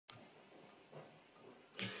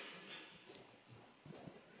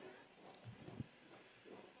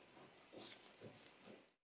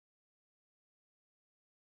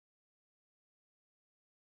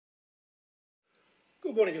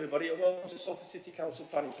Good morning, everybody, and welcome to Salford City Council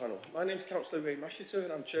Planning Panel. My name is Councillor Ray Mashiter,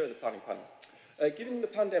 and I'm Chair of the Planning Panel. Given the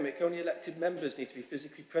pandemic, only elected members need to be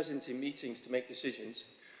physically present in meetings to make decisions,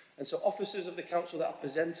 and so officers of the Council that are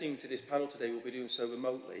presenting to this panel today will be doing so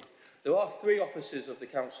remotely. There are 3 officers of the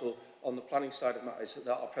Council on the planning side of matters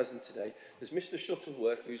that are present today. There's Mr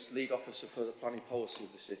Shuttleworth, who's lead officer for the planning policy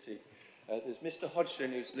of the city. There's Mr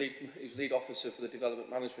Hodgson, who's lead officer for the development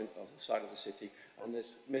management side of the city, and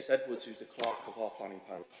there's Miss Edwards, who's the clerk of our planning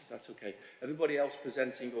panel. That's okay. Everybody else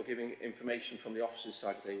presenting or giving information from the officers'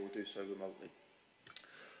 side today will do so remotely.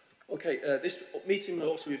 Okay, this meeting will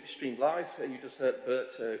also be streamed live, and you just heard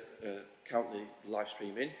Bert count the live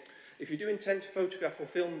stream in. If you do intend to photograph or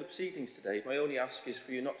film the proceedings today, my only ask is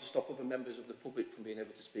for you not to stop other members of the public from being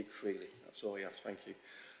able to speak freely. That's all I ask, thank you.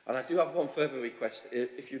 And I do have one further request.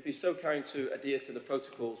 If you'd be so kind to adhere to the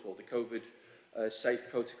protocols, or the COVID safe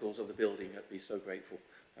protocols of the building, I'd be so grateful.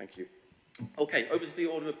 Thank you. Okay, over to the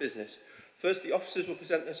order of business. First, the officers will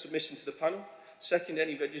present their submission to the panel. Second,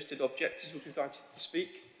 any registered objectors will be invited to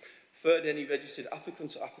speak. Third, any registered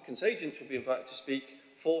applicants or applicants' agents will be invited to speak.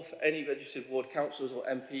 Fourth, any registered ward councillors or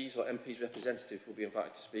MPs representatives will be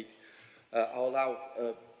invited to speak. I'll allow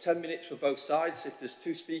 10 minutes for both sides. If there's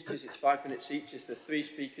 2 speakers, it's 5 minutes each. If there are 3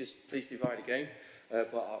 speakers, please divide again.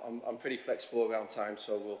 But I'm pretty flexible around time,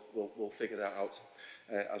 so we'll figure that out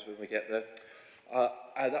as we get there.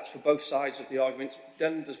 That's for both sides of the argument.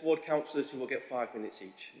 Then there's ward councillors who will get 5 minutes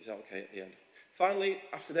each. Is that okay at the end? Finally,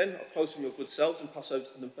 after then, I'll close from your good selves and pass over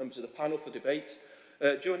to the members of the panel for debate.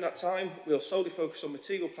 During that time, we'll solely focus on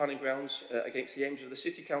material planning grounds against the aims of the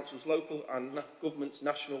City Council's local and government's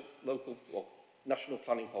national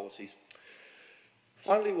planning policies.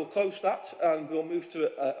 Finally, we'll close that and we'll move to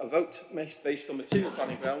a vote based on material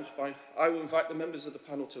planning grounds. I will invite the members of the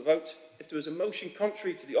panel to vote. If there is a motion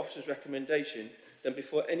contrary to the officer's recommendation, then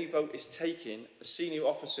before any vote is taken, a senior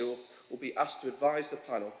officer will be asked to advise the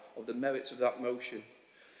panel of the merits of that motion.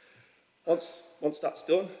 Once that's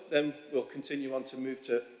done, then we'll continue on to move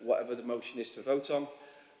to whatever the motion is to vote on.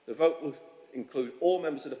 The vote will include all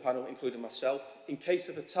members of the panel, including myself. In case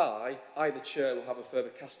of a tie, I, the chair, will have a further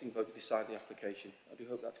casting vote to decide the application. I do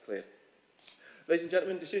hope that's clear. Ladies and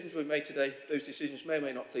gentlemen, decisions we've made today, those decisions may or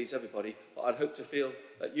may not please everybody, but I'd hope to feel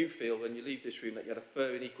that you feel when you leave this room that you had a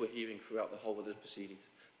fair and equal hearing throughout the whole of the proceedings.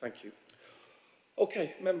 Thank you.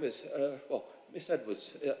 Okay, members, Miss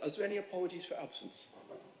Edwards, is there any apologies for absence?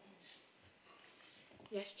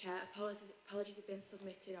 Yes, Chair. Apologies have been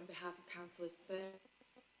submitted on behalf of Councillors Byrne,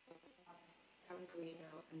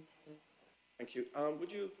 and Thank you.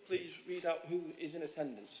 Would you please read out who is in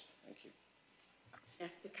attendance? Thank you.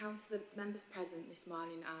 Yes, the councillor members present this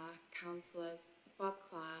morning are Councillors Bob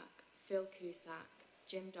Clark, Phil Cusack,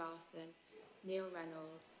 Jim Dawson, Neil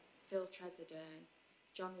Reynolds, Phil Tresidern,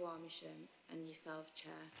 John Warmisham, and yourself,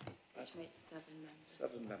 Chair, which makes 7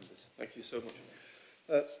 members. 7 members. Thank you so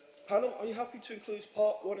much. Panel, are you happy to include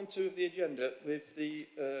part 1 and 2 of the agenda with the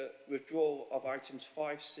withdrawal of items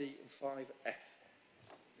 5C and 5F?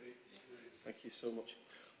 Thank you so much.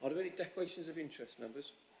 Are there any declarations of interest,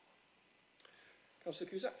 members? Councillor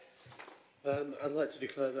Cusack? I'd like to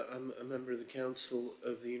declare that I'm a member of the Council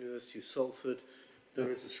of the University of Salford.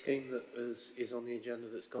 There is a scheme that is on the agenda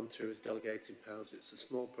that's gone through as delegating powers. It's a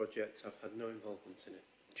small project. I've had no involvement in it,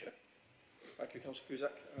 Chair. Thank you, Councillor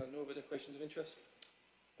Cusack. No other declarations of interest?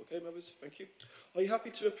 Okay, members, thank you. Are you happy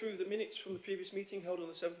to approve the minutes from the previous meeting held on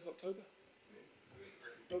the 7th of October?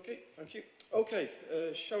 Okay, thank you. Okay,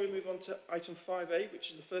 shall we move on to item 5A, which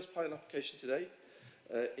is the first planning application today.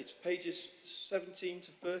 It's pages 17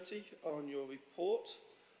 to 30 on your report.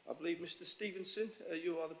 I believe Mr Stevenson,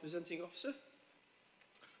 you are the presenting officer.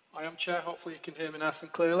 I am, Chair. Hopefully you can hear me nice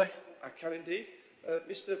and clearly. I can indeed.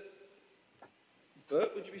 Mr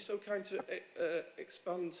Burt, would you be so kind to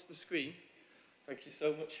expand the screen? Thank you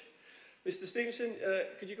so much. Mr Stevenson,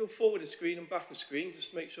 could you go forward a screen and back a screen, just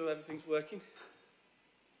to make sure everything's working?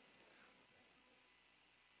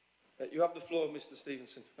 You have the floor, Mr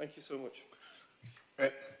Stevenson. Thank you so much.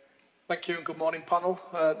 Great. Thank you and good morning, panel.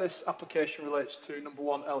 This application relates to number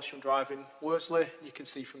 1 Elsham Drive in Worsley. You can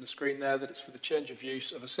see from the screen there that it's for the change of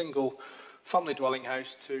use of a single family dwelling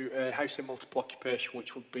house to a house in multiple occupation,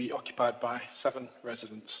 which would be occupied by 7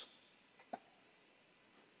 residents.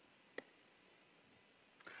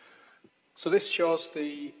 So this shows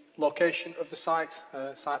the location of the site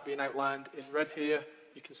being outlined in red here.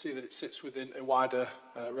 You can see that it sits within a wider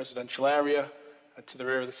residential area. To the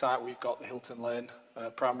rear of the site, we've got the Hilton Lane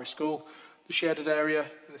Primary School. The shaded area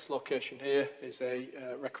in this location here is a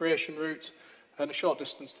recreation route, and a short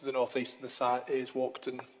distance to the northeast of the site is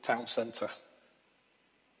Walkden Town Centre.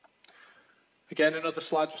 Again, another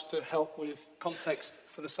slide just to help with context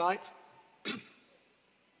for the site.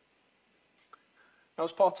 Now,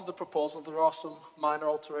 as part of the proposal, there are some minor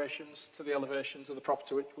alterations to the elevations of the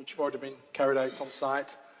property which have already been carried out on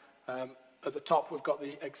site. At the top, we've got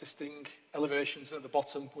the existing elevations, and at the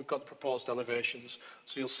bottom, we've got the proposed elevations.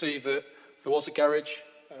 So you'll see that there was a garage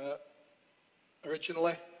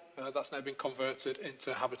originally. That's now been converted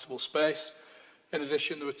into habitable space. In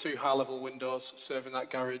addition, there were 2 high-level windows serving that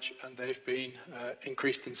garage, and they've been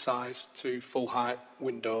increased in size to full-height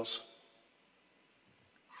windows.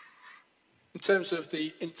 In terms of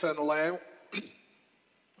the internal layout,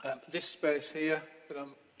 this space here that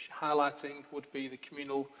I'm highlighting would be the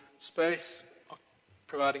communal space,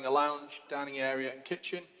 providing a lounge, dining area and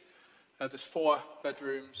kitchen. There's 4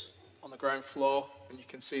 bedrooms on the ground floor, and you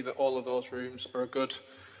can see that all of those rooms are a good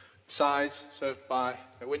size, served by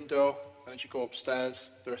a window, and as you go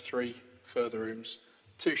upstairs there are 3 further rooms.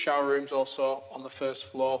 2 shower rooms also on the first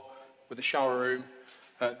floor, with a shower room,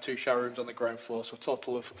 2 shower rooms on the ground floor, so a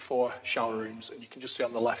total of 4 shower rooms, and you can just see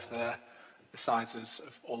on the left there the sizes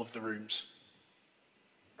of all of the rooms.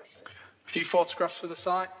 A few photographs for the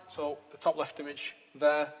site. So the top left image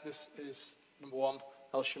there, this is number 1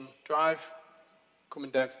 Elsham Drive.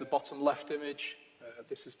 Coming down to the bottom left image,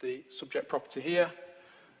 this is the subject property here,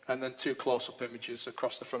 and then 2 close-up images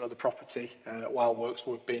across the front of the property while works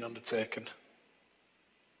were being undertaken.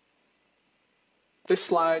 This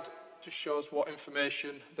slide just shows what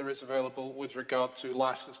information there is available with regard to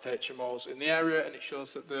licensed HMOs in the area, and it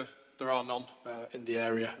shows that there are none in the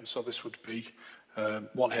area, and so this would be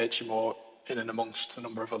one HMO in and amongst a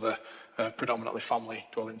number of other predominantly family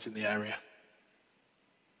dwellings in the area.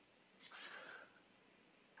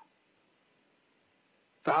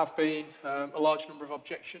 There have been a large number of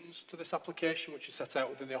objections to this application, which is set out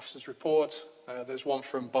within the officer's report. There's one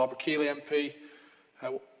from Barbara Keeley MP,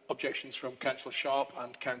 objections from Councillor Sharp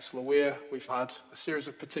and Councillor Weir. We've had a series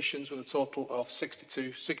of petitions with a total of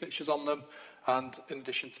 62 signatures on them, and in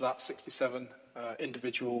addition to that, 67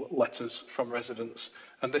 individual letters from residents.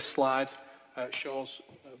 And this slide shows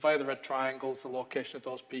via the red triangles the location of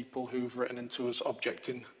those people who've written into us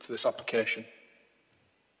objecting to this application.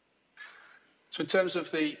 So in terms of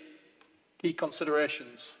the key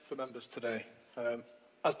considerations for members today,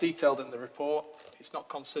 as detailed in the report, it's not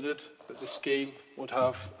considered that this scheme would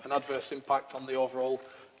have an adverse impact on the overall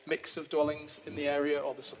mix of dwellings in the area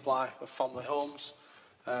or the supply of family homes.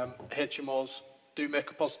 HMOs do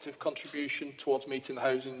make a positive contribution towards meeting the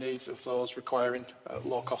housing needs of those requiring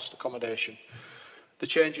low-cost accommodation. The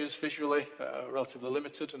changes visually are relatively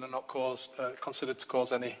limited and are not considered to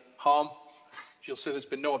cause any harm. As you'll see, there's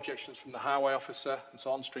been no objections from the highway officer, and so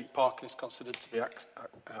on-street parking is considered to be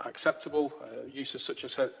acceptable. Uses such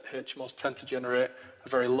as HMOs tend to generate a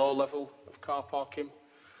very low level of car parking.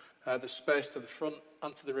 There's space to the front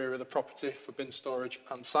and to the rear of the property for bin storage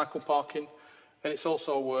and cycle parking. And it's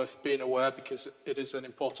also worth being aware, because it is an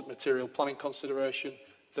important material planning consideration,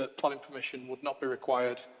 that planning permission would not be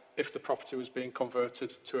required if the property was being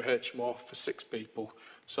converted to a HMO for 6 people.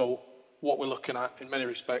 So what we're looking at in many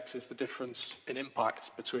respects is the difference in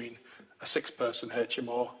impact between a 6-person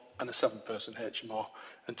HMO and a 7-person HMO.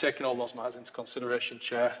 And taking all those matters into consideration,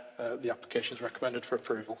 Chair, the application is recommended for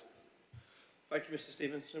approval. Thank you, Mr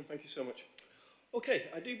Stevenson. Thank you so much. Okay,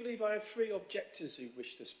 I do believe I have 3 objectors who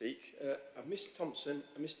wish to speak. A Miss Thompson,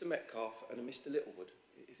 a Mr Metcalfe and a Mr Littlewood.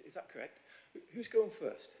 Is that correct? Who's going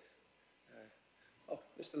first?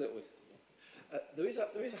 Mr Littlewood. There is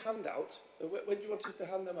a handout. When do you want us to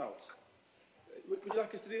hand them out? Would you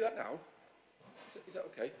like us to do that now? Is that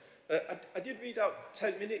okay? I did read out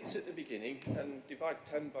 10 minutes at the beginning, and divide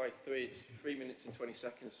 10 by 3, it's 3 minutes and 20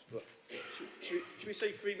 seconds. But should we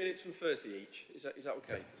say 3 minutes and 30 each? Is that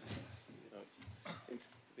okay? You know, it's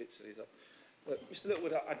a bit silly. Mr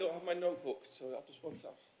Littlewood, I don't have my notebook, so I'll just want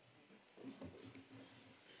that.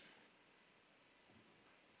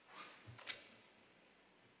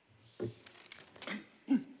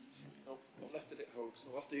 I've left it at home, so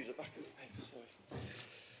I'll have to use the back of the paper, sorry.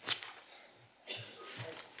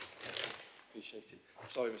 Appreciate it.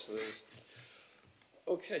 Sorry, Mr Littlewood.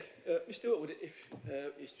 Okay, Mr Littlewood, if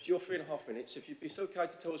it's your 3.5 minutes, if you'd be so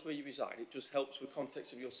kind to tell us where you reside, it just helps with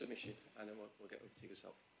context of your submission, and then we'll get over to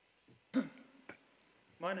yourself.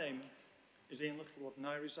 My name is Ian Littlewood, and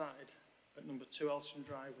I reside at number 2 Elsham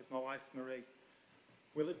Drive with my wife Marie.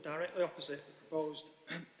 We live directly opposite the proposed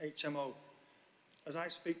HMO. As I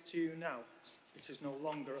speak to you now, it is no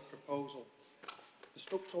longer a proposal. The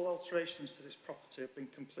structural alterations to this property have been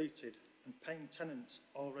completed and paying tenants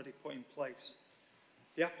already put in place.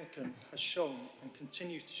 The applicant has shown and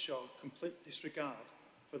continues to show complete disregard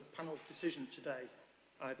for the panel's decision today,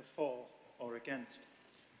 either for or against.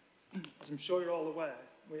 As I'm sure you're all aware,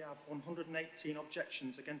 we have 118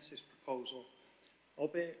 objections against this proposal,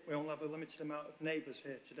 albeit we only have a limited amount of neighbours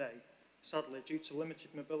here today. Sadly, due to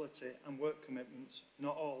limited mobility and work commitments,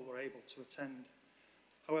 not all were able to attend.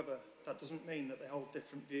 However, that doesn't mean that they hold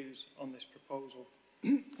different views on this proposal.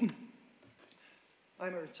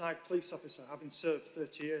 I'm a retired police officer, having served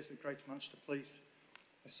 30 years with Greater Manchester Police.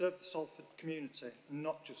 I serve the Salford community, and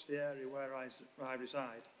not just the area where I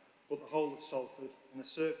reside, but the whole of Salford, and I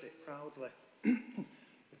served it proudly.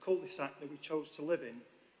 The cul-de-sac that we chose to live in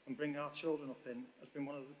and bring our children up in has been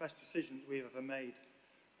one of the best decisions we've ever made.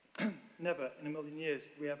 Never in a million years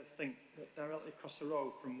did we ever think that directly across the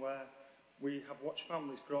road from where we have watched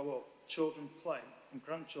families grow up, children play and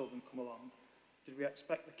grandchildren come along, did we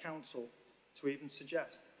expect the council to even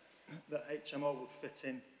suggest that HMO would fit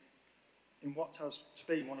in what has to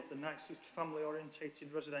be one of the nicest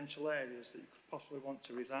family-orientated residential areas that you could possibly want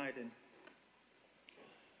to reside in.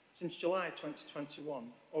 Since July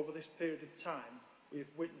 2021, over this period of time, we have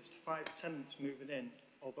witnessed 5 tenants moving in,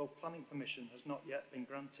 although planning permission has not yet been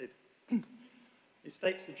granted. It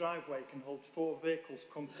states the driveway can hold 4 vehicles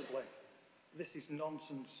comfortably. This is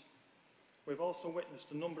nonsense. We've also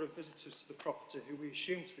witnessed a number of visitors to the property who we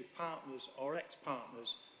assume to be partners or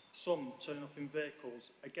ex-partners, some turning up in vehicles,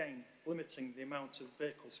 again limiting the amount of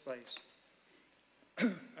vehicle space.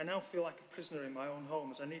 I now feel like a prisoner in my own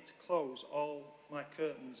home as I need to close all my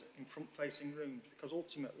curtains in front-facing rooms because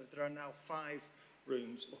ultimately there are now 5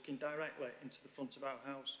 rooms looking directly into the front of our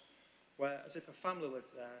house, where, as if a family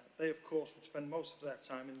lived there, they of course would spend most of their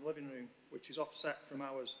time in the living room, which is offset from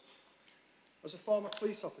ours. As a former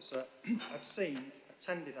police officer, I've seen,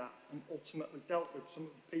 attended at and ultimately dealt with some of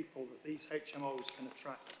the people that these HMOs can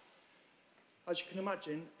attract. As you can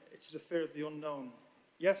imagine, it is a fear of the unknown.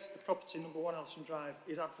 Yes, the property number 1 Elsham Drive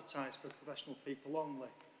is advertised for professional people only.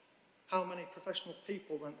 How many professional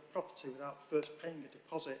people rent the property without first paying a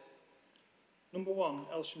deposit? Number 1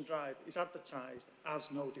 Elsham Drive is advertised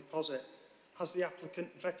as no deposit. Has the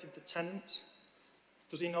applicant vetted the tenants?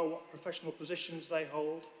 Does he know what professional positions they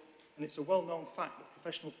hold? And it's a well-known fact that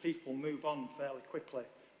professional people move on fairly quickly,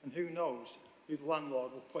 and who knows who the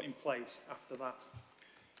landlord will put in place after that.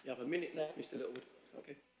 You have a minute left, Mr. Littlewood.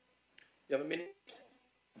 Okay. You have a minute.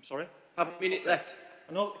 I'm sorry? Have a minute left.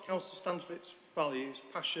 I know that the council stands for its values,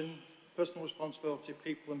 passion, personal responsibility,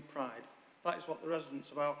 people and pride. That is what the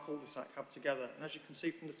residents of our cul-de-sac have together. And as you can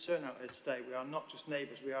see from the turnout here today, we are not just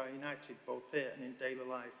neighbours, we are united both here and in daily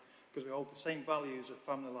life because we hold the same values of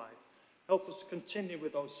family life. Help us to continue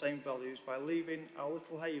with those same values by leaving our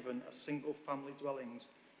little haven as single family dwellings.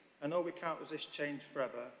 I know we can't resist change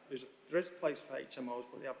forever. There is a place for HMOs,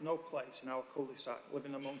 but they have no place in our cul-de-sac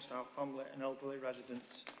living amongst our family and elderly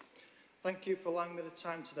residents. Thank you for allowing me the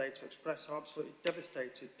time today to express how absolutely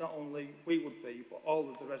devastated not only we would be, but all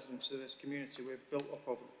of the residents of this community we've built up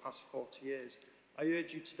over the past 40 years. I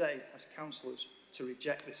urge you today, as councillors, to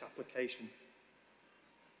reject this application.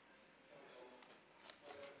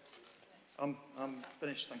 I'm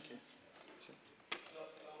finished, thank you.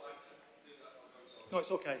 No,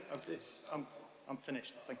 it's okay. I'm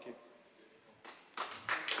finished, thank you.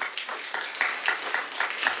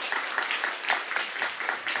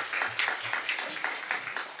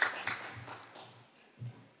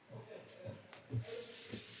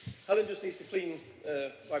 Helen just needs to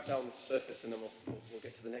wipe down the surface and then we'll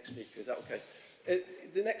get to the next speaker. Is that okay?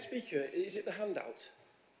 The next speaker, is it the handout?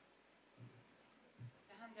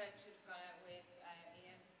 The handout should have gone out with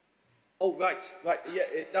Ian. Oh, right.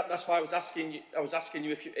 Yeah, that's why I was asking you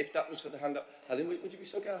if that was for the handout. Helen, would you be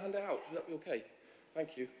so kind to hand it out? Would that be okay?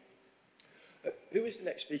 Thank you. Who is the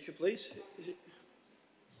next speaker, please? Is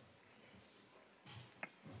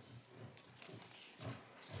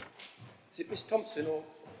it Miss Thompson or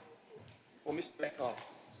Mr. Beckoff?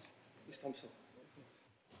 Miss Thompson.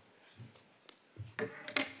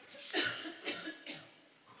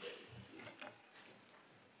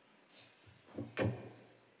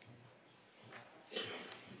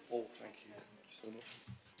 Oh, thank you. Thank you so much.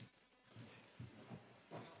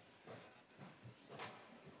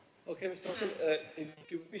 Okay, Mr. Thompson,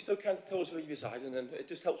 if you would be so kind to tell us where you reside, and then it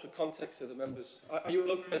just helps with context of the members. Are you a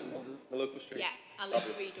local resident on the local street? Yeah, I live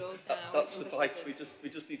 3 doors now. That suffices. We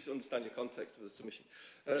just need to understand your context of the submission.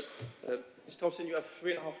 Ms. Thompson, you have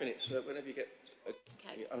 3.5 minutes. Whenever you get,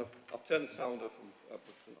 Okay. and I've turned the sound off, and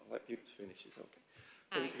I'll let people finish. It's okay.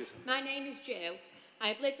 Hi, my name is Jill. I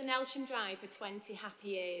have lived in Elsham Drive for 20 happy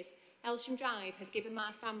years. Elsham Drive has given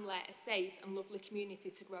my family a safe and lovely community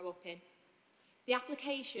to grow up in. The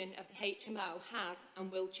application of the HMO has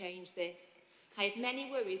and will change this. I have many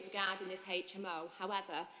worries regarding this HMO.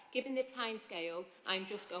 However, given the timescale, I'm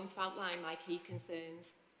just going to outline my key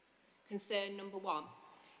concerns. Concern number 1,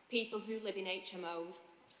 people who live in HMOs.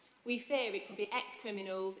 We fear it could be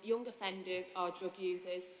ex-criminals, young offenders or drug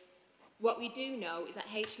users. What we do know is that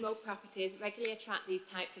HMO properties regularly attract these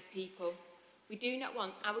types of people. We do not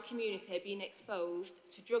want our community being exposed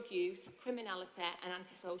to drug use, criminality and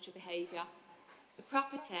antisocial behaviour. The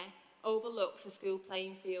property overlooks a school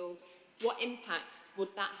playing field. What impact would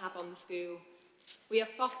that have on the school? We have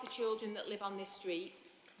foster children that live on this street,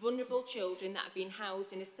 vulnerable children that have been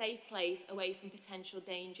housed in a safe place away from potential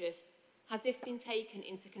dangers. Has this been taken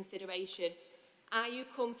into consideration? Are you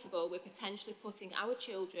comfortable with potentially putting our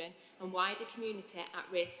children and wider community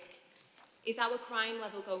at risk? Is our crime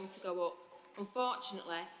level going to go up?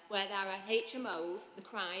 Unfortunately, where there are HMOs, the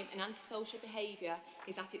crime and antisocial behaviour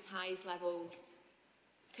is at its highest levels.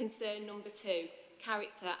 Concern number 2,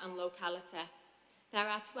 character and locality. There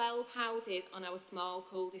are 12 houses on our small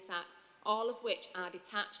cul-de-sac, all of which are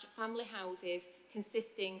detached family houses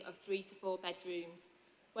consisting of 3 to 4 bedrooms.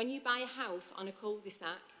 When you buy a house on a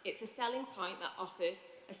cul-de-sac, it's a selling point that offers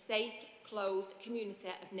a safe, closed community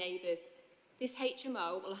of neighbours. This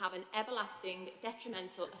HMO will have an everlasting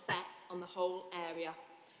detrimental effect on the whole area.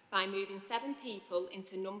 By moving 7 people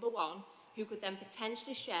into number 1, who could then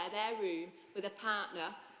potentially share their room with a partner,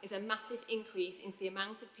 is a massive increase into the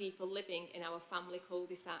amount of people living in our family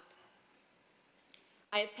cul-de-sac.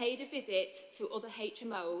 I have paid a visit to other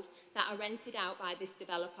HMOs that are rented out by this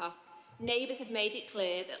developer. Neighbours have made it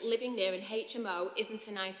clear that living near an HMO isn't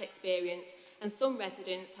a nice experience, and some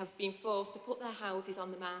residents have been forced to put their houses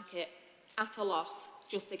on the market at a loss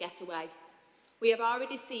just to get away. We have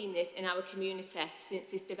already seen this in our community since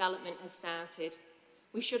this development has started.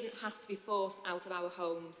 We shouldn't have to be forced out of our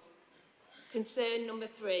homes. Concern number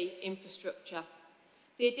 3, infrastructure.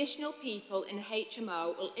 The additional people in a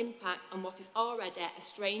HMO will impact on what is already a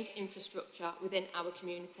strained infrastructure within our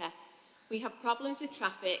community. We have problems with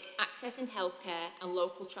traffic, accessing healthcare and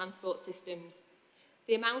local transport systems.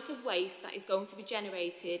 The amount of waste that is going to be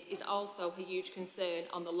generated is also a huge concern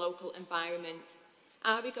on the local environment.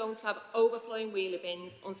 Are we going to have overflowing wheelie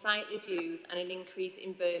bins, unsightly views and an increase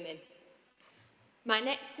in vermin? My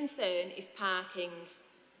next concern is parking.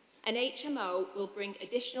 An HMO will bring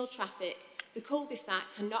additional traffic. The cul-de-sac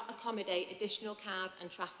cannot accommodate additional cars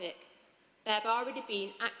and traffic. There have already been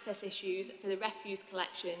access issues for the refuse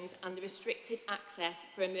collections and the restricted access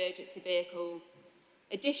for emergency vehicles.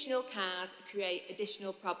 Additional cars create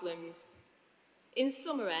additional problems. In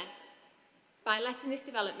summary, by letting this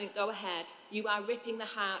development go ahead, you are ripping the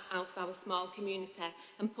heart out of our small community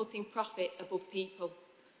and putting profit above people.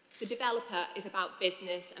 The developer is about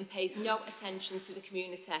business and pays no attention to the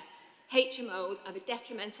community. HMOs have a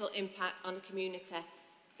detrimental impact on the community.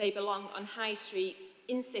 They belong on high streets,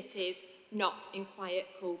 in cities, not in quiet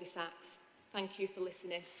cul-de-sacs. Thank you for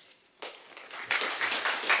listening.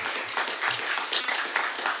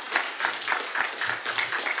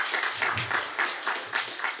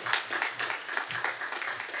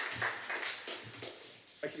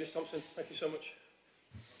 Thank you, Ms Thompson. Thank you so much.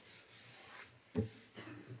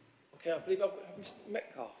 Okay, I believe I've Mr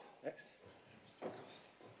Metcalfe next. Mr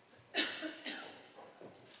Metcalfe.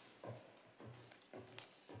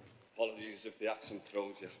 Apologies if the accent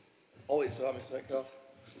throws you. Oh, it's all right, Mr Metcalfe.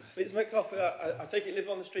 Mr Metcalfe, I take it you live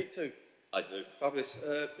on the street too? I do. Fabulous.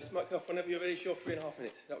 Mr Metcalfe, whenever you're ready, it's your 3.5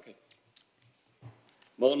 minutes. Is that okay?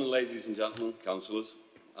 Morning, ladies and gentlemen, councillors.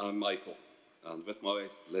 I'm Michael, and with my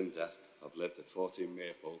wife, Linda, I've lived at 14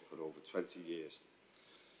 Maypole for over 20 years.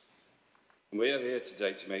 And we are here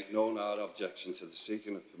today to make known our objection to the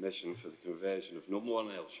seeking of permission for the conversion of number 1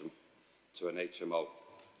 Elsham to an HMO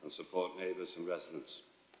and support neighbours and residents.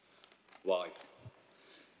 Why?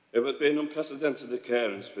 It would be an unprecedented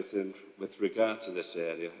occurrence with regard to this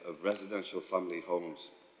area of residential family homes.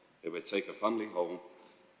 It would take a family home,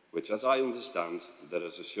 which as I understand there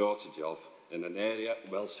is a shortage of in an area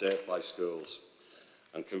well served by schools,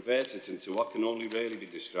 and convert it into what can only really be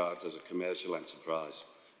described as a commercial enterprise,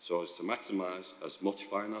 so as to maximise as much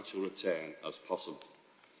financial return as possible.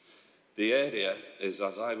 The area is,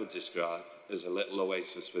 as I would describe, is a little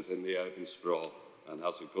oasis within the urban sprawl and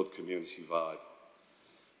has a good community vibe.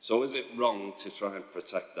 So is it wrong to try and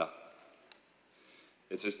protect that?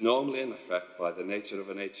 It is normally in effect by the nature of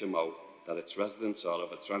an HMO that its residents are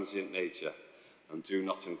of a transient nature and do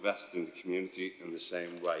not invest in the community in the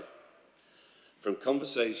same way. From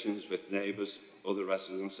conversations with neighbours, other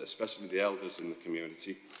residents, especially the elders in the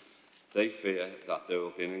community, they fear that there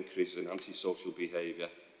will be an increase in antisocial behaviour,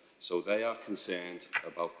 so they are concerned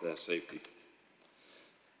about their safety.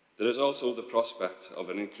 There is also the prospect of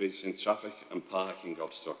an increase in traffic and parking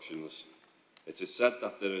obstructions. It is said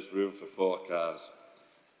that there is room for 4 cars.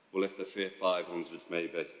 Well, if the fear 500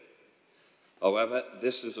 maybe. However,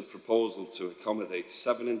 this is a proposal to accommodate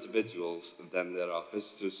 7 individuals, and then there are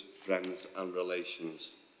visitors, friends and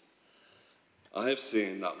relations. I have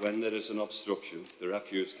seen that when there is an obstruction, the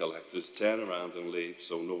refuse collectors turn around and leave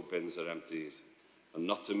so no bins are emptied, and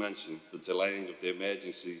not to mention the delaying of the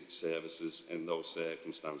emergency services in those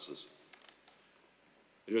circumstances.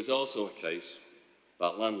 It is also a case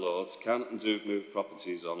that landlords can and do move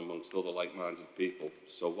properties on amongst other like-minded people,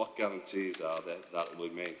 so what guarantees are there that it will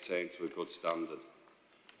be maintained to a good standard?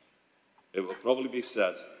 It will probably be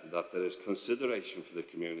said that there is consideration for the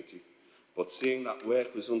community, but seeing that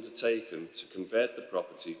work was undertaken to convert the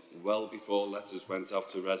property well before letters went out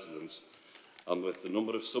to residents, and with the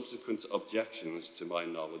number of subsequent objections, to my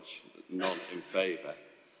knowledge, none in favour,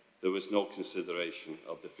 there was no consideration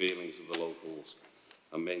of the feelings of the locals,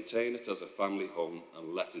 and maintain it as a family home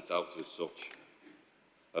and let it out as such,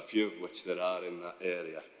 a few of which there are in that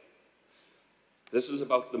area. This is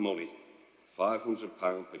about the money, £500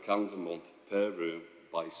 per calendar month per room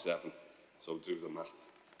by 7, so do the math.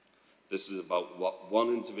 This is about what one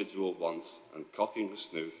individual wants and cocking a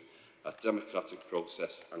snoot at democratic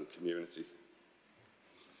process and community.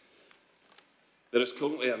 There is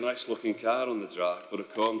currently a nice looking car on the drive, but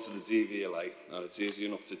according to the DVLA, and it's easy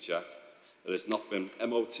enough to check, it has not been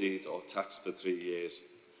MOT'd or taxed for 3 years.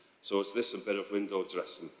 So is this a bit of window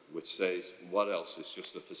dressing, which says what else is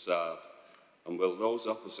just a facade? And will those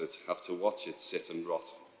opposite have to watch it sit and rot?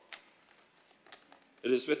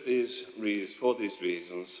 It is for these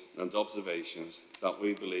reasons and observations that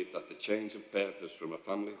we believe that the change of purpose from a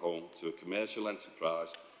family home to a commercial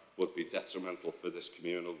enterprise would be detrimental for this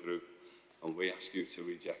communal group, and we ask you to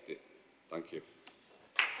reject it. Thank you.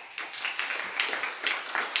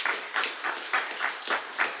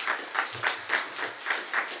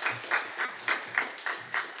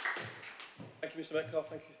 Thank you, Mr. Metcalfe.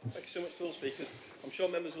 Thank you so much to all speakers. I'm sure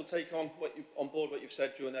members will take on board what you've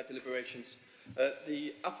said during their deliberations.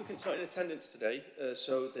 The applicant's not in attendance today,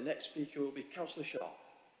 so the next speaker will be Councillor Sharp.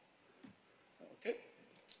 Okay.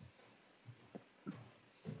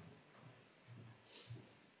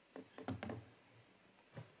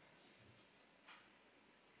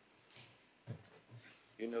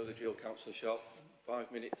 You know the drill, Councillor Sharp.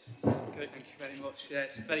 5 minutes. Okay. Thank you very much. Yeah,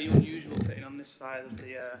 it's very unusual sitting on this side of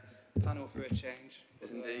the panel for a change.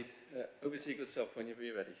 Yes, indeed. Over to your good self whenever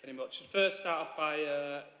you're ready. Very much. First, start off by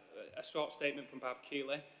a short statement from Barb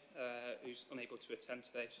Keeley, who's unable to attend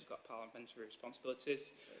today. She's got parliamentary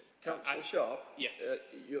responsibilities. Councillor Sharp. Yes.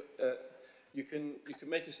 You can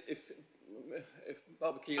make us if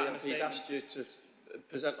Barbara Keeley MP's asked you to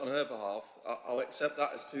present on her behalf. I'll accept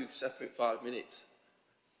that as 2 separate 5 minutes.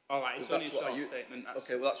 All right, it's only a short statement.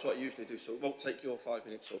 Okay, well that's what I usually do, so it won't take your 5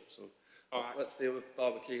 minutes up. So all right. Let's deal with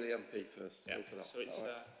Barbara Keeley MP first. Yeah. For that. So it's,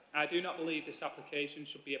 I do not believe this application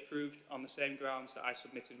should be approved on the same grounds that I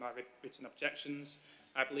submitted my written objections.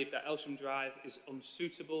 I believe that Elsham Drive is an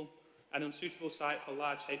unsuitable site for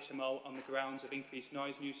large HMO on the grounds of increased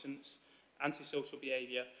noise nuisance, antisocial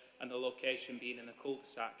behaviour, and the location being in a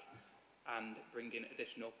cul-de-sac and bringing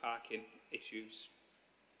additional parking issues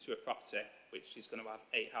to a property which is going to have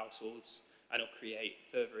 8 households and will create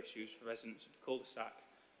further issues for residents of the cul-de-sac.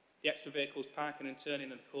 The extra vehicles parking and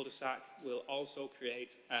turning in the cul-de-sac will also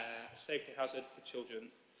create a safety hazard for children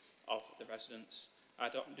of the residents. I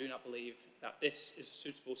do not believe that this is a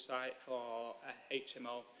suitable site for a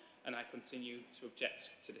HMO, and I continue to object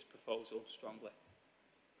to this proposal strongly.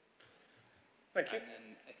 Thank you. And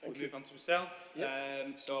then if we move on to myself,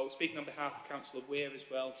 so speaking on behalf of Councillor Weir as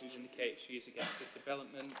well, who's indicated she is against this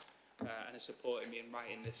development and is supporting me in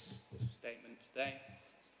writing this statement today.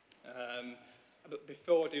 But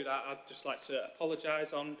before I do that, I'd just like to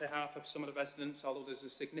apologise on behalf of some of the residents, although there's a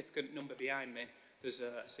significant number behind me. There's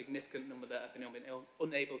a significant number that have been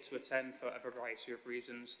unable to attend for a variety of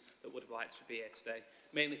reasons that would have liked to be here today,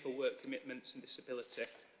 mainly for work commitments and disability,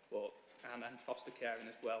 and foster caring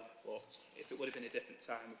as well. But if it would have been a different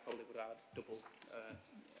time, we probably would have had double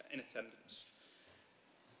in attendance.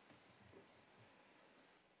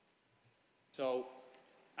 So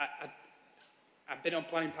I've been on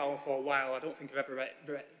planning power for a while. I don't think I've ever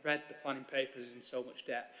read the planning papers in so much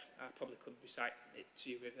depth. I probably could recite it to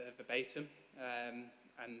you verbatim.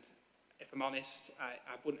 And if I'm honest,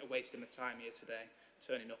 I wouldn't have wasted my time here today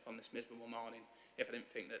turning up on this miserable morning if I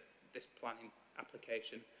didn't think that this planning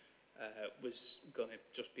application was going to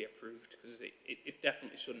just be approved, because it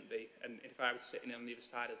definitely shouldn't be. And if I was sitting on the other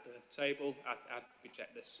side of the table, I'd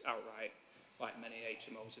reject this outright, like many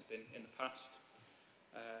HMOs have been in the past.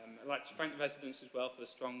 I'd like to thank the residents as well for the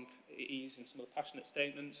strong ease and some of the passionate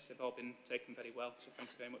statements. They've all been taken very well, so thank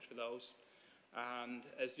you very much for those. And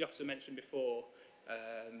as the officer mentioned before,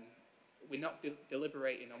 we're not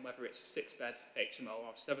deliberating on whether it's a 6-bed HMO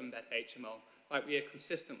or a 7-bed HMO. Like we hear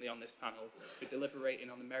consistently on this panel, we're deliberating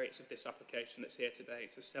on the merits of this application that's here today.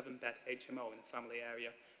 It's a 7-bed HMO in a family area,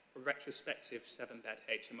 a retrospective 7-bed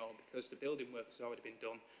HMO, because the building work has already been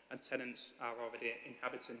done and tenants are already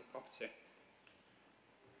inhabiting the property.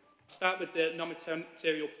 I'll start with the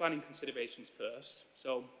non-material planning considerations first.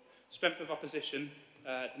 So, strength of opposition,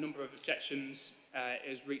 the number of objections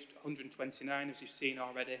is reached 129, as you've seen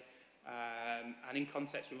already. And in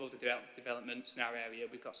context with other developments in our area,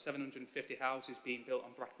 we've got 750 houses being built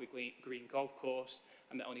on Brackley Green Golf Course,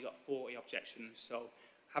 and they only got 40 objections. So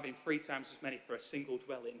having 3 times as many for a single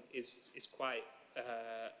dwelling is quite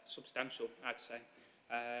substantial, I'd say.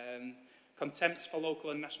 Contempts for local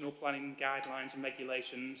and national planning guidelines and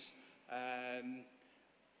regulations.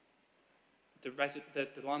 The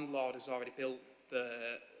landlord has already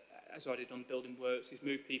done building works, he's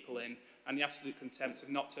moved people in, and the absolute contempt of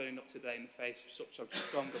not turning up today in the face of such a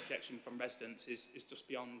strong objection from residents is just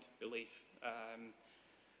beyond belief.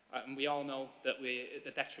 And we all know that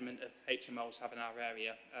the detriment of HMOs have in our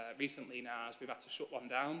area. Recently in ours, we've had to shut one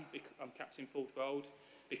down on Captain Fold Road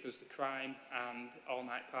because the crime and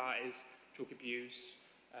all-night parties, drug abuse,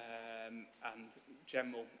 and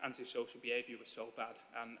general antisocial behaviour was so bad,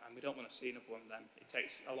 and we don't want to see another one of them. It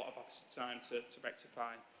takes a lot of officer time to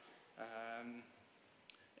rectify.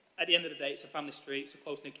 At the end of the day, it's a family street, it's a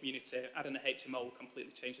close-knit community. Adding a HMO will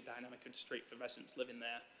completely change the dynamic of the street for the residents living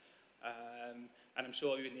there. And I'm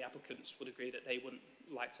sure you and the applicants would agree that they wouldn't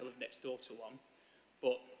like to live next door to one.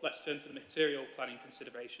 But let's turn to the material planning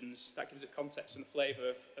considerations. That gives a context and a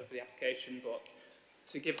flavour of the application. But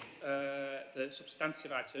to give the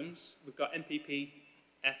substantive items, we've got MPP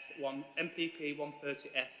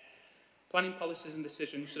 130F. Planning policies and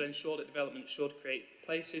decisions should ensure that development should create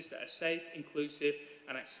places that are safe, inclusive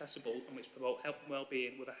and accessible, and which promote health and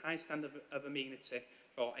well-being with a high standard of amenity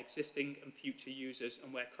for existing and future users,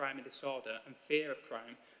 and where crime and disorder and fear of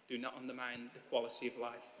crime do not undermine the quality of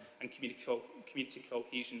life and community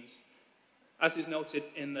cohesions. As is noted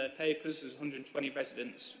in the papers, there's 120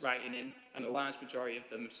 residents writing in, and a large majority of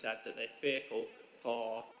them have said that they're fearful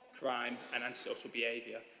for crime and antisocial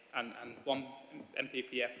behaviour. And one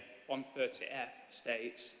MPPF 130F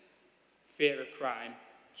states, fear of crime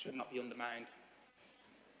should not be undermined.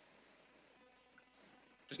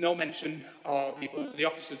 There's no mention of people, so the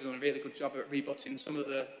officers have done a really good job at rebutting some of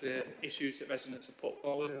the issues that residents have put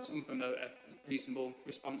forward, and some of them are reasonable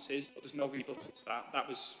responses, but there's no rebuttal to that. That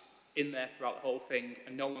was in there throughout the whole thing,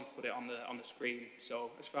 and no one's put it on the screen.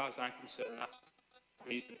 So as far as I'm concerned, that's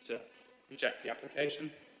reason to reject the application.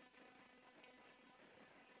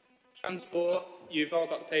 Transport, you've all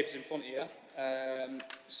got the papers in front of you.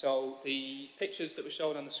 So the pictures that were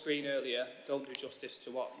shown on the screen earlier don't do justice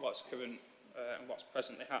to what's current and what's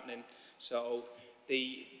presently happening. So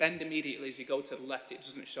the bend immediately as you go to the left, it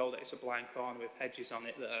doesn't show that it's a blind corner with hedges on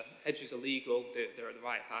it. The hedges are legal, they're at the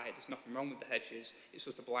right height, there's nothing wrong with the hedges, it's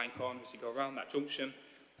just a blind corner as you go around that junction.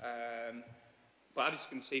 But as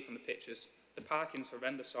you can see from the pictures, the parking's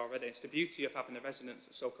horrendous already. It's the beauty of having the residents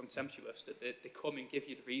that's so contemptuous that they come and give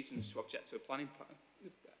you the reasons to object to a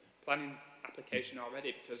planning application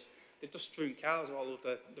already, because they've just strewn cars all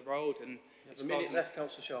over the road, and it's causing left,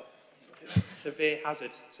 Councillor Sharp. severe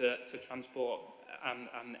hazard to transport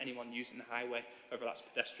and anyone using the highway, whether that's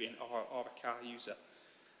pedestrian or a car user.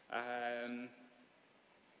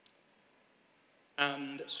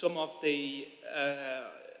 And some of the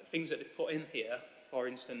things that they've put in here, for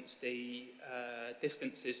instance, the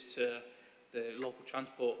distances to the local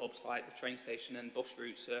transport hubs like the train station and bus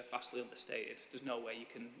routes are vastly understated. There's no way you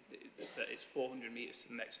can, that it's 400 metres to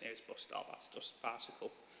the next nearest bus stop. That's just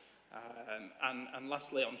farcical. And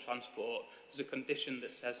lastly, on transport, there's a condition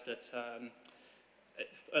that says that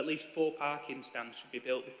at least 4 parking stands should be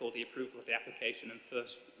built before the approval of the application and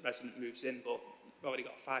first resident moves in, but we've already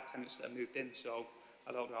got 5 tenants that have moved in, so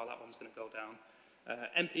I don't know how that one's going to go down.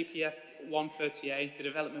 MPPF 130A, the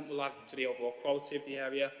development will add to the overall quality of the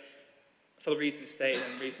area. For the reasons stated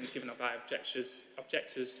and reasons given up by objectors,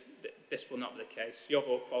 this will not be the case. The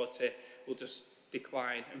overall quality will just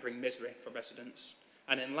decline and bring misery for residents.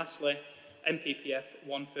 And then lastly, MPPF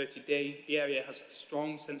 130D, the area has a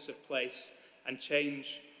strong sense of place and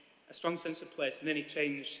change, and any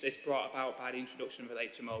change that's brought about by the introduction of an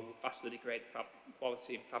HMO will vastly degrade the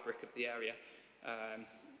quality and fabric of the area.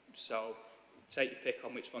 So take your pick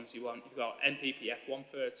on which ones you want. You've got MPPF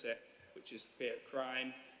 130, which is fear of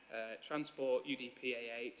crime, transport, UDPA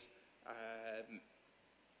 8,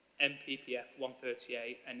 MPPF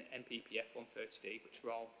 138 and MPPF 130D, which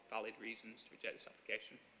are all valid reasons to reject this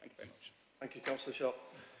application. Thank you very much. Thank you, Councillor Sharp.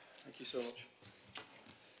 Thank you so much.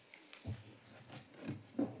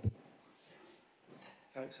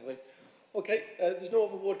 Thanks, Helen. Okay, there's no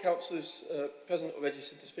other ward councillors present or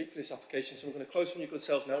registered to speak for this application, so I'm going to close from your good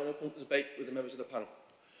selves now and open up the debate with the members of the panel.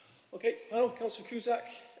 Okay, panel, Councillor Cusack,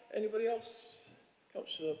 anybody else?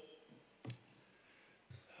 Councillor...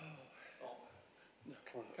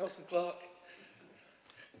 Councillor Clark.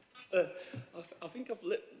 I think I've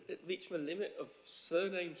reached my limit of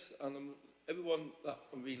surnames, and everyone that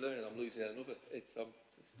I'm relearning, I'm losing another.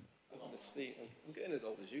 I'm getting as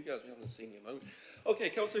old as you guys. We haven't seen your moment. Okay,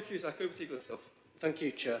 Councillor Cusack, over to you yourself. Thank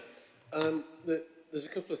you, Chair. There's a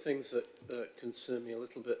couple of things that concern me a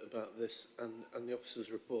little bit about this and the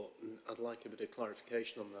officer's report, and I'd like a bit of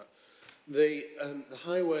clarification on that. The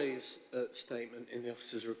highways statement in the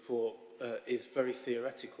officer's report is very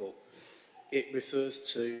theoretical. It refers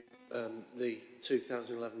to the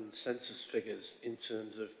 2011 census figures in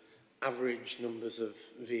terms of average numbers of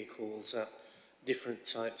vehicles at different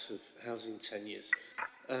types of housing tenures.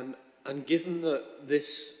 And given that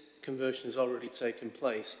this conversion has already taken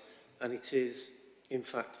place and it is in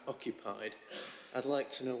fact occupied, I'd like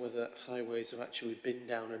to know whether highways have actually been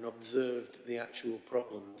down and observed the actual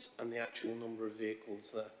problems and the actual number of vehicles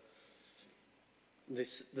there.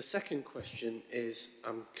 The second question is,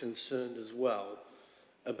 I'm concerned as well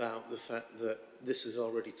about the fact that this has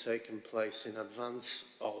already taken place in advance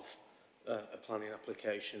of a planning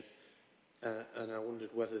application, and I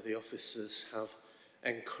wondered whether the officers have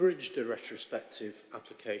encouraged a retrospective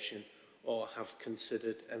application or have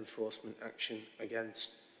considered enforcement action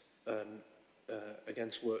against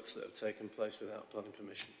works that have taken place without planning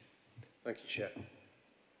permission. Thank you, Chair.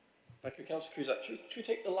 Thank you, Councillor Cusack. Should we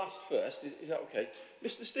take the last first? Is that okay?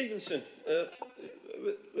 Mr Stevenson,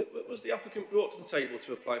 was the applicant brought to the table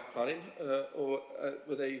to apply for planning, or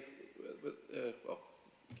were they... well,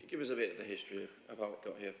 give us a bit of the history of how it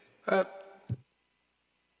got here.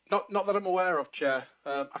 Not that I'm aware of, Chair.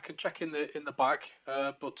 I can check in the back,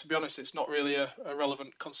 but to be honest, it's not really a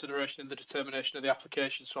relevant consideration in the determination of the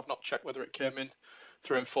application, so I've not checked whether it came in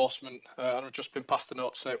through enforcement, and I've just been passed the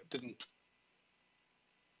note to say it didn't.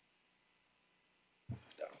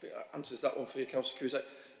 I think that answers that one for you, Councillor Cusack.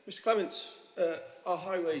 Mr Clements, our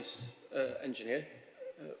highways engineer,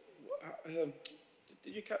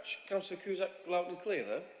 did you catch Councillor Cusack loud and clear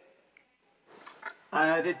there?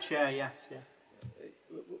 I did, Chair, yes, yeah.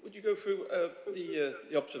 Would you go through the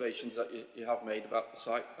observations that you have made about the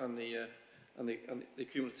site and the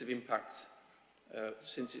cumulative impact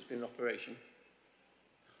since it's been in operation?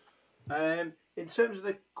 In terms of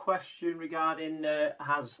the question regarding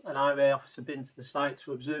has an highway officer been to the site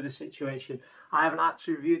to observe the situation, I haven't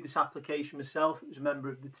actually reviewed this application myself. It was a member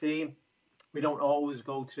of the team. We don't always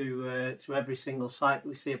go to every single site that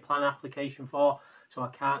we see a plan application for, so I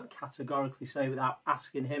can't categorically say without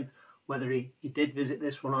asking him whether he did visit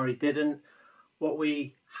this one or he didn't. What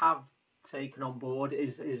we have taken on board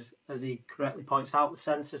is, as he correctly points out, the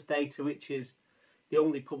census data, which is the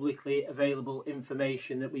only publicly available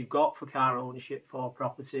information that we've got for car ownership for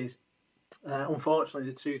properties. Unfortunately,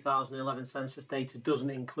 the 2011 census data doesn't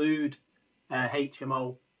include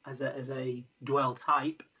HMO as a dwell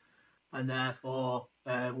type, and therefore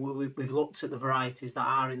we've looked at the varieties that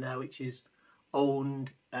are in there, which is owned,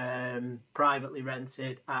 privately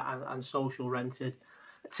rented and social rented.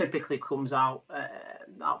 It typically comes out at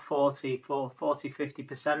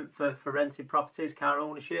 40-50% for rented properties, car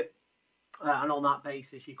ownership, and on that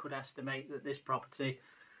basis you could estimate that this property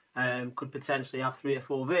could potentially have 3 or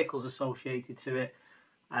 4 vehicles associated to it.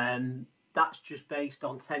 That's just based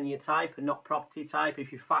on tenure type and not property type.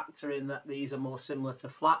 If you factor in that these are more similar to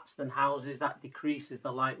flats than houses, that decreases the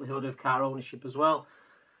likelihood of car ownership as well.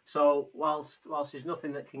 So whilst there's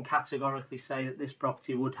nothing that can categorically say that this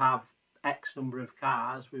property would have X number of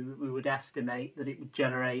cars, we would estimate that it would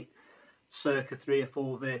generate circa 3 or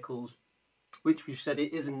 4 vehicles, which we've said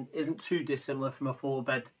it isn't too dissimilar from a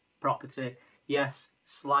 4-bed property. Yes,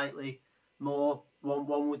 slightly more,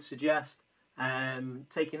 one would suggest.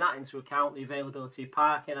 Taking that into account, the availability of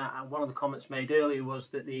parking, one of the comments made earlier was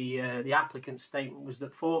that the applicant's statement was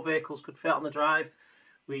that 4 vehicles could fit on the drive.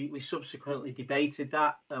 We subsequently debated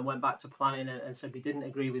that and went back to planning and said we didn't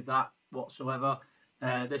agree with that whatsoever.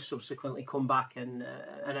 They've subsequently come back and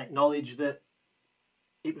acknowledged that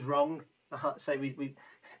it was wrong. I'd say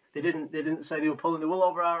they didn't say they were pulling the wool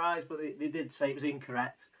over our eyes, but they did say it was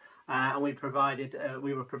incorrect. And we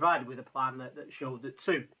were provided with a plan that showed that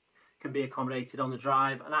 2 can be accommodated on the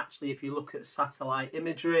drive. And actually, if you look at satellite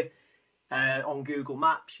imagery on Google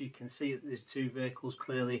Maps, you can see that there's 2 vehicles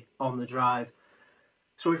clearly on the drive.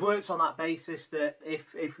 So we've worked on that basis that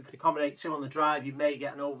if we could accommodate 2 on the drive, you may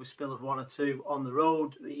get an overspill of 1 or 2 on the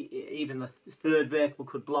road. Even the 3rd vehicle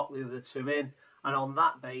could block the other 2 in. And on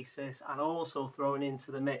that basis, and also throwing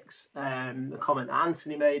into the mix the comment that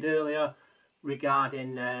Anthony made earlier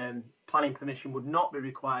regarding planning permission would not be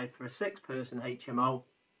required for a 6-person HMO,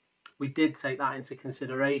 we did take that into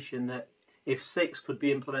consideration, that if 6 could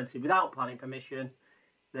be implemented without planning permission,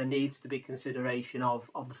 there needs to be consideration of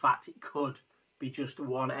the fact it could be just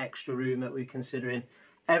one extra room that we're considering.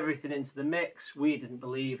 Everything into the mix, we didn't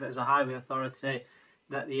believe as a highway authority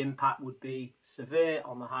that the impact would be severe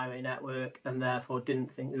on the highway network, and therefore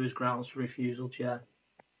didn't think there was grounds for refusal, Chair.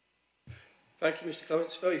 Thank you, Mr.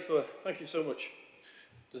 Clements. Very thorough. Thank you so much.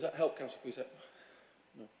 Does that help, Councillor Cusack?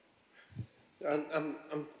 No.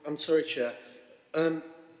 I'm sorry, Chair.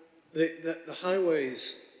 The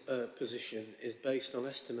highways position is based on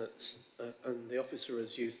estimates, and the officer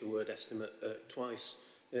has used the word estimate twice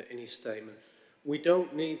in his statement. We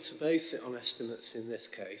don't need to base it on estimates in this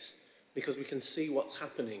case, because we can see what's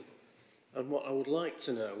happening. And what I would like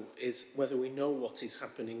to know is whether we know what is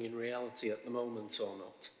happening in reality at the moment or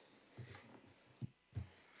not.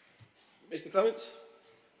 Mr. Clements?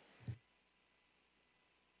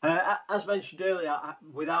 As mentioned earlier,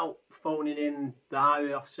 without phoning in the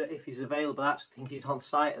highway officer, if he's available, I actually think he's on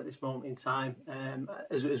site at this moment in time,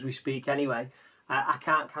 as we speak anyway. I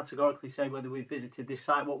can't categorically say whether we've visited this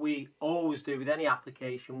site. What we always do with any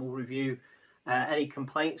application, we'll review any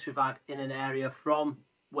complaints we've had in an area from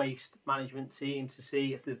waste management team to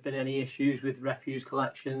see if there have been any issues with refuse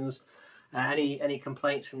collections, any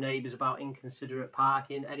complaints from neighbours about inconsiderate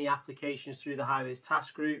parking, any applications through the highways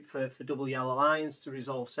task group for double yellow lines to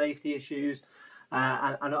resolve safety issues,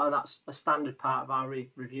 and that's a standard part of our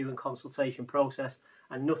review and consultation process,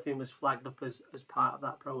 and nothing was flagged up as part of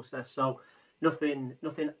that process. So nothing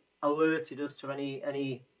alerted us to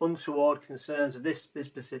any untoward concerns of this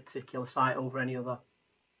particular site over any other.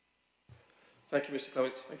 Thank you, Mr.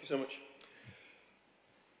 Clements. Thank you so much.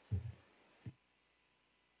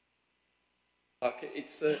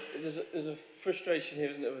 It's there's a frustration here,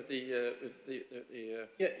 isn't it, with the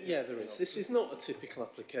yeah, there is. This is not a typical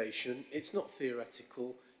application. It's not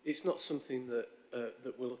theoretical. It's not something that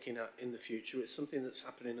that we're looking at in the future. It's something that's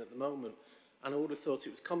happening at the moment. And I would have thought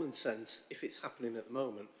it was common sense, if it's happening at the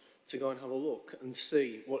moment, to go and have a look and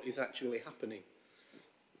see what is actually happening.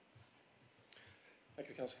 Thank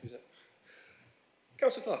you, Councillor Cusack.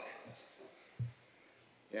 Councillor Clark.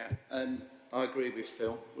 Yeah, I agree with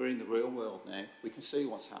Phil. We're in the real world now. We can see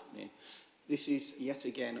what's happening. This is yet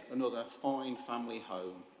again another fine family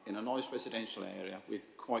home in a nice residential area with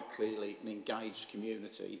quite clearly an engaged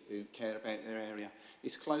community who care about their area.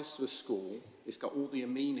 It's close to a school. It's got all the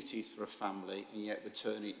amenities for a family, and yet we're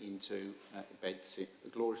turning it into a bedsit, a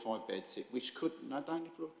glorified bedsit, which could... No, don't.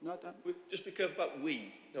 Just be careful about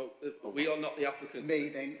we. No, we are not the applicants. Me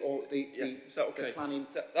then, or is that okay? The planning...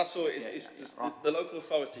 That's all it is. Right. The local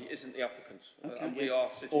authority isn't the applicant. Okay. And we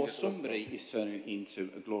are sitting... Or somebody is turning it into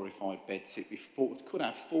a glorified bedsit. We could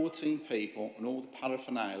have 14 people and all the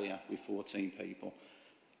paraphernalia with 14 people.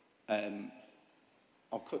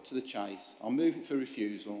 I'll cut to the chase. I'm moving for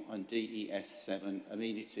refusal on DES 7,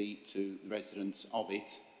 amenity to the residents of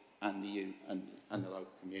it and the local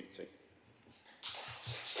community.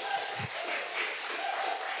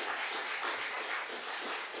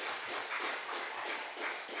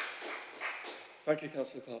 Thank you,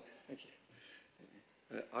 Councillor Clark. Thank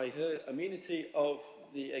you. I heard amenity of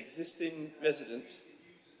the existing residents.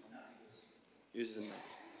 Users and neighbours.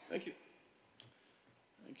 Thank you.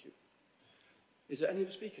 Thank you. Is there any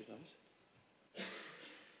other speakers, members?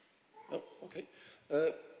 No? Okay.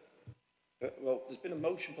 Well, there's been a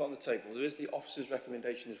motion put on the table. There is the officer's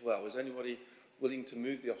recommendation as well. Is anybody willing to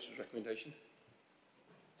move the officer's recommendation?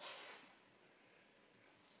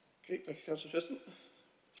 Okay, thank you, Councillor President.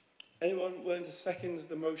 Anyone willing to second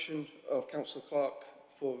the motion of Councillor Clark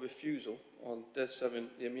for refusal on DES 7,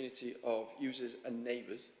 the amenity of users and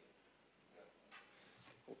neighbours?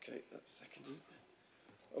 Okay, that's seconded.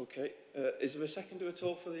 Okay, is there a seconder at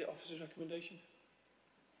all for the officer's recommendation?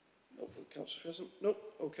 No, Councillor Crescent? No,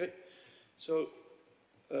 okay. So,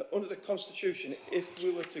 under the Constitution, if we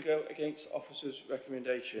were to go against the officer's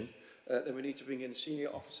recommendation, then we need to bring in a senior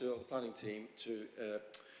officer of the planning team to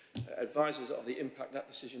advise us of the impact that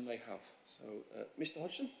decision may have. So, Mr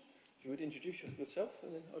Hodgson, if you would introduce yourself,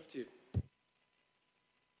 and then over to you.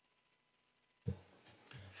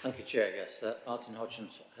 Thank you, Chair. Yes, Martin Hodgson,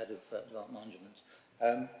 Head of Development Management.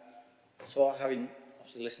 So, having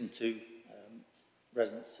obviously listened to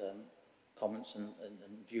residents' comments and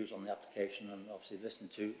views on the application, and obviously listened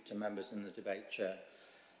to members in the debate, Chair,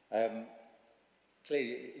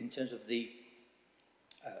 clearly, in terms of the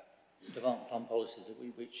development plan policies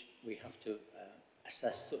which we have to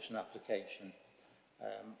assess such an application,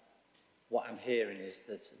 what I'm hearing is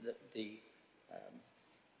that the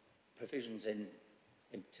provisions in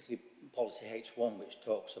particularly policy H1, which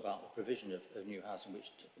talks about the provision of new housing,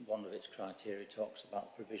 which one of its criteria talks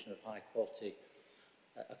about the provision of high quality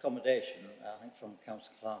accommodation. I think from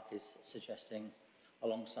Councillor Clark is suggesting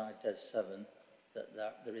alongside DES 7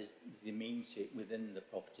 that there is the amenity within the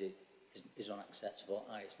property is unacceptable,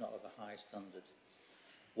 i.e. it's not of a high standard.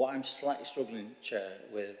 What I'm slightly struggling, Chair,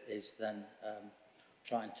 with is then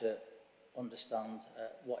trying to understand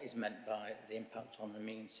what is meant by the impact on the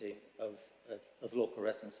amenity of local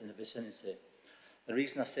residents in the vicinity. The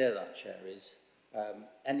reason I say that, Chair, is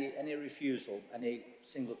any refusal, any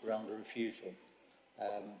single ground of refusal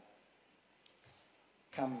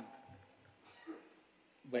can,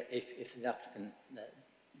 if the applicant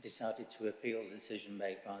decided to appeal the decision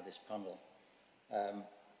made by this panel,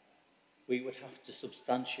 we would have to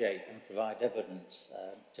substantiate and provide evidence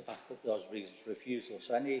to back up those reasons for refusal.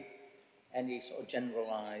 So any sort of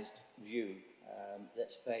generalised view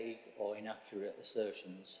that's vague or inaccurate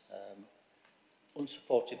assertions,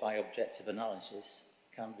 unsupported by objective analysis,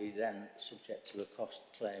 can be then subject to a cost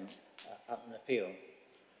claim at an appeal.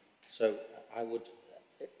 So I would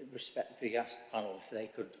respectfully ask the panel if they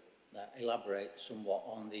could elaborate somewhat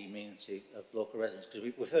on the amenity of local residents,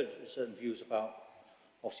 because we've heard certain views about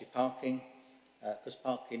obviously parking, because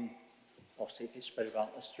parking, obviously if it's spread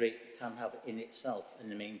about the street, can have in itself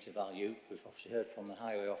an amenity value. We've obviously heard from the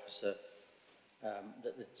highway officer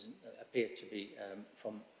that there doesn't appear to be,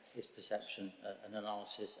 from his perception and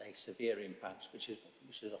analysis, a severe impact, which is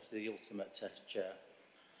obviously the ultimate test, Chair.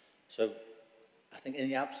 So I think in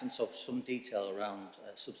the absence of some detail around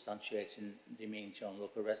substantiating the amenity on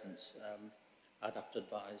local residents, I'd have to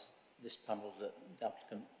advise this panel that the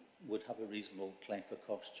applicant would have a reasonable claim for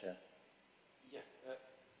cost, Chair. Yeah,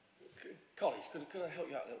 colleagues, could I help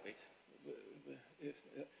you out a little bit?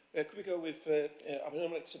 Could we go with having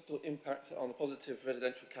an unacceptable impact on the positive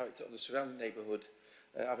residential character of the surrounding neighbourhood,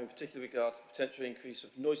 having particular regard to the potential increase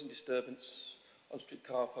of noise and disturbance, on-street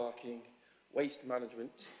car parking, waste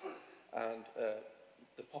management, and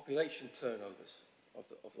the population turnovers of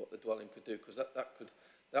what the dwelling could do, because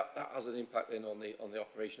that has an impact then on the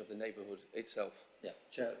operation of the neighbourhood itself. Yeah,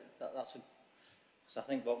 Chair, that's a. So I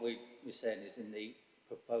think what we're saying is in the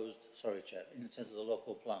proposed, sorry, Chair, in terms of the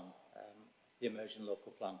local plan, the emerging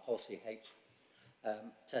local plan policy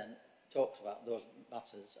H10 talks about those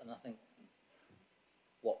matters, and I think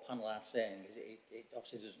what panel are saying is it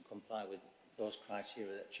obviously doesn't comply with those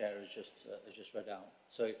criteria that Chair has just read out.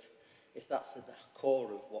 So if that's at the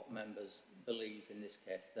core of what members believe in this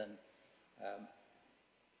case, then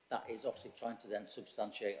that is obviously trying to then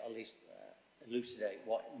substantiate, at least elucidate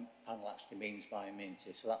what panel actually means by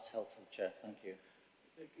amenity. So that's helpful, Chair. Thank you.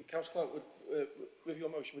 Councillor Clark, with your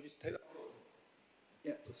motion, would you take that?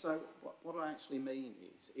 Yeah, so what I actually mean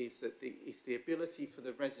is that it's the ability for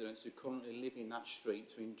the residents who currently live in that street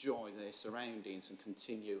to enjoy their surroundings and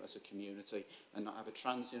continue as a community and not have a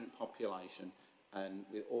transient population, and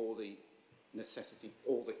with all the necessity,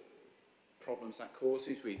 all the problems that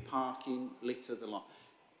causes with parking, litter, the lot.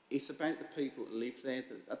 It's about the people that live there.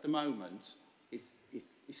 At the moment, it's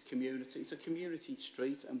community. It's a community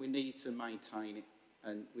street, and we need to maintain it,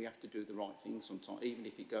 and we have to do the right thing sometimes, even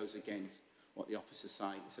if it goes against what the officers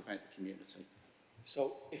say. It's about the community.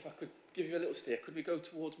 So if I could give you a little steer, could we go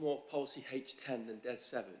towards more policy H10 than DES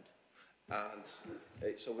 7? And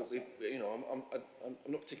so you know, I'm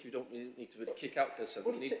not particularly, don't need to really kick out DES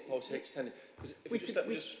 7. We need policy H10, because if let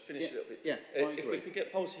me just finish a little bit. Yeah, if we could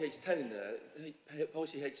get policy H10 in there,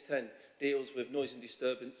 policy H10 deals with noise and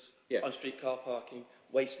disturbance, on-street car parking,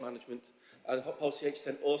 waste management, and policy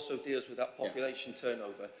H10 also deals with that population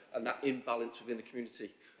turnover and that imbalance within the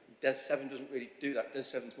community. DES 7 doesn't really do that. DES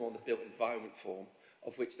 7 is more on the built environment form,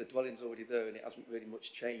 of which the dwelling's already there and it hasn't really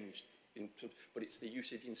much changed. But it's the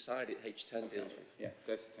usage inside it H10 deals with. Yeah,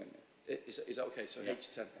 DES 10. Is that okay? So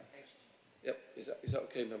H10. Yep. Is that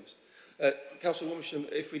okay, members? Councillor Womisham,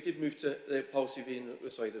 if we did move to the policy being,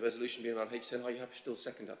 the resolution being around H10, are you happy still to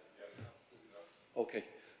second that? Yeah. Okay.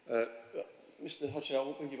 Mr. Hodgson, I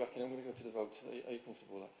won't bring you back in. I'm going to go to the vote. Are you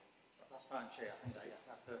comfortable with that? That's fine, Chair. I think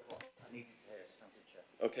I've heard what I needed to hear. Thank you, Chair.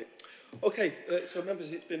 Okay, so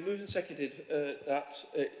members, it's been moved and seconded that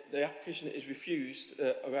the application is refused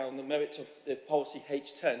around the merits of the policy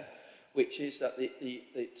H10, which is that the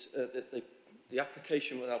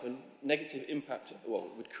application will have a negative impact. Well,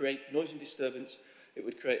 it would create noise and disturbance. It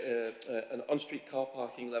would create an on-street car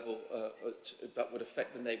parking level that would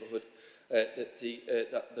affect the neighbourhood. That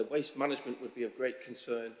the waste management would be of great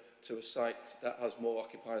concern to a site that has more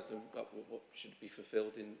occupiers than what should be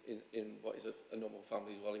fulfilled in what is a normal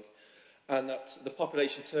family dwelling. and that the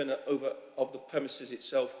population turnover of the premises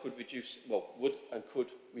itself could reduce, well, would and could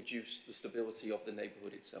reduce the stability of the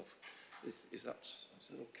neighbourhood itself. Is that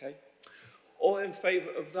okay? All in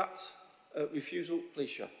favour of that refusal, please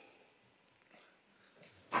show.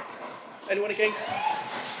 Anyone against?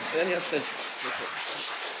 Any abstentions?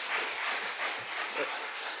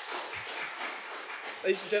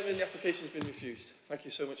 Ladies and gentlemen, the application has been refused. Thank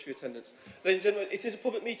you so much for your attendance. Ladies and gentlemen, it is a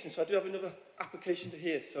public meeting, so I do have another application to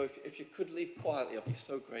hear. So if you could leave quietly, I'll be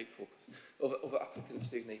so grateful, because other applicants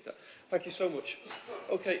do need that. Thank you so much.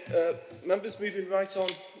 Okay, members, moving right on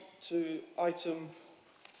to item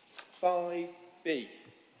 5B.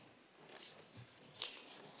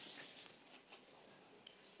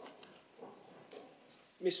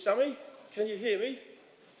 Miss Sammy, can you hear me?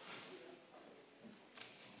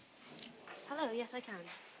 Hello, yes I can.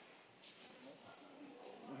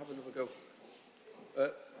 I'll have another go.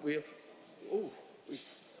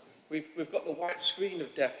 We've got the white screen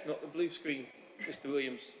of death, not the blue screen, Mr.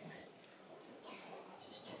 Williams.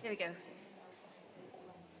 Here we go.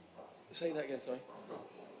 Say that again, sorry.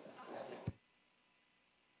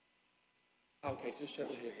 Okay, just check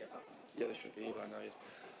here. Yeah, they should be here by now, yes.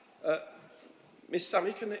 Miss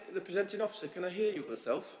Sammy, the presenting officer, can I hear you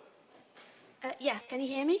yourself? Yes, can you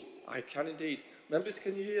hear me? I can indeed. Members,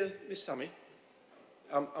 can you hear Miss Sammy?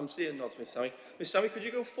 I'm seeing nods, Miss Sammy. Miss Sammy, could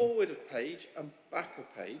you go forward a page and back a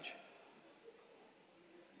page?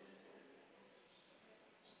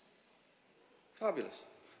 Fabulous.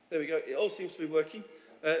 There we go. It all seems to be working.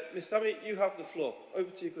 Miss Sammy, you have the floor.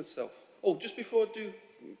 Over to your good self. Oh, just before I do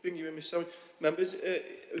bring you in, Miss Sammy, members,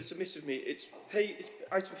 it's a miss of me. It's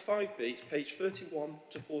item 5B, it's page 31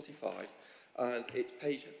 to 45, and it's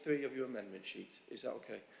page 3 of your amendment sheet. Is that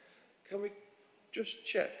okay? Can we just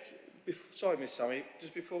check? Sorry, Miss Sammy,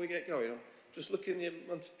 just before we get going, I'm just looking at the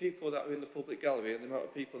amount of people that are in the public gallery and the amount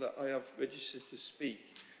of people that I have registered to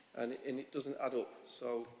speak, and it doesn't add up.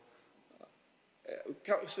 So,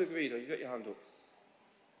 Councillor Guido, you got your hand up.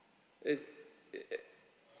 I have a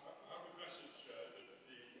message that the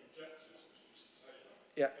objectives, which is to say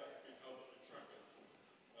that, yeah. have been held up in tracking.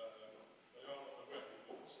 They are not aware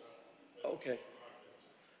that okay.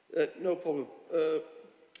 No problem.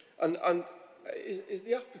 And is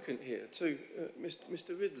the applicant here too,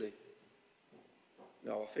 Mr. Ridley?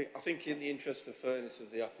 No, I think in the interest of fairness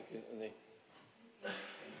of the applicant and the.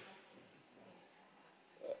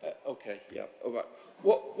 Okay, yeah, all right.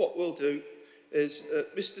 What we'll do is,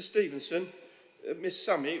 Mr. Stevenson, Miss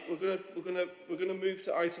Sammy, we're gonna move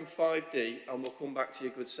to item 5D, and we'll come back to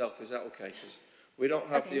your good self. Is that okay? Because we don't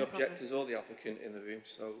have the objectors or the applicant in the room,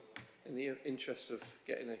 so in the interest of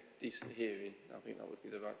getting a decent hearing, I think that would be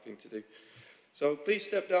the right thing to do. So please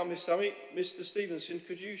step down, Miss Sammy. Mr. Stevenson,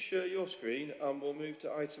 could you share your screen, and we'll move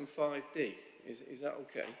to item 5D. Is that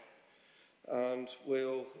okay? And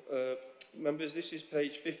we'll, members, this is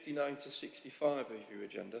page 59 to 65 of your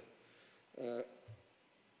agenda.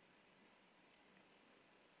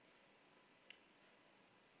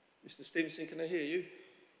 Mr. Stevenson, can I hear you?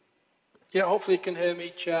 Yeah, hopefully you can hear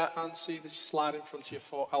me, Chair, and see the slide in front of you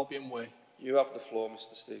for Albion Way. You have the floor,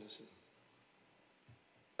 Mr. Stevenson.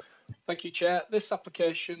 Thank you, Chair. This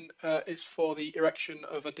application is for the erection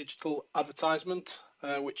of a digital advertisement,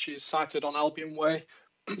 which is sited on Albion Way,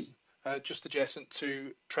 just adjacent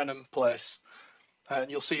to Trenham Place. And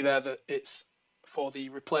you'll see there that it's for the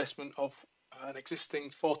replacement of an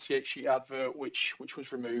existing 48-sheet advert, which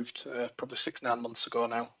was removed probably 6-9 months ago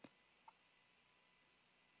now.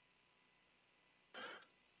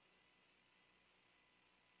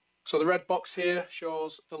 So the red box here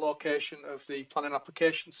shows the location of the planning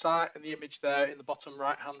application site, and the image there in the bottom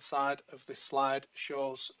right-hand side of this slide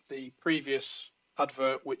shows the previous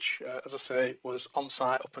advert, which, as I say, was on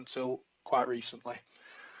site up until quite recently.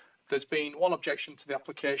 There's been one objection to the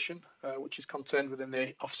application, which is contained within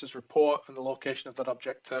the officer's report, and the location of that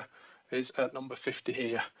objector is at number 50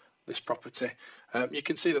 here, this property. You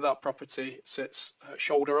can see that that property sits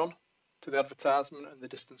shoulder on to the advertisement, and the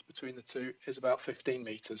distance between the two is about 15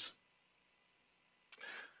 metres.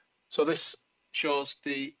 So this shows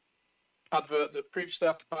the advert that previously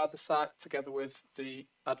occupied the site together with the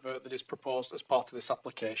advert that is proposed as part of this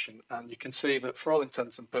application, and you can see that for all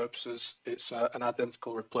intents and purposes it's an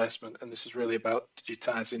identical replacement, and this is really about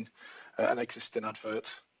digitising an existing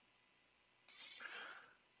advert.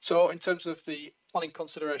 So in terms of the planning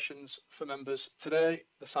considerations for members today,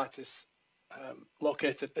 the site is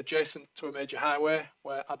located adjacent to a major highway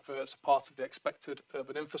where adverts are part of the expected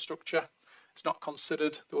urban infrastructure. It's not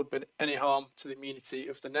considered there would be any harm to the immunity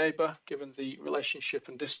of the neighbour given the relationship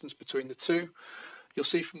and distance between the two. You'll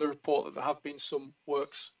see from the report that there have been some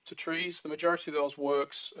works to trees. The majority of those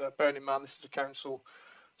works, bearing in mind this is a council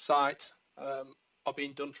site, are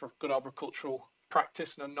being done for good arboricultural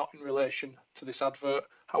practice and are not in relation to this advert.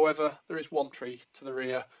 However, there is one tree to the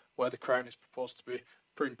rear where the crown is proposed to be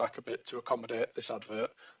pruned back a bit to accommodate this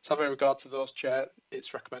advert. So having regard to those, Chair,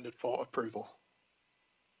 it's recommended for approval.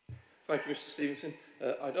 Thank you, Mr Stevenson.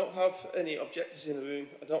 I don't have any objectors in the room.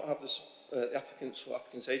 I don't have the applicants or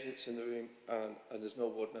applicants' agents in the room, and there's no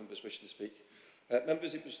ward members wishing to speak.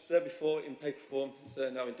 Members, it was there before in paper form. It's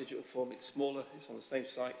there now in digital form. It's smaller. It's on the same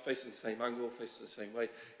site, faces the same angle, faces the same way.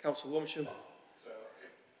 Councillor Womsham.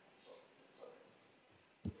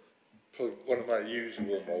 One of my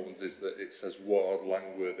usual moments is that it says Ward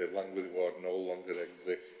Langworthy. Langworthy Ward no longer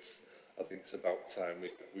exists. I think it's about time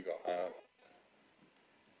we got our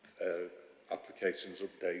applications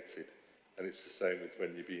updated, and it's the same with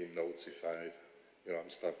when you're being notified. You know,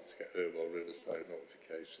 I'm starting to get Irwell Riverside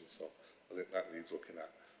notifications, so I think that needs looking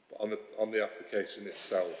at. But on the application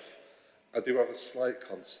itself, I do have a slight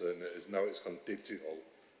concern that as now it's gone digital,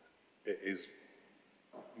 it is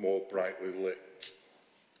more brightly lit,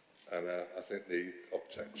 and I think the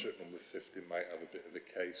objector at number 50 might have a bit of a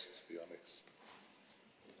case, to be honest.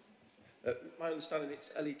 My understanding,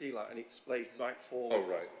 it's LED light and it's displayed right forward. Oh,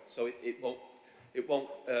 right. So it won't,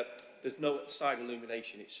 there's no side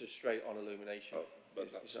illumination, it's just straight on illumination. Oh,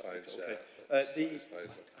 but that's fine, okay? Yeah.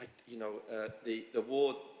 The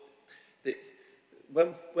ward,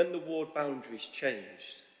 when the ward boundaries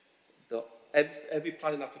changed, every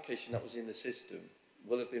planning application that was in the system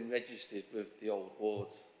will have been registered with the old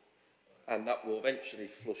wards, and that will eventually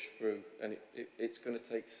flush through, and it's going to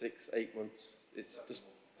take 6-8 months. It's just,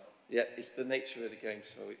 yeah, it's the nature of the game,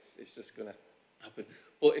 so it's just going to happen.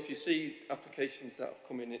 But if you see applications that have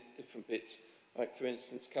come in at different bits, like for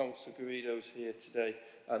instance, Councillor Garrido's here today,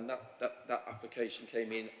 and that application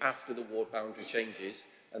came in after the ward boundary changes,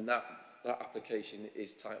 and that application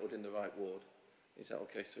is titled in the right ward. Is that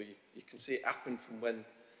okay? So you can see it happen from when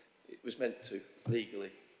it was meant to,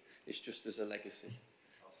 legally. It's just as a legacy.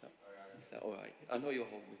 So, is that all right? I know you'll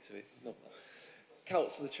hold me to it. No.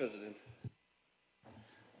 Councillor President.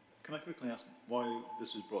 Can I quickly ask why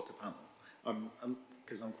this was brought to panel?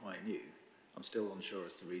 Because I'm quite new, I'm still unsure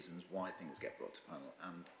as to reasons why things get brought to panel,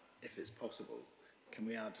 and if it's possible, can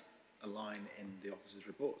we add a line in the officer's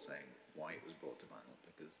report saying why it was brought to panel?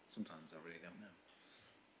 Because sometimes I really don't know.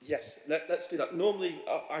 Yes, let's do that. Normally,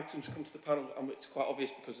 items come to the panel, and it's quite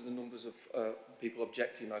obvious because of the numbers of people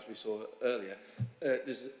objecting, as we saw earlier.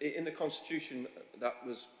 There's in the Constitution that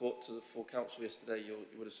was brought to the full council yesterday, you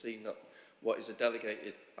would have seen that what is a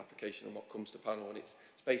delegated application and what comes to panel, and it's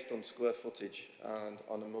based on square footage and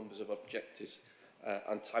on the numbers of objectives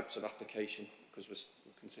and types of application, because we're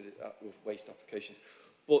considered with waste applications.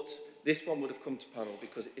 But this one would have come to panel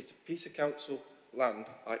because it's a piece of council land,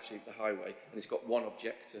 actually the highway, and it's got one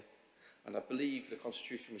objector. And I believe the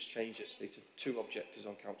Constitution was changed yesterday to 2 objectors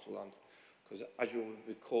on council land, because as you'll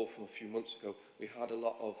recall from a few months ago, we had a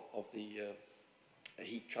lot of the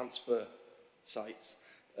heat transfer sites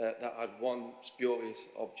that had one spurious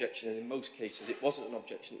objection, and in most cases it wasn't an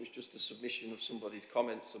objection, it was just a submission of somebody's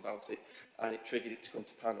comments about it, and it triggered it to come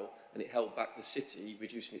to panel, and it held back the city,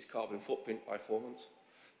 reducing its carbon footprint by 4 months.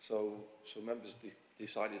 So members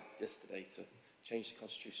decided yesterday to change the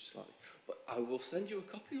Constitution slightly. But I will send you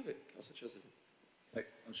a copy of it, Councillor President.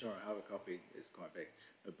 I'm sure I have a copy, it's quite big,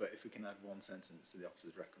 but if we can add one sentence to the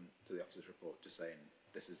officer's report just saying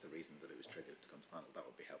this is the reason that it was triggered to come to panel, that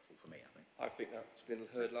would be helpful for me, I think. I think that's been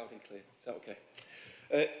heard loud and clear. Is that okay?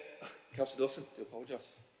 Councillor Dawson, I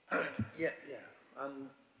apologise. Yeah. I'm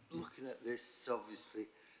looking at this, obviously,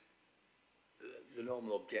 the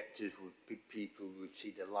normal objectives would be people would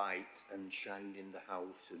see the light and shining in the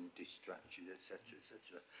house and distraction, etc.,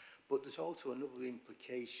 etc. But there's also another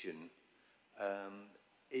implication,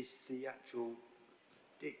 is the actual,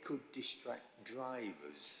 it could distract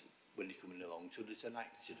drivers when they're coming along, so there's an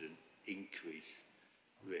accident increase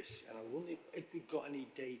risk. And I wonder if we've got any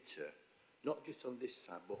data, not just on this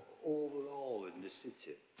side, but overall in the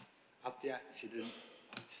city, have the accident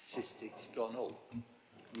statistics gone up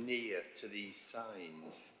near to these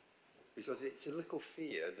signs? Because it's a little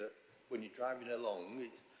fear that when you're driving along,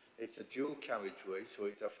 it's a dual carriageway, so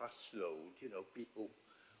it's a fast road, you know, people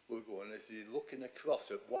will go, and as you're looking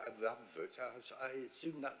across at whatever advert, I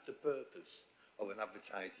assume that's the purpose of an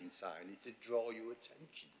advertising sign, is to draw your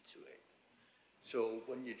attention to it. So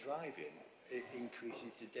when you're driving, it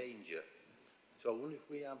increases the danger. So I wonder if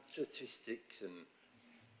we have statistics and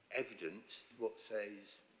evidence what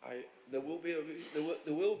says. There will be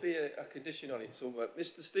a condition on it somewhere.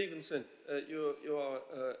 Mr. Stevenson, you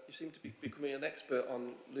seem to be becoming an expert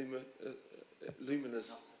on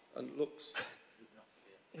luminas and lux.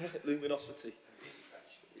 Luminosity.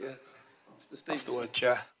 Yeah. Mr. Stevenson. That's the word,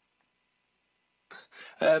 Chair.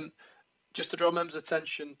 Just to draw members'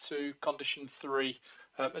 attention to condition 3.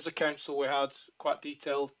 As a council, we had quite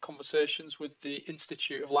detailed conversations with the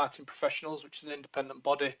Institute of Lighting Professionals, which is an independent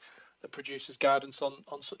body that produces guidance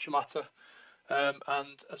on such a matter.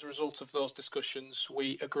 And as a result of those discussions,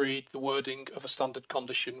 we agreed the wording of a standard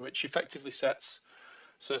condition, which effectively sets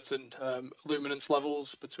certain luminance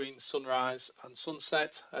levels between sunrise and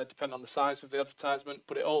sunset, depending on the size of the advertisement,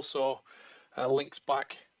 but it also links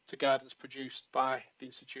back to guidance produced by the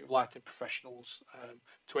Institute of Lighting Professionals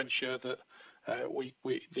to ensure that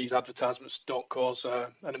these advertisements don't cause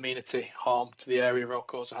an amenity harm to the area or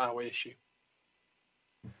cause a highway issue.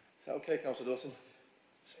 Is that okay, Councillor Dawson?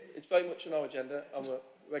 It's very much on our agenda and we're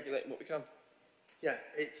regulating what we can. Yeah,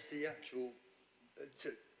 it's the actual,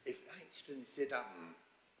 if accidents did happen,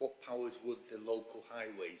 what powers would the local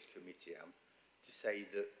highways committee have to say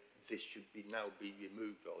that this should now be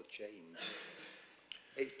removed or changed?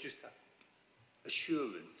 It's just that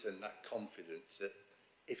assurance and that confidence that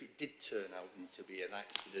if it did turn out to be an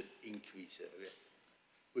accident increase area,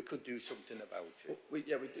 we could do something about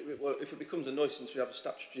it. Well, if it becomes a nuisance, we have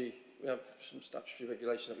some statutory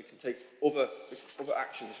regulation that we can take other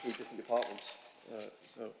actions through different departments.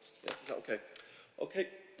 So, yeah, is that okay? Okay,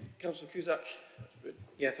 Councillor Cusack.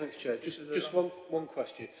 Yeah, thanks, Chair. Just one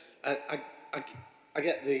question. I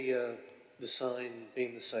get the sign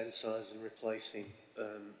being the same size and replacing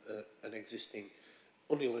an existing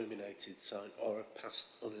unilluminated sign or a past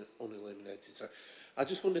unilluminated sign. I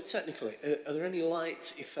just wonder technically, are there any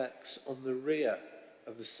light effects on the rear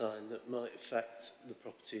of the sign that might affect the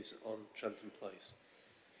properties on Trenton Place?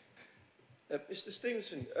 Mr.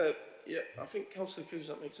 Stevenson, yeah, I think Councillor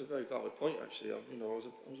Cusack makes a very valid point. Actually, I was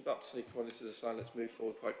about to say, well, this is a sign. Let's move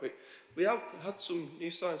forward quite quick. We have had some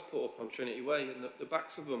new signs put up on Trinity Way, and the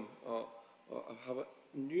backs of them have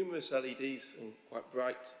numerous LEDs and quite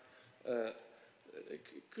bright.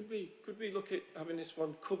 Could we look at having this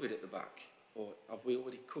one covered at the back, or have we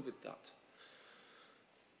already covered that?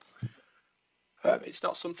 It's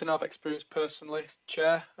not something I've experienced personally,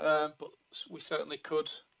 Chair, but we certainly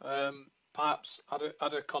could perhaps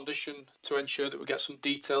add a condition to ensure that we get some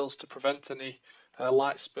details to prevent any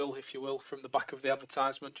light spill, if you will, from the back of the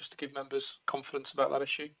advertisement, just to give members confidence about that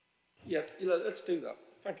issue. Yeah, let's do that.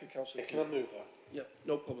 Thank you, Councillor. Can I move that? Yeah,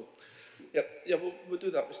 no problem. Yeah, we'll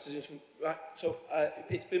do that, Mr. Johnson. Right, so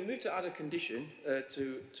it's been moved to add a condition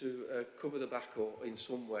to cover the back or in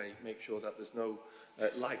some way make sure that there's no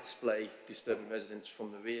light splay disturbing residents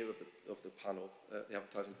from the rear of the panel, the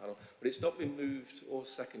advertising panel. But it's not been moved or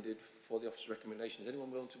seconded for the officer's recommendation. Is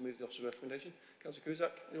anyone willing to move the officer's recommendation? Councillor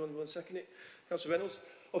Cusack, anyone willing to second it? Councillor Reynolds?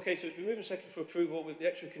 Okay, so it's been moved and seconded for approval with the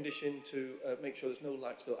extra condition to make sure there's no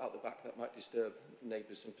light spill out the back that might disturb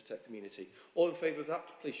neighbours and protect the community. All in favour of that,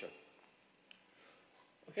 please show.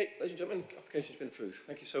 Okay, ladies and gentlemen, the application has been approved.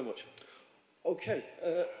 Thank you so much. Okay.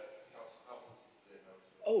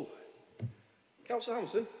 Councillor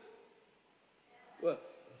Hamilton? Well,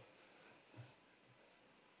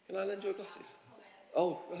 can I lend your glasses?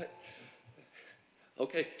 Oh, right.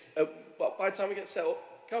 Okay, but by the time we get set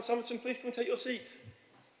up, Councillor Hamilton, please come and take your seat.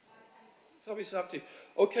 Obviously have to.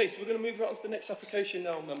 Okay, so we're going to move right on to the next application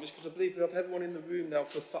now, members, because I believe we have everyone in the room now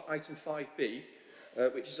for item 5B,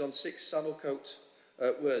 which is on 6 Saddlecote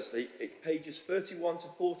Worsley. It's pages 31 to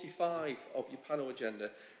 45 of your panel agenda.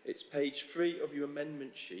 It's page 3 of your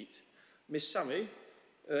amendment sheet. Miss Sammy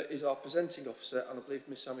is our presenting officer, and I believe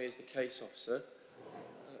Miss Sammy is the case officer.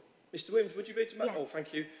 Mr. Williams, would you be able to... Yes. Oh,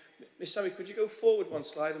 thank you. Miss Sammy, could you go forward one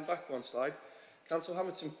slide and back one slide? Councillor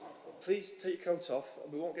Hamilton, please take your coat off,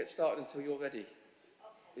 and we won't get started until you're ready.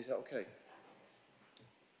 Is that okay?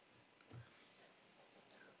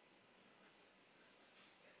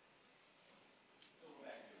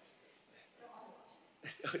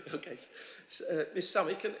 Okay. Miss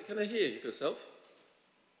Sammy, can I hear you, good self?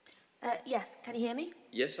 Yes, can you hear me?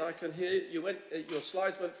 Yes, I can hear you. Your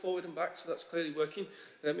slides went forward and back, so that's clearly working.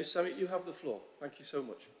 Miss Sammy, you have the floor. Thank you so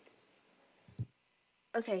much.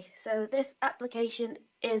 Okay, so this application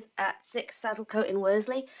is at 6 Saddlecote in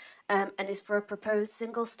Worsley and is for a proposed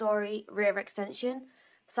single-storey rear extension,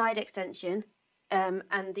 side extension,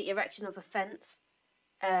 and the erection of a fence,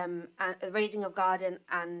 and a raising of garden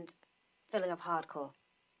and filling of hardcore.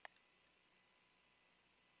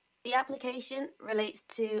 The application relates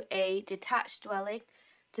to a detached dwelling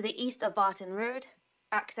to the east of Barton Road,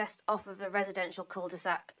 accessed off of the residential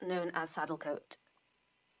cul-de-sac known as Saddlecote.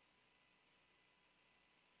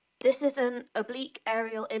 This is an oblique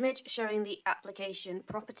aerial image showing the application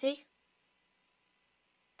property.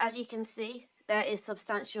 As you can see, there is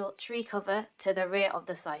substantial tree cover to the rear of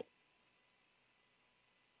the site.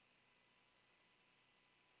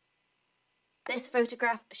 This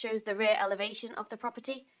photograph shows the rear elevation of the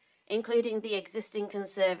property, including the existing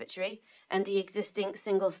conservatory and the existing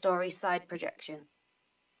single-storey side projection.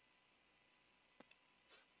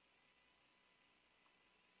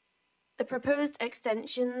 The proposed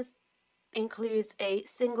extensions includes a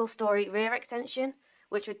single-storey rear extension,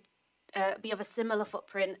 which would be of a similar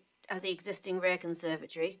footprint as the existing rear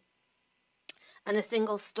conservatory, and a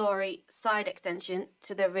single-storey side extension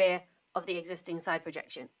to the rear of the existing side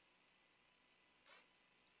projection.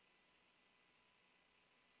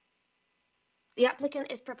 The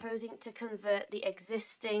applicant is proposing to convert the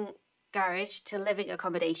existing garage to living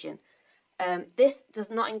accommodation. This does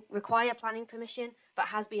not require planning permission, but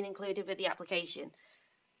has been included with the application.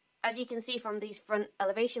 As you can see from these front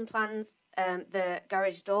elevation plans, the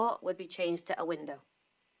garage door would be changed to a window.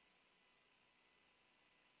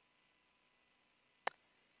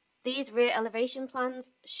 These rear elevation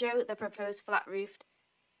plans show the proposed flat roofed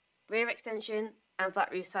rear extension and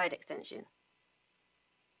flat roof side extension.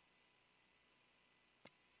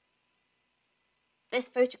 This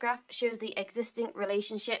photograph shows the existing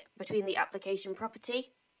relationship between the application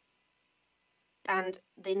property and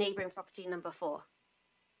the neighbouring property number 4.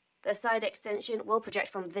 The side extension will project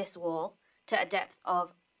from this wall to a depth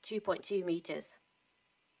of 2.2 metres.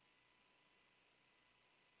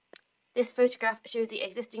 This photograph shows the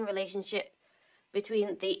existing relationship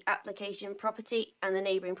between the application property and the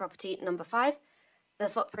neighbouring property number 5. The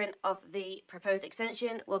footprint of the proposed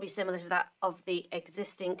extension will be similar to that of the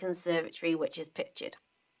existing conservatory, which is pictured.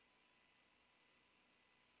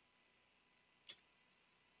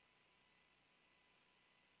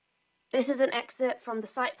 This is an excerpt from the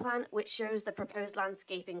site plan which shows the proposed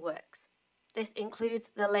landscaping works. This includes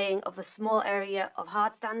the laying of a small area of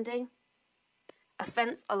hard standing, a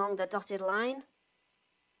fence along the dotted line,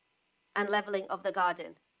 and levelling of the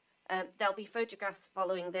garden. There'll be photographs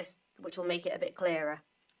following this which will make it a bit clearer.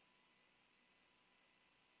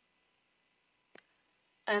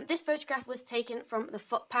 This photograph was taken from the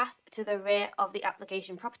footpath to the rear of the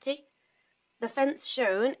application property. The fence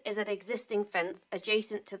shown is an existing fence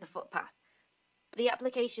adjacent to the footpath. The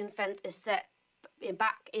application fence is set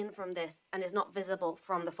back in from this and is not visible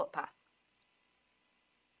from the footpath.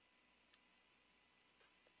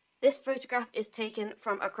 This photograph is taken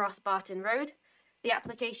from across Barton Road. The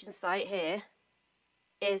application site here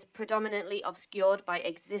is predominantly obscured by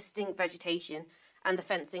existing vegetation and the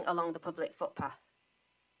fencing along the public footpath.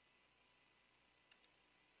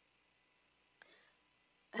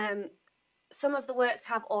 Some of the works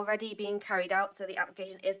have already been carried out, so the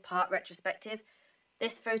application is part retrospective.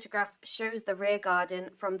 This photograph shows the rear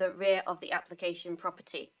garden from the rear of the application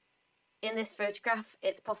property. In this photograph,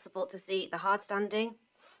 it's possible to see the hard standing,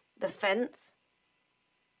 the fence,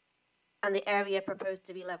 and the area proposed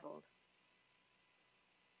to be levelled.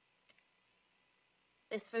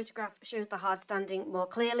 This photograph shows the hard standing more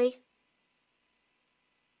clearly.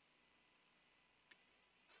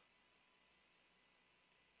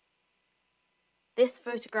 This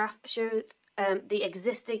photograph shows the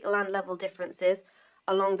existing land level differences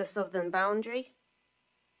along the southern boundary.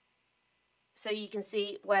 So you can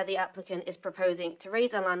see where the applicant is proposing to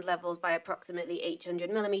raise the land levels by approximately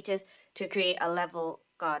 800 millimetres to create a level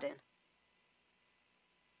garden.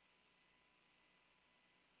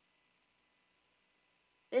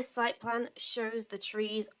 This site plan shows the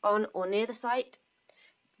trees on or near the site.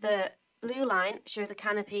 The blue line shows the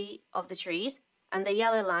canopy of the trees, and the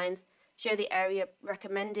yellow lines show the area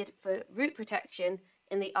recommended for root protection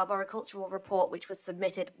in the arboricultural report which was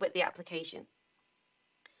submitted with the application.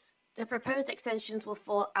 The proposed extensions will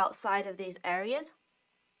fall outside of these areas.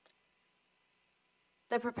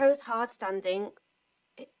 The proposed hard standing,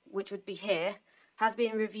 which would be here, has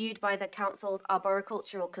been reviewed by the council's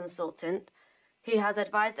arboricultural consultant, who has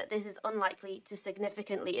advised that this is unlikely to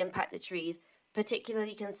significantly impact the trees,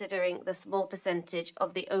 particularly considering the small percentage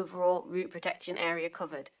of the overall root protection area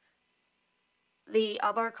covered. The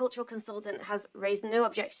arboricultural consultant has raised no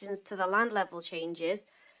objections to the land level changes,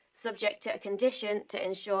 subject to a condition to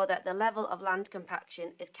ensure that the level of land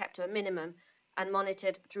compaction is kept to a minimum and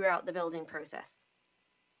monitored throughout the building process.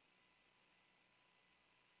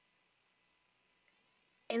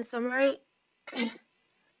 In summary,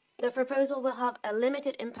 the proposal will have a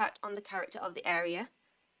limited impact on the character of the area.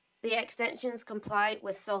 The extensions comply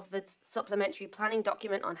with Salford's supplementary planning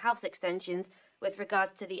document on house extensions with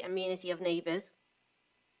regards to the amenity of neighbours.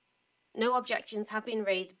 no objections have been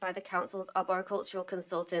raised by the Council's arboricultural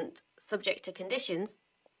consultant subject to conditions,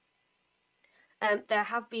 there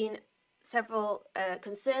have been several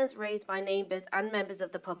concerns raised by neighbours and members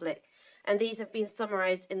of the public, and these have been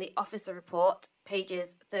summarised in the officer report,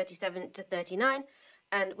 pages 37 to 39,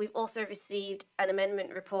 and we've also received an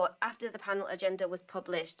amendment report after the panel agenda was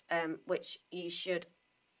published, which you should,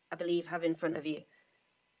 I believe, have in front of you.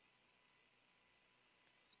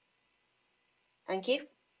 Thank you.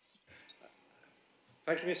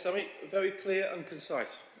 Thank you, Ms Sammy. Very clear and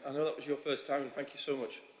concise. I know that was your first time, and thank you so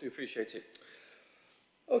much. Do appreciate it.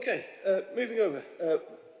 Okay, moving over.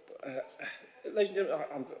 Ladies and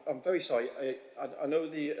gentlemen, I'm very sorry. I know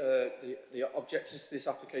the objectors to this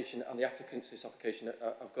application and the applicants to this application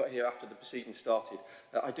I've got here after the proceedings started.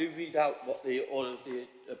 I do read out what the order of the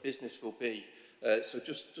business will be. So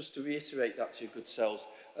just to reiterate that to your good selves,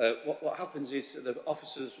 what happens is the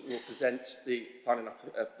officers will present the planning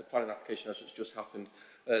application as it's just happened.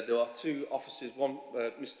 There are two officers, one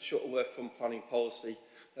Mr Shuttleworth from Planning Policy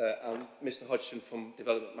and Mr Hodgson from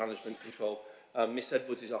Development Management Control. Miss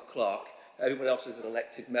Edwards is our clerk. Everyone else is an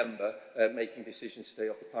elected member making decisions today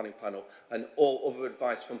of the planning panel, and all other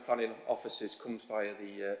advice from planning officers comes via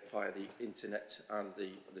the internet and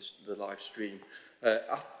the live stream.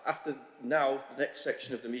 After now, the next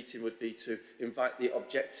section of the meeting would be to invite the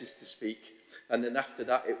objectors to speak, and then after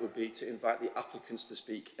that it would be to invite the applicants to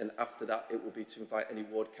speak, and after that it will be to invite any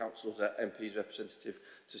ward councillors or MPs representative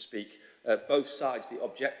to speak. Both sides, the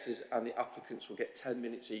objectors and the applicants, will get 10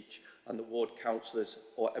 minutes each, and the ward councillors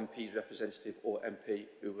or MPs representative or MP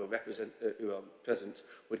who are present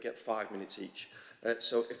would get 5 minutes each.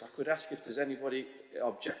 So if I could ask if there's anybody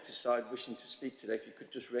objector side wishing to speak today, if you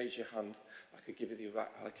could just raise your hand, I could give you the right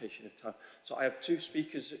allocation of time. So I have two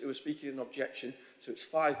speakers who are speaking in objection, so it's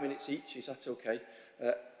 5 minutes each. Is that okay?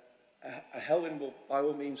 Helen will by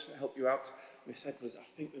all means help you out. Miss Edwards, I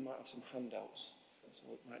think we might have some handouts, so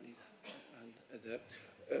we might need a hand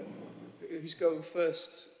there. Who's going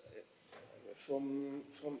first from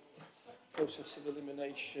process of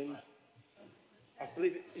elimination? I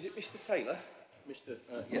believe is it Mr Taylor? Mr.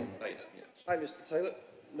 Yeah, Taylor. Yeah. Hi, Mr Taylor.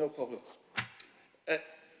 No problem.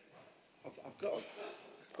 I've got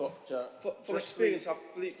from experience, I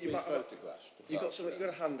believe you might have you've got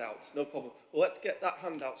a handout. No problem. Well, let's get that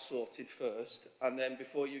handout sorted first, and then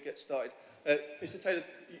before you get started, Mr Taylor,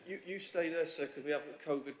 you stay there, sir, because we have a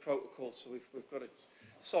COVID protocol, so we've got to.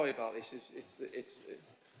 Sorry about this. It's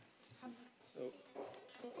so.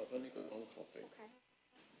 I've only got one copy. Okay,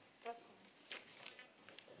 that's fine.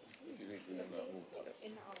 If you need them in that order.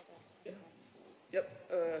 In that order. Yep.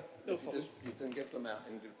 No problem. You can give them out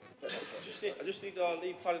in the... I just need our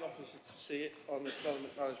lead planning officer to see it on the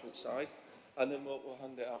development management side, and then we'll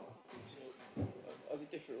hand it out. So, are they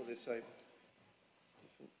different or the same?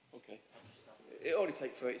 Different. Okay. It only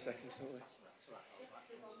takes 30 seconds, don't they?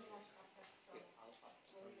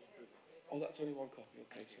 Oh, that's only one copy.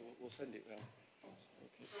 Okay, so we'll send it round.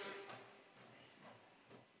 Okay.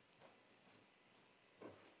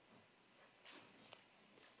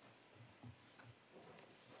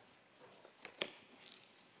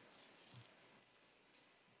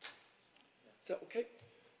 Is that okay?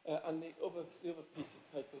 And the other piece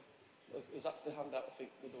of paper is that's the handout. I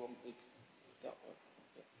think the other one, that one.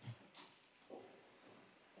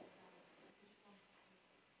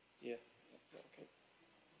 Yeah. Is that okay?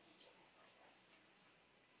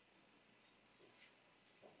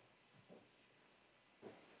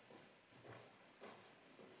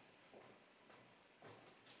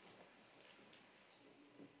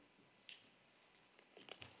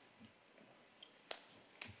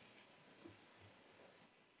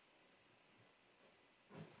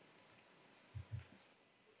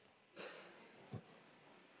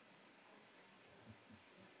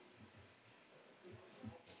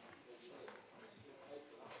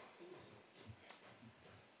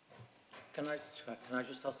 Can I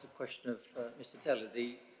just ask the question of Mr. Taylor?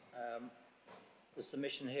 The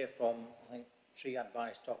submission here from, I think,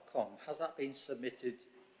 treeadvice.com, has that been submitted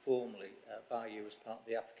formally by you as part of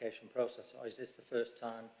the application process, or is this the first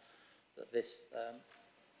time that this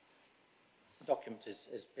document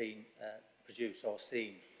is being produced or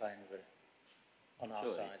seen by anybody on our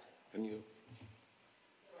side? Can you...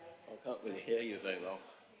 I can't really hear you very well.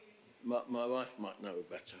 My wife might know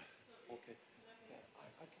better. Okay.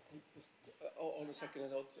 I can take this. On a second,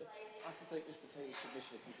 I can take Mr Taylor's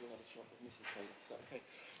submission if you want to have a chat with Mrs Taylor. Is that okay?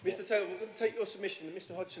 Mr Taylor, we're going to take your submission, and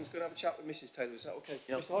Mr Hodgson's going to have a chat with Mrs Taylor. Is that okay?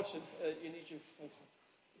 Yep. Mr Hodgson, you need your phone.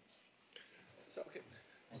 Is that okay?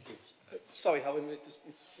 Thank you. Sorry, Helen, we just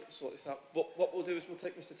need to sort this out. But what we'll do is we'll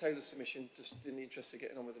take Mr Taylor's submission just in the interest of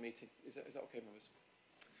getting on with the meeting. Is that okay, members?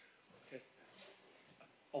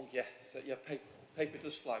 Oh, yeah, so, yeah, paper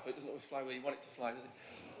does fly, but it doesn't always fly where you want it to fly, does it?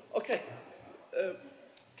 Okay,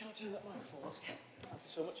 can I turn that microphone off? Thank you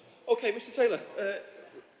so much. Okay, Mr. Taylor.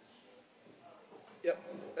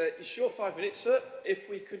 You sure 5 minutes, sir? If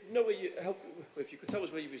we could know where you if you could tell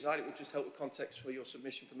us where you reside, it would just help with context for your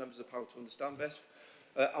submission for members of the panel to understand best.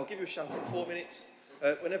 I'll give you a shout in 4 minutes.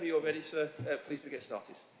 Whenever you're ready, sir, please do get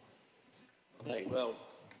started. Hey, well,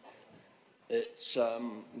 it's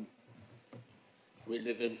we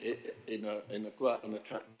live in a quite an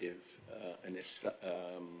attractive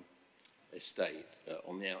estate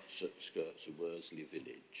on the outskirts of Worsley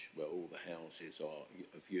village, where all the houses are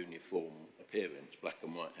of uniform appearance, black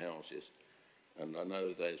and white houses. And I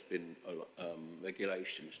know there's been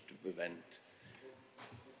regulations to prevent,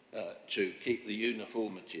 to keep the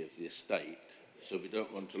uniformity of the estate, so we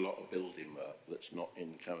don't want a lot of building work that's not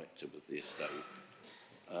in character with the estate.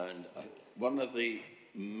 And one of the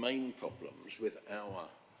main problems with our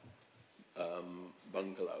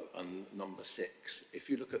bungalow and number 6, if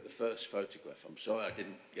you look at the first photograph, I'm sorry I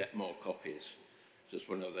didn't get more copies, just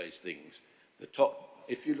one of those things. The top,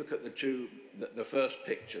 if you look at the first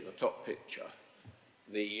picture, the top picture,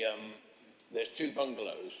 there's 2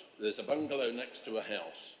 bungalows. There's a bungalow next to a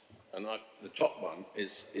house, and the top one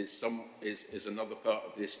is another part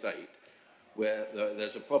of the estate where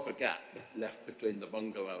there's a proper gap left between the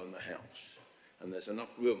bungalow and the house, and there's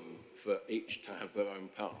enough room for each to have their own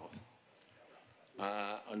path.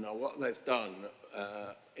 And now what they've done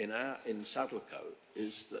in Saddlecote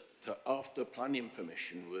is that after planning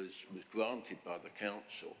permission was granted by the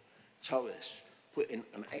council, Torres put in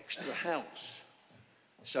an extra house.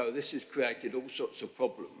 So this has created all sorts of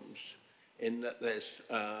problems in that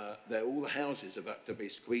all the houses have had to be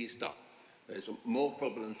squeezed up. There's more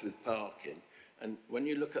problems with parking. And when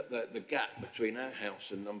you look at the gap between our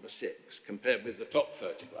house and number 6, compared with the top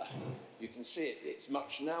photograph, you can see it's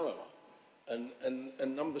much narrower.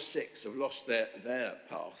 And number 6 have lost their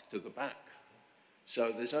path to the back.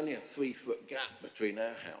 So there's only a 3-foot gap between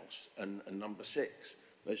our house and number 6.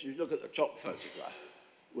 But as you look at the top photograph,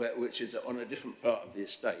 which is on a different part of the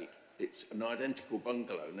estate, it's an identical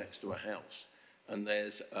bungalow next to a house. And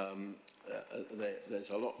there's a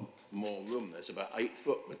lot more room. There's about 8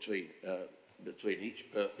 foot between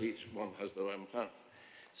each one has their own path.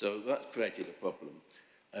 So that created a problem.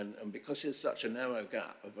 And because there's such a narrow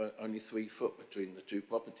gap of only 3 foot between the 2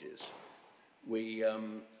 properties, we are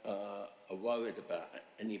worried about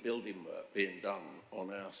any building work being done on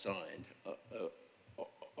our side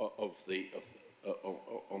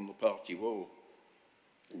on the party wall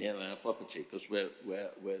near our property, because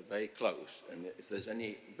we're very close, and if there's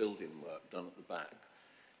any building work done at the back,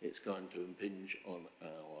 it's going to impinge on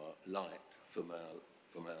our light from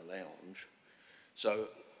our lounge. So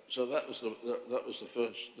that was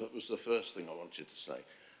the first thing I wanted to say.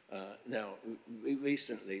 Now,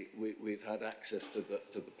 recently we've had access to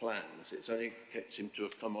the plans. It's only seemed to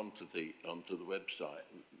have come onto the website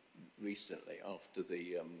recently after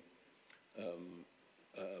the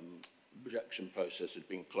projection process had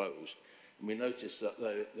been closed, and we noticed that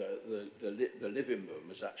the living room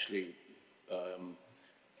has actually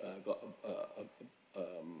got a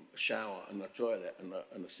shower and a toilet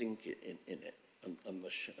and a sink in it. And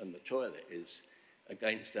the toilet is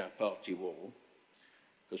against our party wall,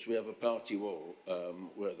 because we have a party wall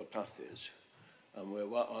where the path is, and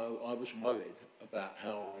I was worried about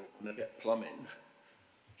how we're going to get plumbing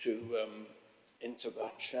into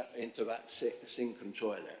that sink and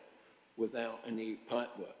toilet without any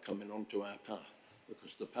pipework coming onto our path,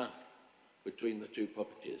 because the path between the 2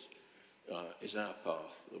 properties is our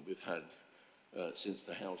path that we've had since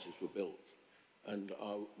the houses were built. And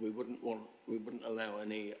we wouldn't allow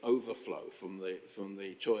any overflow from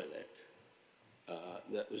the toilet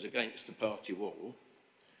that was against the party wall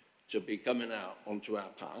to be coming out onto our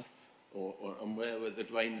path, and where were the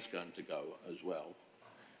drains going to go as well.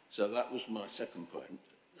 So that was my second point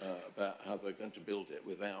about how they're going to build it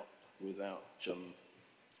without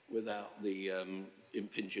the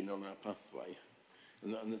impinging on our pathway.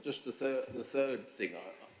 And just the third thing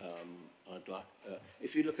I'd like,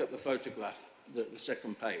 if you look at the photograph, the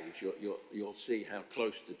second page, you'll see how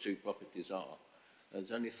close the 2 properties are.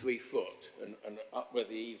 There's only 3 foot, and up where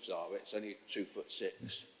the eaves are, it's only 2 foot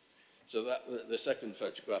 6. So that the second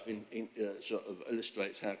photograph sort of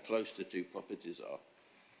illustrates how close the 2 properties are.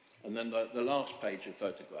 And then the last page of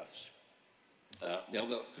photographs, the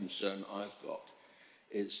other concern I've got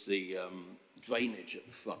is the drainage at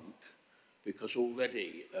the front, because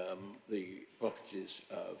already the properties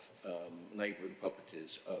of neighbouring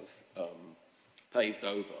properties have paved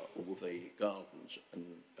over all the gardens,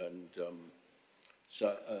 and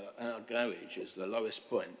So our garage is the lowest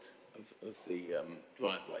point of the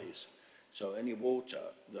driveways. So any water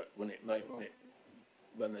that when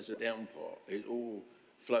there's a downpour, it all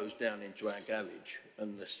flows down into our garage,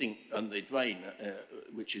 and the sink and the drain,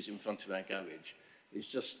 which is in front of our garage, is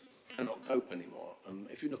just cannot cope anymore. And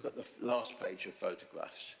if you look at the last page of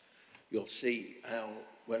photographs, you'll see how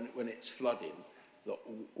when it's flooding, that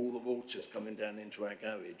all the water's coming down into our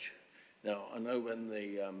garage. Now, I know when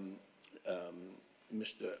the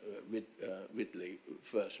Mr. Ridley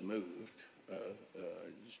first moved,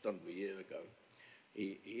 just under a year ago,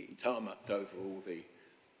 he tarmacked over all the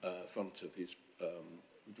front of his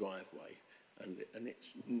driveway, and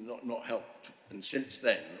it's not helped. And since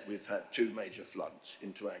then, we've had 2 major floods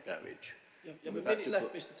into our garage. You have a minute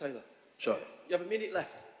left, Mr. Taylor. Sorry? You have a minute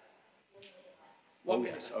left. Oh,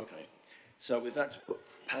 yes, okay. So we've had to put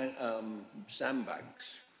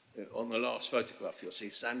sandbags. On the last photograph, you'll see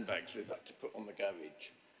sandbags we've had to put on the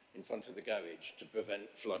garage, in front of the garage, to prevent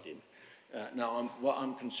flooding. Now, what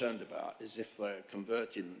I'm concerned about is if they're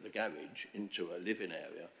converting the garage into a living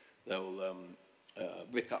area, they'll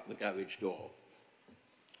brick up the garage door,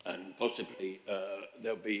 and possibly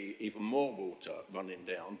there'll be even more water running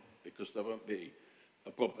down, because there won't be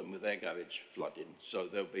a problem with their garage flooding. So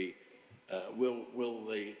there'll be, will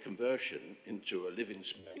the conversion into a living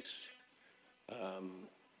space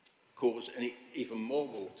cause even more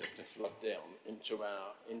water to flood down into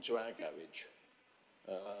our garage?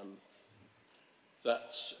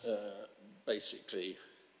 That's basically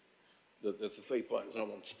the 3 points I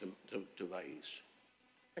wanted to raise.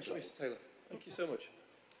 Thank you, Mr. Taylor. Thank you so much.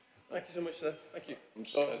 Thank you so much, sir. Thank you. I'm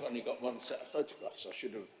sorry I've only got 1 set of photographs. I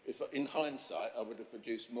should have, if in hindsight, I would have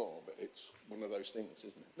produced more, but it's one of those things,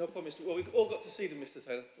 isn't it? No problem, Mr. Well, we all got to see them, Mr.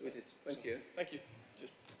 Taylor. We did. Thank you. Thank you.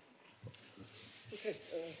 Okay,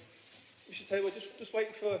 Mr. Taylor, we're just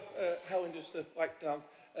waiting for Helen just to write down.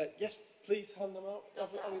 Yes, please hand them out. Are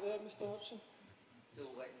we there, Mr. Hodgson?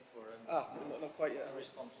 Still waiting for not quite yet. a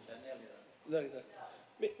response to nearly there. Nearly there.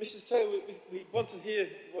 Mrs. Taylor, we want to hear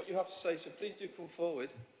what you have to say, so please do come forward.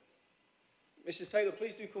 Mrs. Taylor,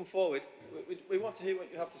 please do come forward. We want to hear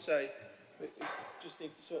what you have to say. We just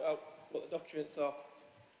need to sort out what the documents are.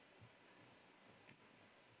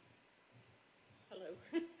 Hello.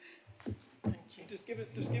 Thank you. Just give us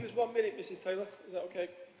 1 minute, Mrs. Taylor. Is that okay?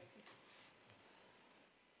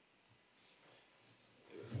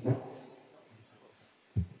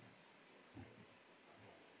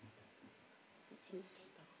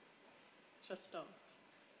 Shall I start?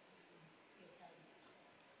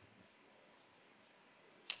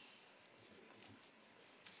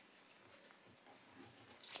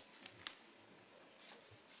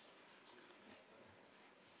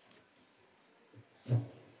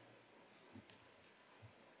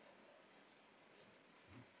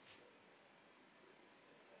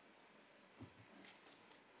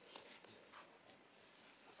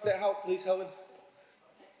 Let help, please, Helen.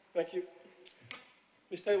 Thank you.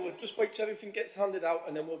 Ms. Taylor, we'll just wait till everything gets handed out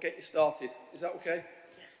and then we'll get you started. Is that okay?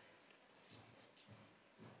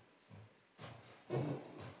 Thank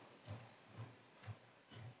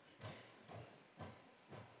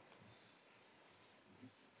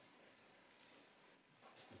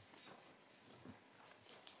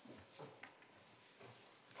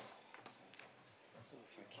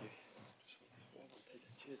you.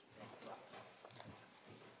 Cheers.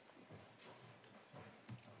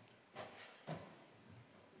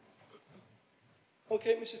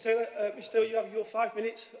 Okay, Mrs. Taylor. Ms. Taylor, you have your 5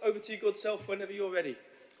 minutes. Over to your good self whenever you're ready.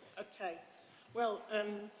 Okay. Well,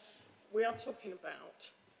 we are talking about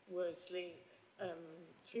Worsley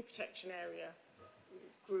Tree Protection Area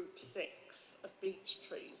Group 6 of beech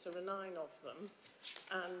trees. There are 9 of them,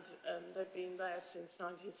 and they've been there since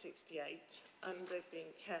 1968, and they've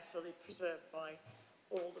been carefully preserved by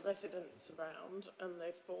all the residents around, and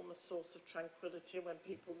they form a source of tranquility when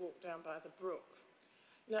people walk down by the brook.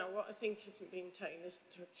 Now, what I think isn't being taken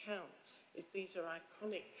into account is these are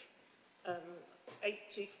iconic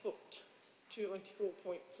 80-foot,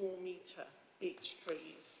 24.4 metre beech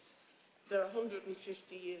trees. They're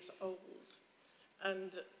 150 years old,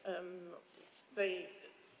 and they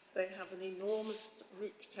have an enormous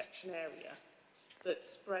root protection area that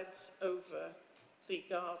spreads over the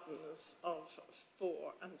gardens of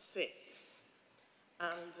 4 and 6,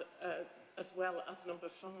 and as well as number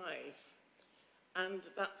 5. And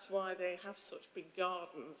that's why they have such big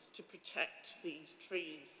gardens, to protect these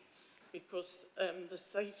trees, because the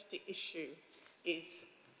safety issue is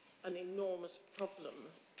an enormous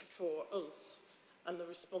problem for us, and the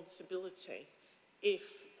responsibility if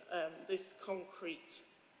this concrete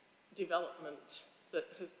development that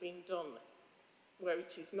has been done where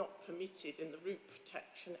it is not permitted in the root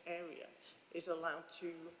protection area is allowed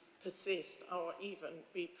to persist or even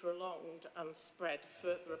be prolonged and spread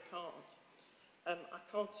further apart. I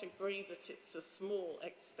can't agree that it's a small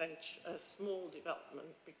extension, a small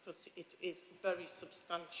development, because it is very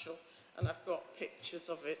substantial, and I've got pictures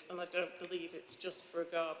of it, and I don't believe it's just for a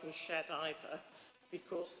garden shed either,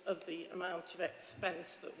 because of the amount of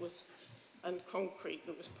expense that was, and concrete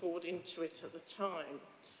that was poured into it at the time.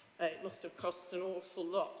 It must have cost an awful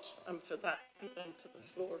lot, and for that to be done to the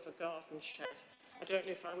floor of a garden shed. I don't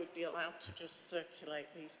know if I would be allowed to just circulate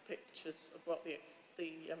these pictures of what the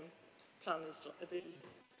plan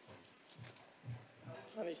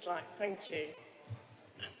is like. Thank you.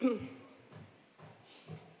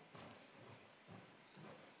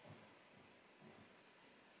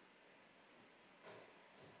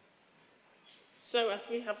 So, as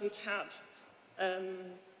we haven't had,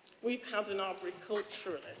 we've had an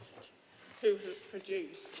arboriculturalist who has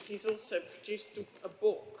he's also produced a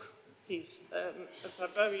book. He's of a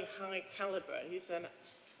very high calibre. He's a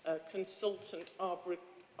consultant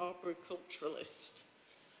arboriculturalist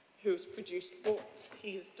who's produced books.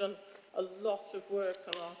 He has done a lot of work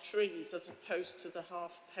on our trees as opposed to the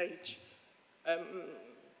half-page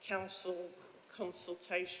council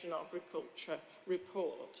consultation arboriculture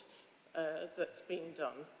report that's been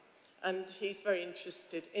done. And he's very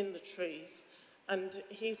interested in the trees, and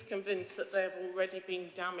he's convinced that they've already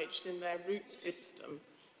been damaged in their root system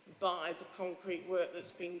by the concrete work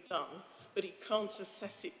that's been done, but he can't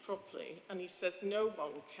assess it properly, and he says no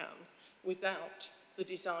one can without the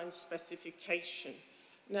design specification.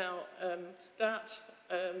 Now,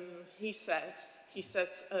 he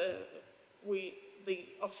says the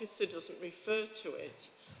officer doesn't refer to it,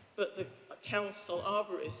 but the council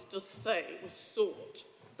arborist does say it was sought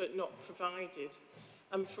but not provided.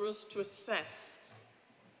 And for us to assess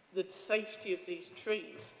the safety of these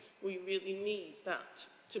trees, we really need that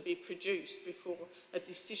to be produced before a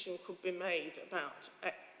decision could be made about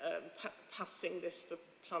passing this for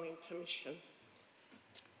planning permission.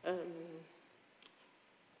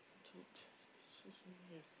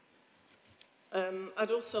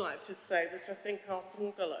 I'd also like to say that I think our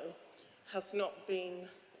bungalow has not been,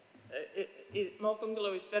 our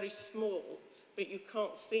bungalow is very small, but you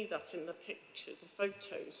can't see that in the picture, the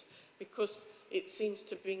photos, because it seems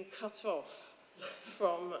to have been cut off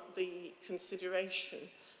from the consideration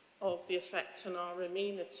of the effect on our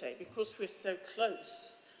amenity. Because we're so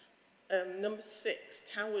close, number 6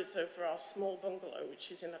 towers over our small bungalow,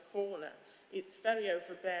 which is in a corner. It's very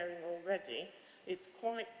overbearing already. It's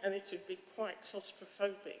quite, and it would be quite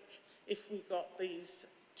claustrophobic if we got these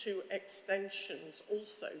 2 extensions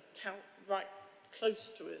also right close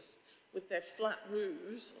to us with their flat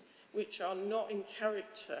roofs, which are not in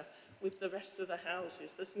character with the rest of the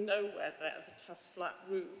houses. There's nowhere there that has flat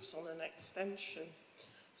roofs on an extension.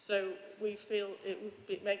 So we feel it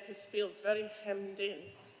would make us feel very hemmed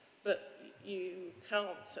in, but you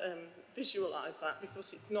can't visualise that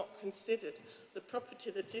because it's not considered. The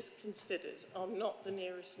property that is considered are not the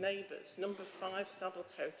nearest neighbours. Number 5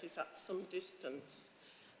 Saddlecote is at some distance,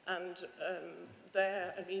 and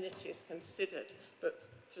their amenity is considered, but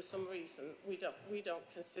for some reason we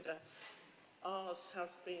don't consider ours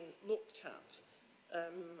has been looked at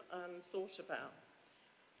and thought about.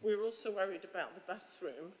 We're also worried about the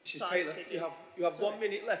bathroom. Mrs Taylor, you have 1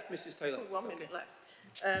 minute left, Mrs Taylor. 1 minute left.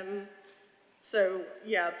 So,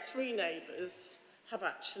 yeah, 3 neighbours have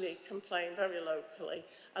actually complained very locally,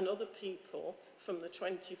 and other people from the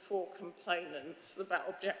 24 complainants, about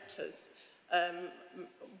objectors,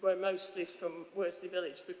 were mostly from Worsley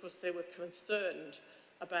Village because they were concerned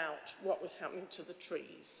about what was happening to the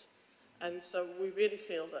trees. And so we really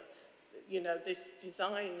feel that, you know, this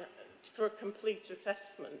design for a complete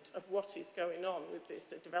assessment of what is going on with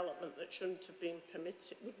this development that shouldn't have been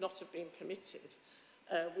permitted, would not have been permitted.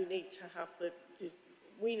 We need to have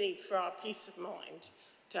we need for our peace of mind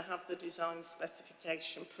to have the design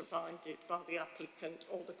specification provided by the applicant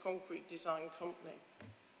or the concrete design company.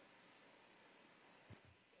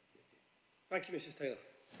 Thank you, Mrs Taylor.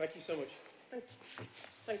 Thank you so much. Thank you.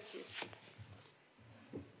 Thank you.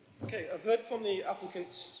 Okay, I've heard from the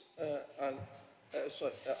applicants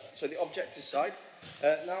so the objectors side.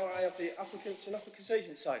 Now I have the applicants and applicants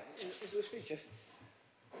agent side. Is there a speaker?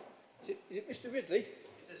 Is it Mr Ridley?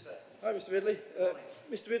 It is, sir. Hi, Mr Ridley.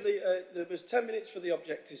 Mr Ridley, there was 10 minutes for the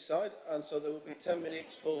objectors side, and so there will be 10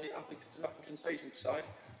 minutes for the applicants and applicants agent side.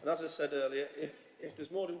 And as I said earlier, if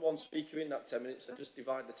there's more than one speaker in that 10 minutes, then just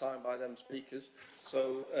divide the time by them speakers.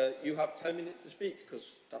 So you have 10 minutes to speak,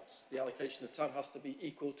 because that's the allocation of time has to be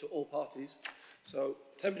equal to all parties. So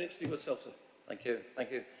 10 minutes to yourself, sir. Thank you.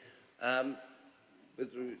 Thank you.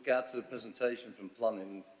 With regard to the presentation from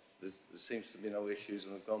planning, there seems to be no issues,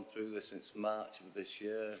 and we've gone through this since March of this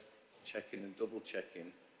year, checking and double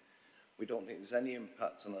checking. We don't think there's any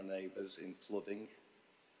impact on our neighbours in flooding.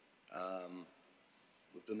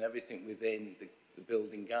 We've done everything within the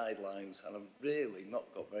building guidelines, and I've really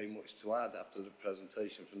not got very much to add after the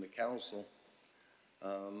presentation from the council.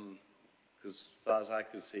 Because as far as I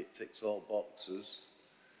can see, it ticks all boxes.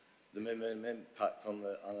 The minimum impact on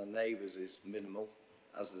our neighbours is minimal,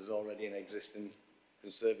 as there's already an existing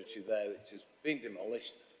conservatory there which has been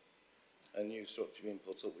demolished, a new structure being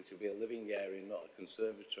put up which will be a living area, not a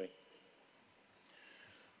conservatory.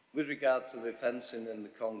 With regard to the fencing and the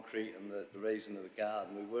concrete and the raising of the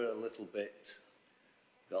garden, we were got a little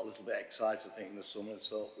bit excited, I think, in the summer,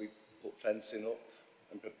 so we put fencing up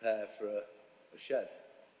and prepare for a shed.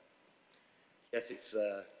 Yes, it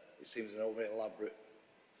seems an over elaborate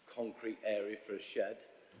concrete area for a shed,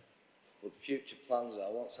 but the future plans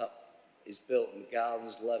are, once that is built and the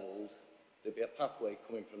garden's levelled, there'll be a pathway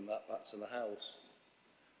coming from that back to the house.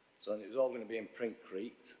 So it was all going to be in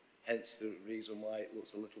Printcrete, hence the reason why it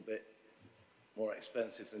looks a little bit more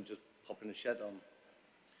expensive than just popping a shed on.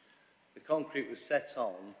 The concrete was set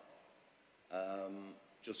on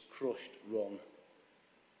just crushed run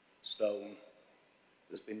stone.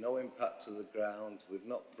 There's been no impact to the ground. We've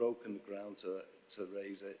not broken the ground to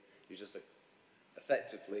raise it. It's just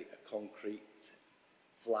effectively a concrete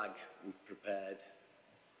flag we've prepared.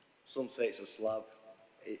 Some say it's a slab.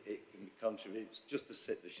 It can be contributed. It's just to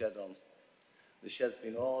sit the shed on. The shed's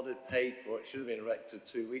been ordered, paid for. It should have been erected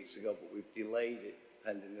 2 weeks ago, but we've delayed it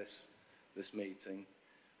pending this meeting.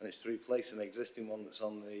 And it's to replace an existing one that's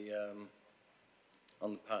on the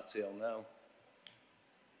party on now.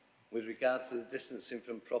 With regard to the distancing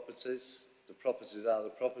from properties, the properties are the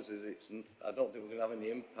properties. I don't think we're going to have any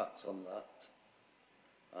impact on that.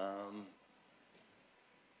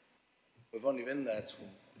 We've only been there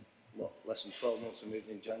less than 12 months. We moved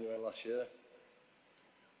in January last year.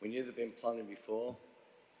 We knew there'd been planning before.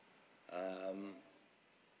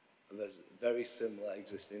 There's a very similar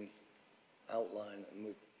existing outline, and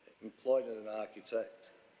we've employed an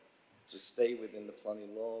architect to stay within the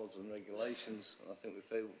planning laws and regulations, and I think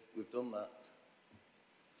we've done that.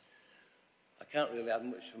 I can't really add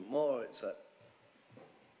much more except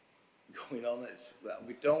going on.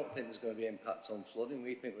 We don't think there's going to be impact on flooding.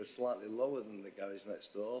 We think we're slightly lower than the garage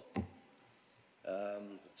next door.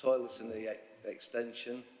 The toilets in the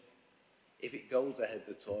extension, if it goes ahead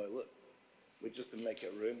the toilet, we're just going to make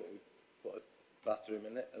it a room, but we put a bathroom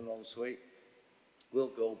in it, an ensuite. We'll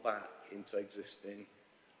go back into existing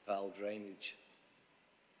foul drainage.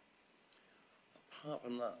 Apart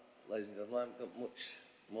from that, ladies and gentlemen, I haven't got much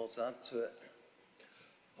more to add to it.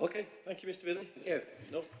 Okay, thank you, Mr. Billy. Thank you.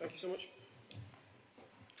 No, thank you so much.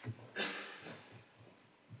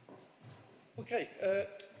 Okay,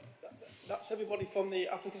 that's everybody from the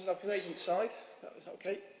applicants and applicant agent side. Is that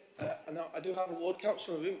okay? And now I do have a ward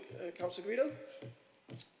councillor in the room, Councillor Guido.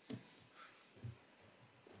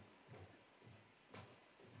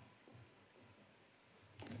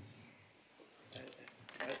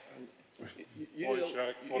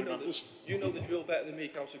 You know the drill better than me,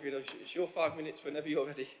 Councillor Guido. It's your 5 minutes whenever you're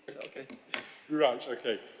ready. Is that okay? Right,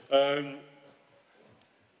 okay.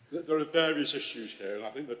 There are various issues here, and I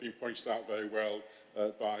think they've been pointed out very well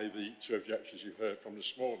by the two objections you've heard from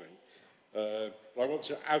this morning. But I want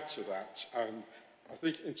to add to that, and I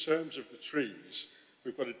think in terms of the trees,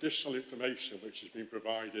 we've got additional information which has been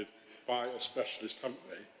provided by a specialist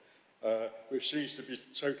company, which seems to be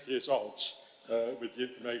totally at odds with the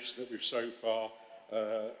information that we've so far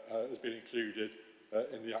has been included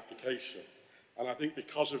in the application. And I think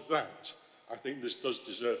because of that, I think this does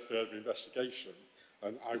deserve further investigation.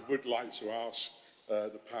 And I would like to ask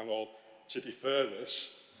the panel to defer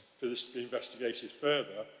this, for this to be investigated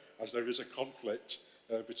further, as there is a conflict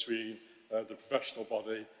between the professional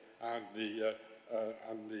body and the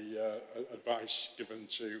advice given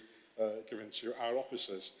to our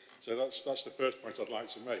officers. So that's the first point I'd like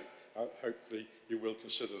to make. Hopefully you will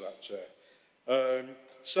consider that, Chair.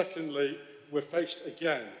 Secondly, we're faced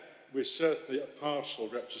again with certainly a partial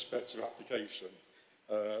retrospective application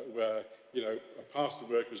where a part of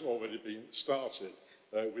the work has already been started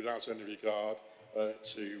without any regard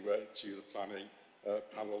to the planning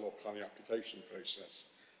panel or planning application process.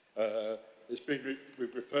 It's been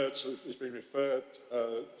referred to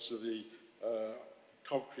the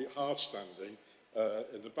concrete hard standing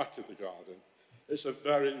in the back of the garden. It's a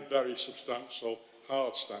very, very substantial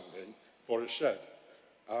hard standing for a shed.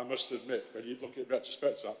 I must admit, when you look at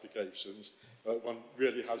retrospective applications, one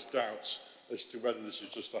really has doubts as to whether this is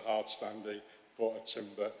just a hard standing for a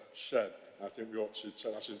timber shed. I think we ought to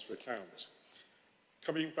take that into account.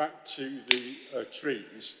 Coming back to the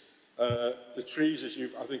trees, as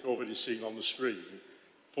you've, I think, already seen on the screen,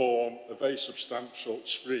 form a very substantial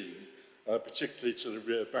screen, particularly to the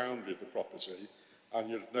rear boundary of the property. And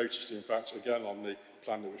you'll have noticed, in fact, again on the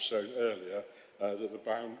plan that was shown earlier, that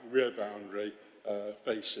the rear boundary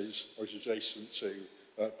faces or is adjacent to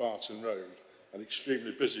Barton Road, an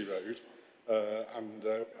extremely busy road,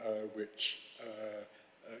 which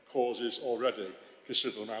causes already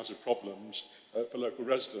considerable amounts of problems for local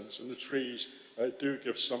residents. And the trees do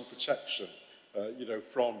give some protection,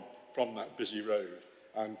 from that busy road.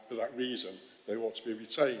 And for that reason, they ought to be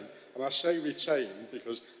retained. And I say retained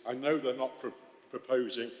because I know they're not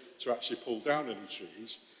proposing to actually pull down any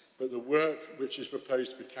trees, but the work which is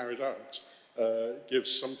proposed to be carried out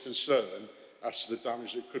gives some concern as to the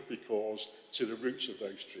damage that could be caused to the roots of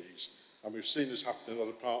those trees. And we've seen this happen in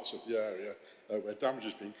other parts of the area where damage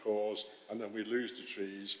has been caused and then we lose the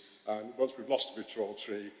trees. And once we've lost a mature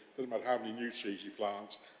tree, doesn't matter how many new trees you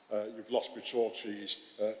plant, you've lost mature trees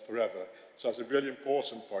forever. So that's a really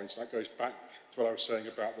important point, and that goes back to what I was saying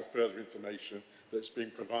about the further information that's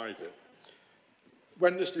been provided.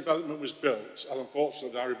 When this development was built, and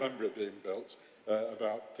unfortunately I remember it being built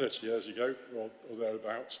about 30 years ago or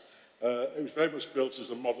thereabouts, it was very much built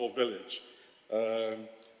as a model village.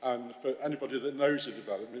 And for anybody that knows the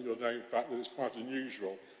development, you'll know in fact that it's quite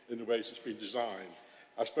unusual in the ways it's been designed.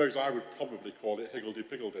 I suppose I would probably call it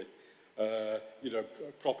higgledy-piggledy.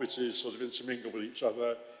 Properties sort of intermingle with each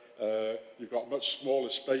other. You've got much smaller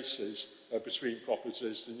spaces between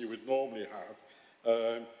properties than you would normally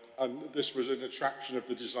have. And this was an attraction of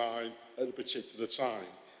the design at a particular time.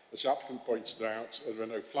 As the applicant pointed out, there are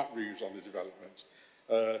no flat roofs on the development.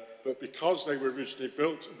 But because they were originally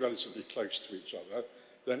built relatively close to each other,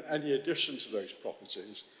 then any addition to those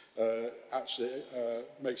properties actually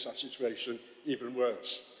makes that situation even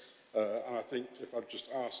worse. And I think if I'd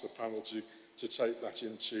just ask the panel to take that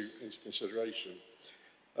into consideration.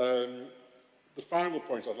 The final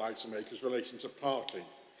point I'd like to make is relating to parking.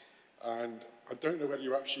 And I don't know whether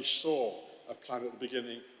you actually saw a plan at the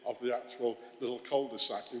beginning of the actual little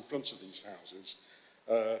cul-de-sac in front of these houses.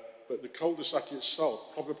 But the cul-de-sac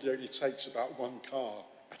itself probably only takes about one car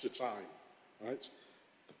at a time, right?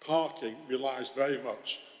 The parking relies very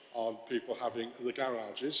much on people having the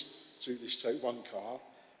garages to at least take one car,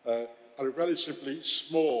 and a relatively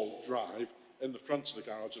small drive in the front of the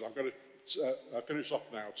garage. And I'm going to finish off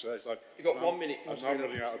now, Chair. You've got 1 minute. I'm now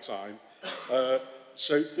running out of time.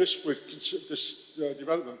 So this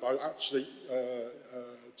development, by actually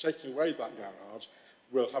taking away that garage,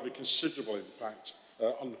 will have a considerable impact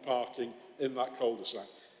on the parking in that cul-de-sac.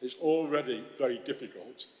 It's already very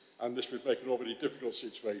difficult, and this would make an already difficult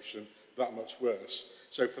situation that much worse.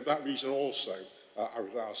 So for that reason also, I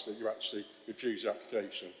would ask that you actually refuse the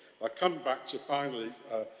application. I come back to finally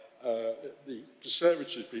the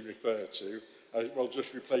conservatory has been referred to. Well,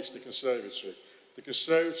 just replace the conservatory. The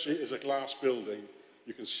conservatory is a glass building.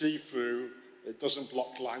 You can see through. It doesn't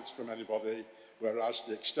block light from anybody, whereas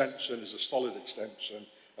the extension is a solid extension,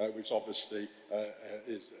 which obviously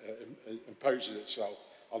imposes itself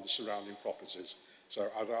on the surrounding properties. So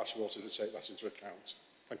I'd ask you also to take that into account.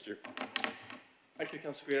 Thank you. Thank you,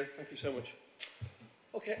 Councillor Greer. Thank you so much.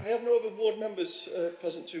 Okay, I have no other ward members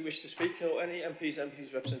present who wish to speak, or any MPs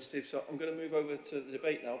representatives, so I'm going to move over to the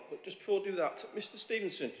debate now. But just before I do that, Mr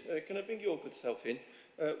Stevenson, can I bring your good self in?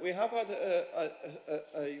 We have had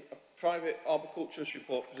a private arboriculturist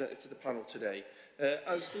report presented to the panel today.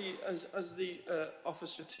 Has the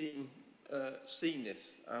officer team seen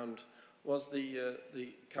this, and was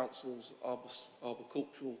the council's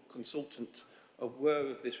arboricultural consultant aware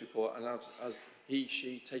of this report, and has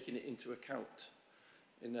she taken it into account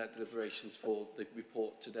in their deliberations for the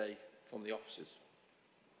report today from the officers?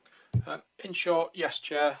 In short, yes,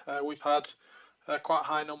 Chair. We've had quite a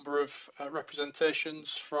high number of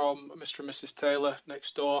representations from Mr and Mrs Taylor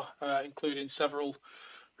next door, including several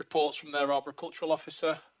reports from their arboricultural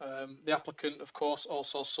officer. The applicant, of course,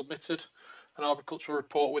 also submitted an arboricultural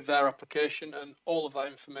report with their application, and all of that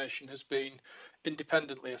information has been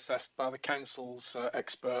independently assessed by the council's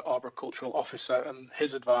expert arboricultural officer, and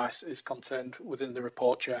his advice is contained within the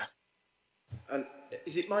report, Chair. And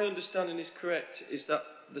is it my understanding is correct, is that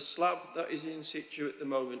the slab that is in situ at the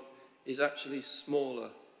moment is actually smaller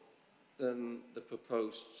than the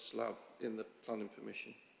proposed slab in the planning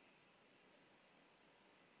permission?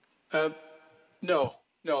 No,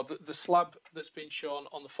 the slab that's been shown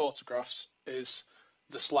on the photographs is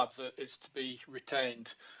the slab that is to be retained.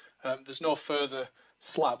 There's no further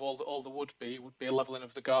slab. All there would be a levelling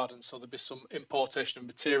of the garden, so there'd be some importation of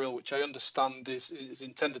material, which I understand is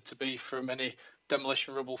intended to be from any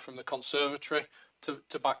demolition rubble from the conservatory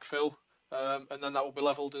to backfill, and then that will be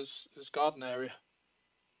levelled as garden area.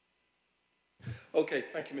 Okay,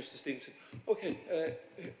 thank you, Mr. Stevenson. Okay,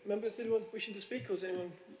 members, anyone wishing to speak, or is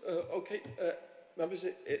anyone okay? Members,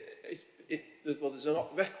 well, there's a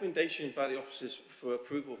recommendation by the officers for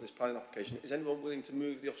approval of this planning application. Is anyone willing to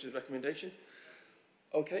move the officer's recommendation?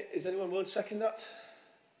 Okay, is anyone willing to second that?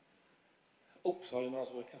 Oh, sorry,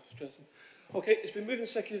 miles away, Jason. Okay, it's been moved and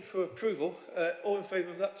seconded for approval. All in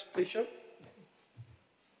favour of that, please show.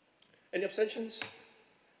 Any abstentions?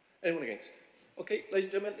 Anyone against? Okay, ladies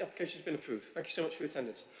and gentlemen, the application has been approved. Thank you so much for your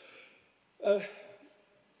attendance.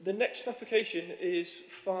 The next application is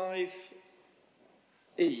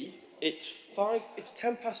 5E. It's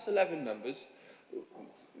 10 past 11, members.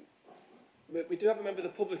 We do have a member of the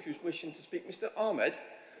public who's wishing to speak. Mr. Ahmed,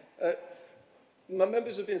 my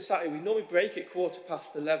members have been sat here. We normally break at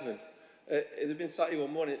 11:15. They've been sat here all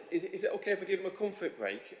morning. Is it okay if I give them a comfort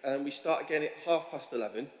break and we start again at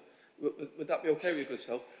 11:30? Would that be okay with your good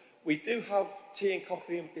self? We do have tea and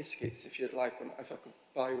coffee and biscuits if you'd like one, if I could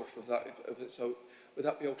buy you off of that. So would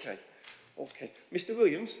that be okay? Okay. Mr.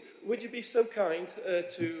 Williams, would you be so kind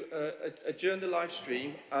to adjourn the live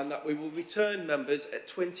stream, and that we will return, members, at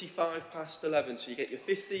 11:25. So you get your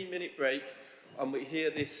 15-minute break, and we hear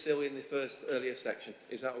this still in the first earlier section.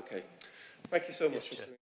 Is that okay? Thank you so much, Mr.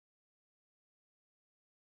 Williams.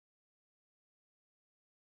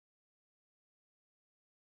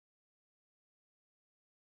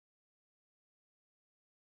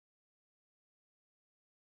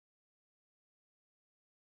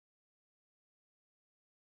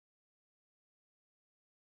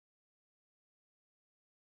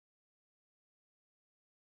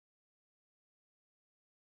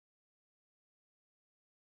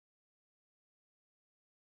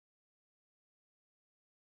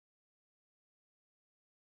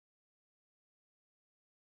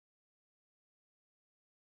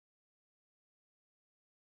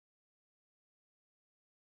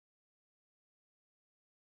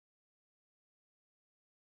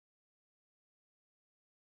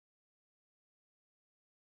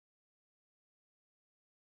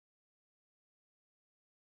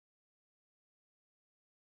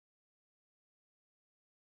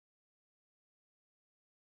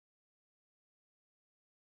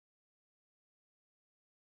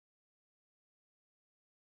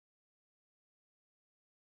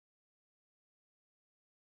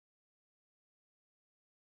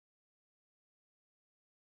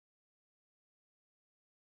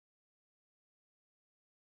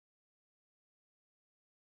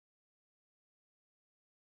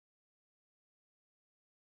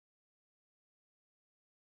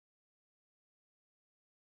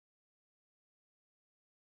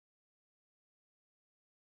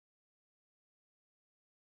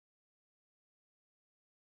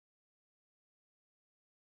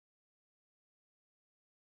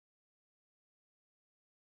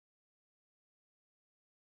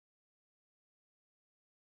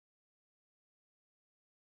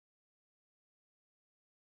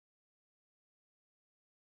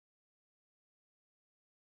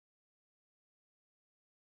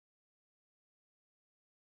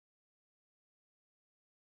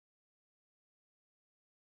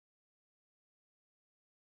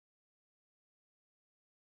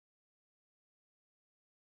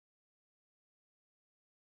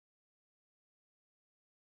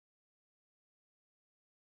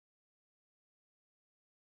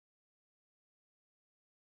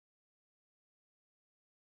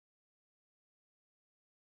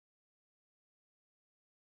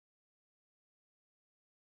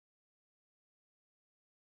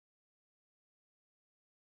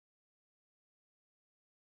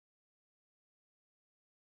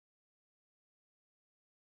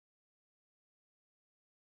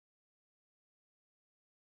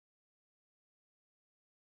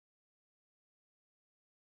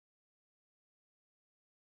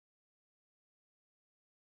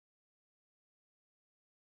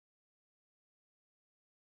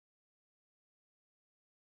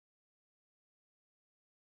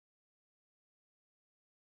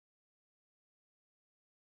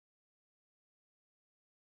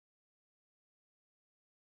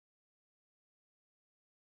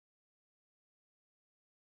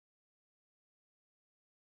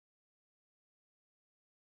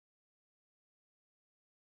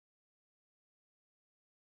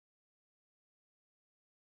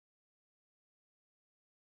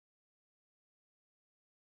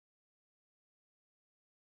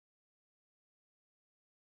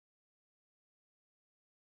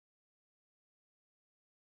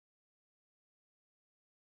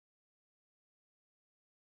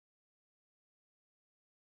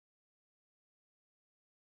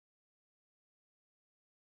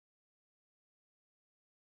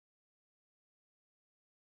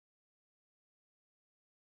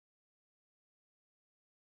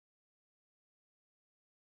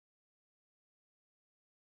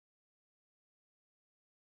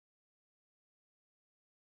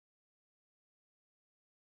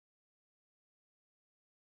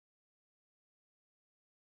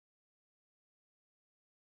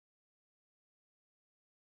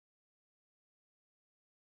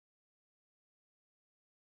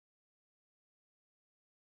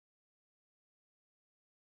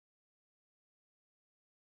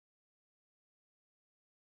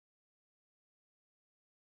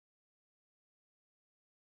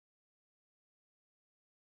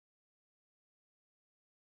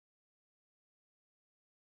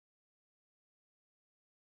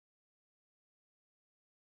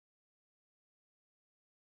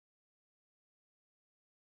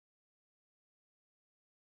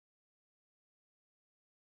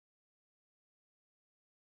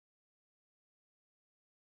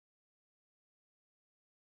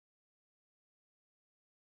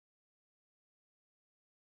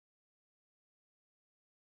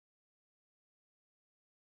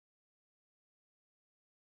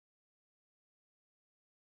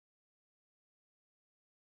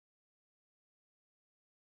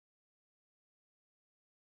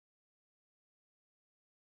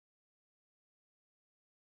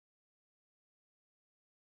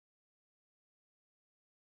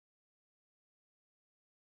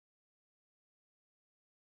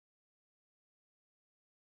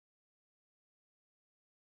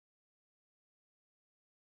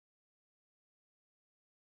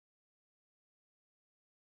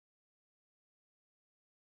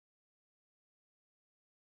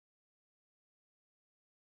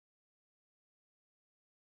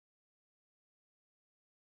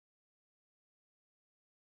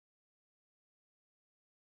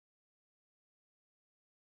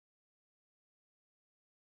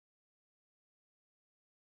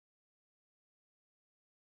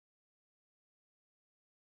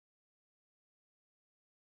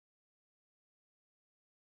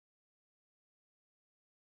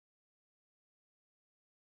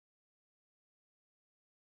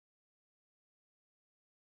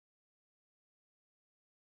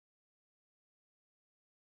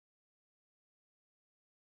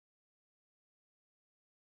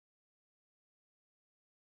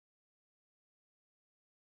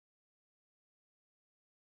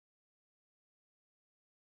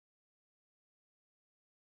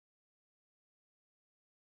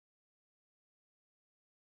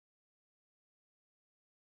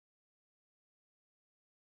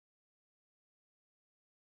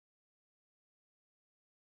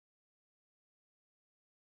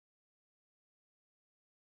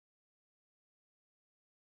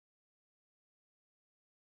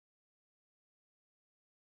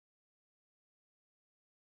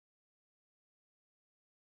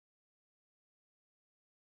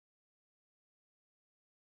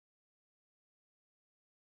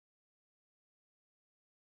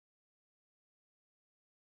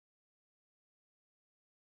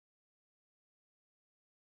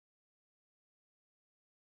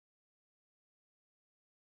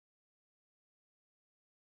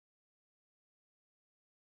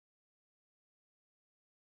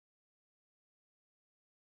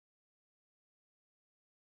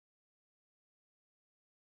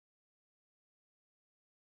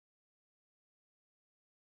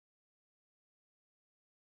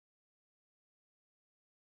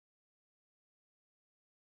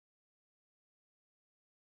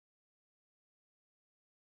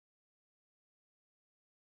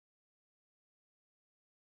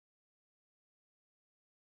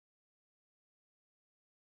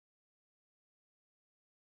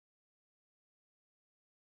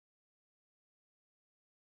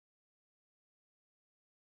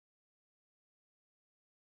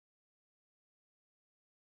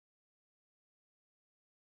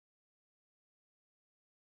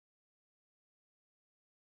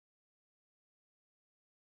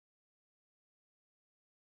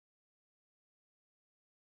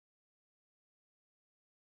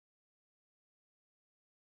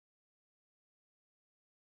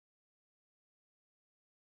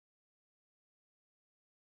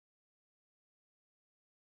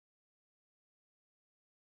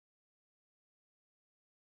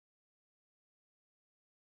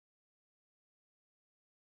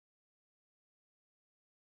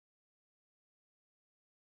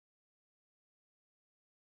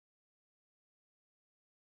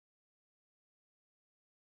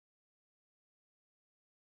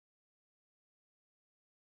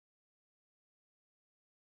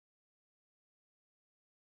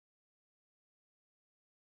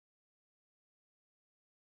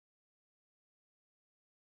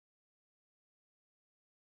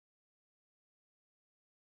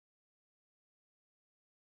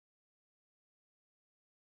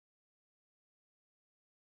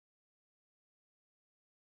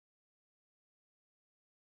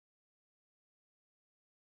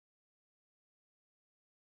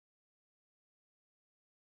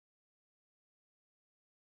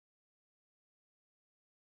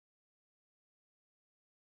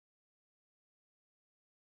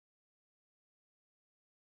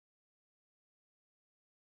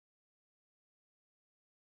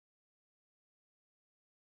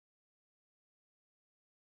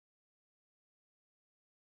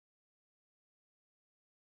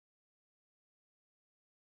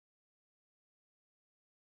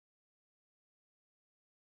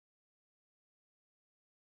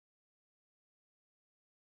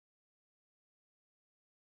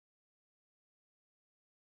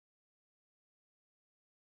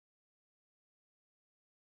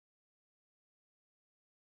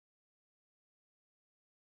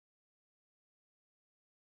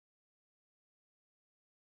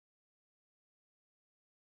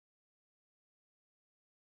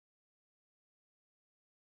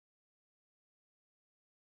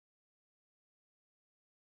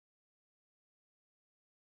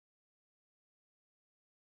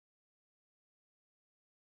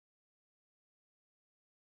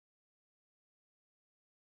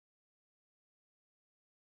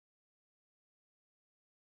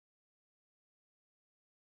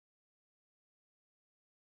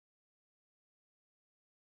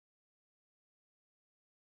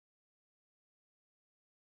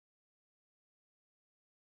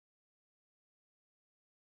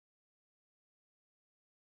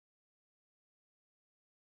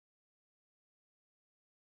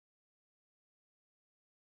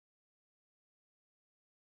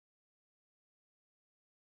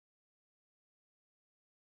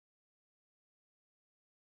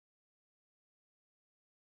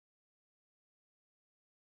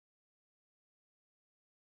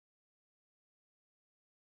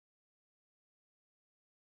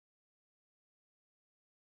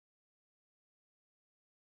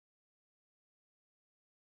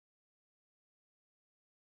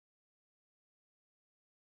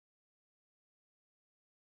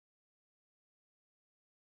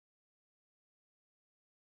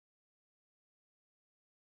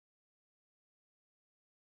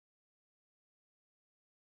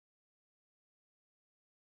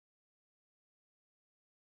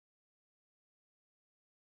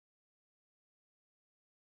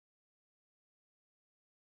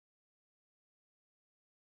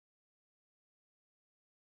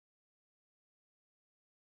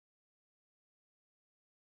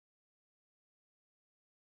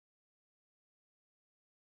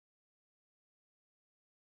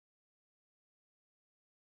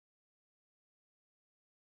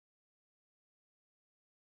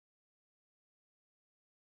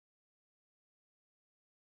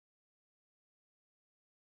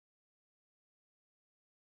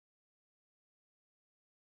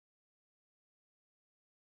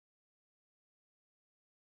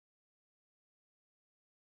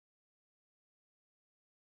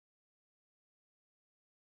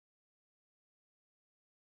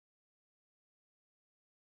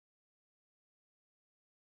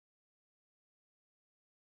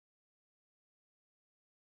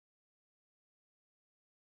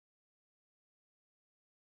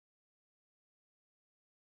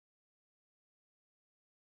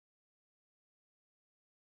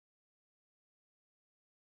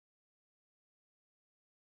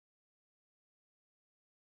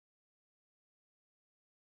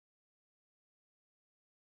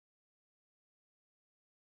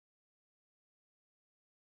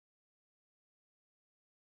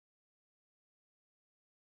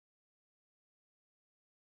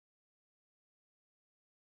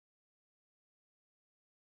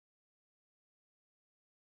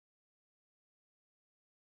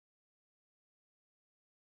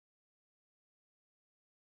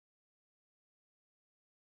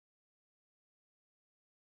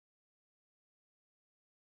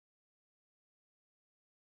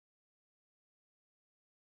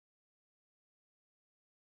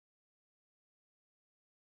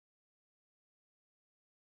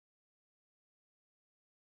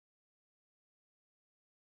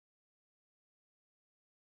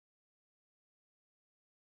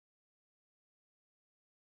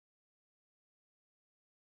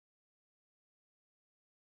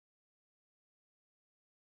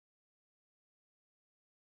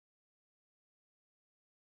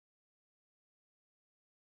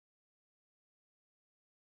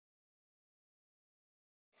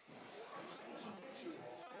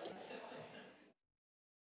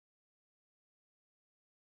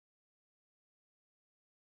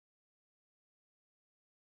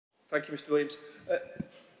 Thank you, Mr Williams.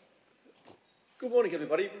 Good morning,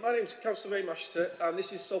 everybody. My name is Councillor Ray Mashter, and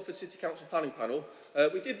this is Salford City Council Planning Panel.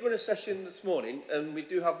 We did run a session this morning, and we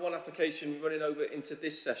do have one application running over into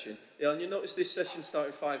this session. And you notice this session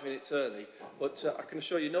started 5 minutes early, but I can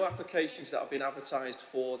assure you no applications that have been advertised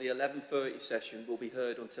for the 11:30 session will be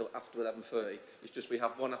heard until after 11:30. It's just we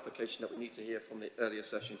have one application that we need to hear from the earlier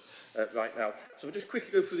session right now. So we'll just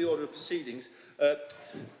quickly go through the order of proceedings.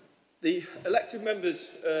 The elected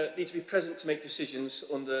members need to be present to make decisions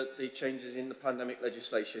under the changes in the pandemic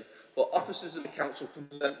legislation, but officers of the council can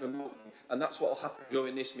present remotely, and that's what will happen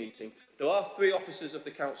during this meeting. There are 3 officers of the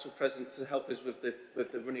council present to help us with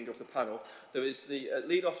the running of the panel. There is the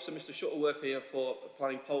lead officer, Mr Shuttleworth, here for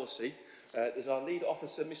planning policy. There's our lead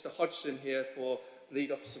officer, Mr Hodgson, here for lead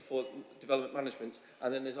officer for development management,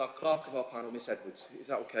 and then there's our clerk of our panel, Miss Edwards. Is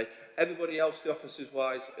that okay? Everybody else, the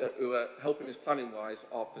officers-wise, who are helping us planning-wise,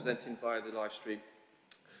 are presenting via the live stream.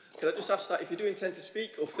 Can I just ask that if you do intend to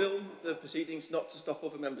speak or film the proceedings, not to stop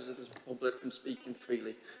other members of the public from speaking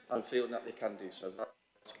freely and feeling that they can do so.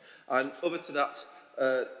 And over to that,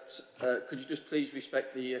 could you just please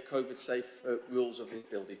respect the COVID-safe rules of the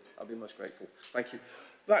building? I'll be most grateful. Thank you.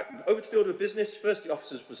 Right, over to the order of business. First, the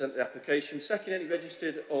officers present the application. Second, any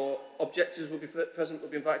registered or objectors will be present, will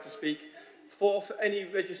be invited to speak. Fourth, any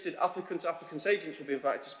registered applicants, agents will be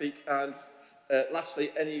invited to speak. And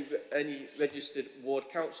lastly, any registered ward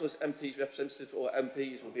councillors, MPs, representatives or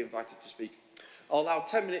MPs will be invited to speak. I'll allow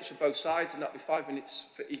 10 minutes for both sides, and that'll be 5 minutes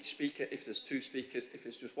for each speaker. If there's 2 speakers, if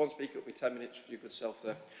it's just 1 speaker, it'll be 10 minutes for your good self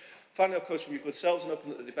there. Finally, I'll close from your good selves and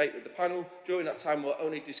open up the debate with the panel. During that time, we'll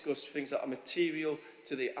only discuss things that are material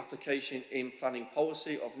to the application in planning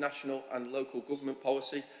policy of national and local government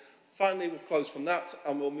policy. Finally, we'll close from that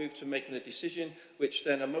and we'll move to making a decision, which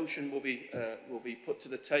then a motion will be put to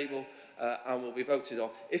the table and will be voted on.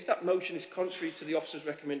 If that motion is contrary to the officer's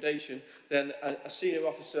recommendation, then a senior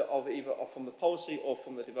officer of either from the policy or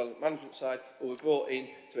from the development management side will be brought in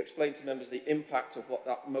to explain to members the impact of what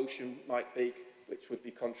that motion might be, which would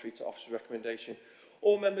be contrary to officer's recommendation.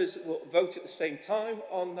 All members will vote at the same time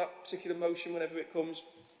on that particular motion whenever it comes,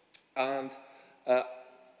 and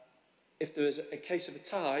if there is a case of a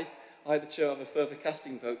tie, I, the chair, have a further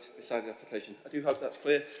casting vote to decide the application. I do hope that's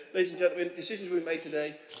clear. Ladies and gentlemen, decisions will be made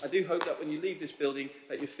today. I do hope that when you leave this building,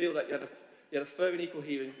 that you feel that you had a fair and equal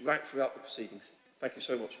hearing right throughout the proceedings. Thank you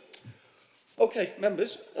so much. Okay,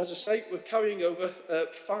 members, as I say, we're carrying over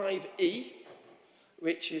 5E,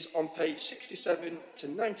 which is on page 67 to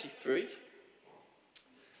 93.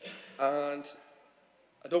 And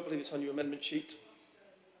I don't believe it's on your amendment sheet.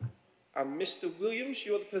 And Mr Williams,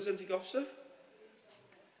 you're the presenting officer.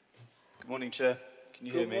 Good morning, Chair. Can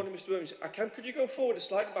you hear me? Good morning, Mr Williams. I can. Could you go forward a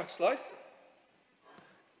slide, back slide?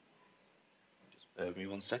 Just bear with me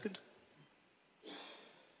 1 second.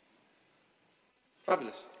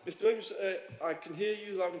 Fabulous. Mr Williams, I can hear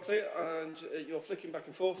you loud and clear, and you're flicking back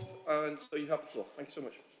and forth, and so you have the floor. Thank you so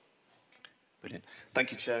much. Brilliant.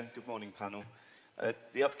 Thank you, Chair. Good morning, panel.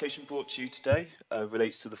 The application brought to you today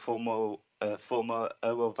relates to the former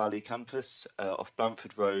Irwell Valley campus off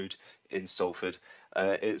Blanford Road in Salford.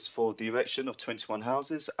 It's for the erection of 21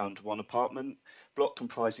 houses and 1 apartment block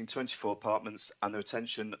comprising 24 apartments and the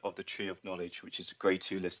retention of the Tree of Knowledge, which is a Grade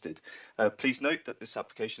 2 listed. Please note that this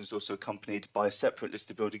application is also accompanied by a separate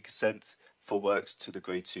listed building consent for works to the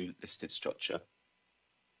Grade 2 listed structure.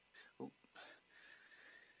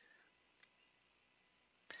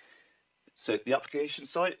 So the application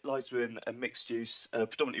site lies within a mixed-use,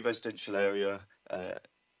 predominantly residential area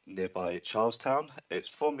nearby Charlestown. It's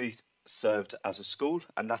formerly served as a school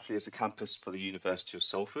and latterly as a campus for the University of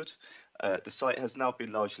Salford. The site has now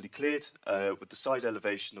been largely cleared, with the side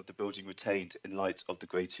elevation of the building retained in light of the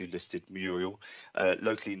Grade 2 listed mural,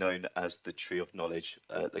 locally known as the Tree of Knowledge,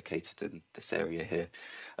 located in this area here.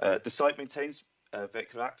 The site maintains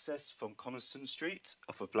vehicular access from Coniston Street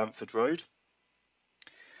off of Blanford Road,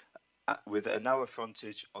 with a narrow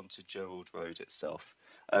frontage onto Gerald Road itself.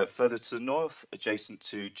 Further to the north, adjacent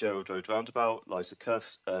to Gerald Road roundabout, lies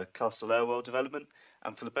a Castle Airwell development,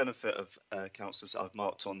 and for the benefit of councillors, I've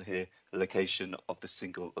marked on here the location of the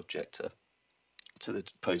single objector to the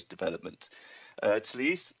proposed development. To the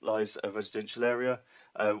east lies a residential area,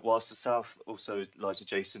 whilst the south also lies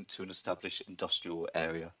adjacent to an established industrial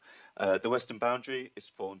area. The western boundary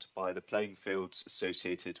is formed by the playing fields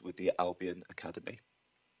associated with the Albion Academy.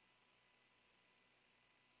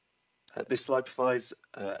 This slide provides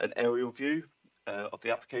an aerial view of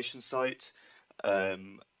the application site,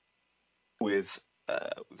 with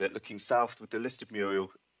looking south with the listed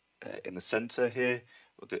mural in the centre here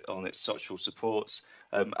on its structural supports.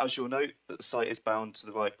 As you'll note, that the site is bound to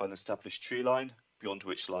the right by an established tree line, beyond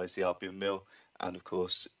which lies the Albion Mill, and of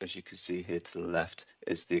course, as you can see here to the left,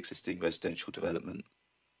 is the existing residential development.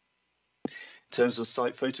 In terms of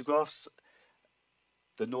site photographs,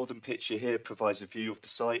 the northern picture here provides a view of the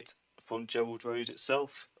site from Gerald Road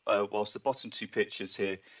itself, whilst the bottom two pictures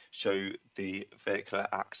here show the vehicular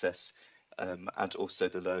access and also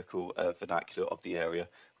the local vernacular of the area,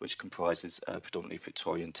 which comprises predominantly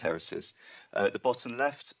Victorian terraces. The bottom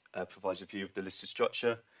left provides a view of the listed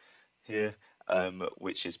structure here,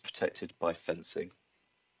 which is protected by fencing.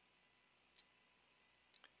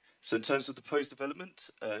 So in terms of the proposed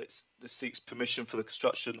development, this seeks permission for the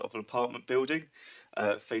construction of an apartment building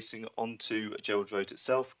facing onto Gerald Road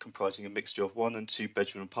itself, comprising a mixture of 1 and 2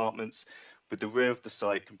 bedroom apartments, with the rear of the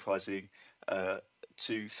site comprising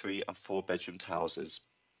 2, 3 and 4 bedroomed houses.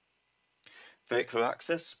 Vehicular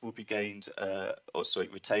access will be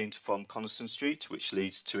retained from Coniston Street, which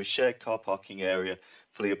leads to a shared car parking area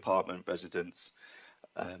for the apartment residents,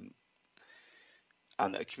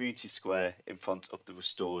 and a community square in front of the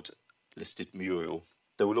restored listed mural.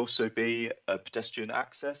 There will also be a pedestrian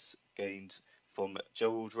access gained from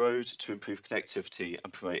Gerald Road to improve connectivity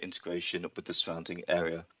and promote integration with the surrounding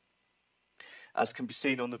area. As can be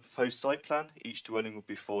seen on the proposed site plan, each dwelling will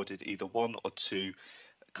be afforded either 1 or 2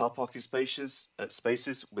 car parking spaces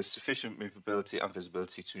with sufficient movability and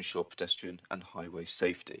visibility to ensure pedestrian and highway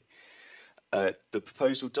safety. The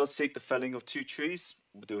proposal does seek the felling of 2 trees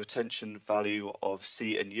with a retention value of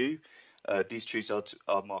C and U. These trees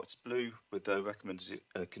are marked blue with the recommended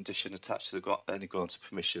condition attached to any grant of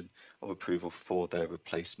permission of approval for their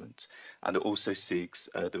replacement. And it also seeks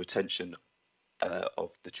the retention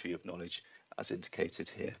of the tree of knowledge as indicated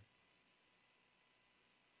here.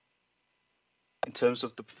 In terms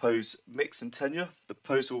of the proposed mix and tenure, the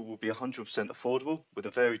proposal will be 100% affordable with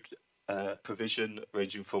a varied provision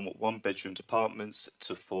ranging from 1-bedroomed apartments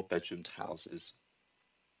to 4-bedroomed houses.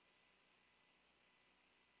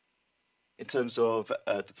 In terms of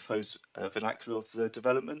the proposed vernacular of the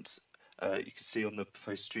development, you can see on the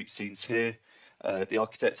proposed street scenes here, the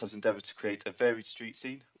architect has endeavoured to create a varied street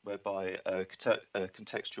scene whereby a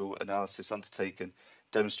contextual analysis undertaken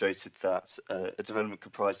demonstrated that a development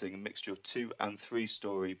comprising a mixture of 2- and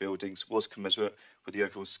 3-storey buildings was commensurate with the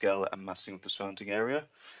overall scale and massing of the surrounding area.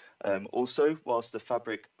 Also, whilst the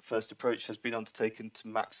fabric first approach has been undertaken to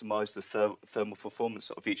maximise the thermal performance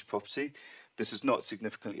of each property, this has not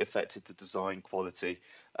significantly affected the design quality.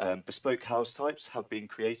 Bespoke house types have been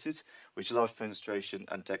created, which allow fenestration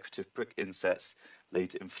and decorative brick insets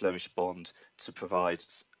laid in Flemish bond to provide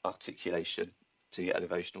articulation to the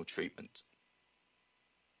elevational treatment.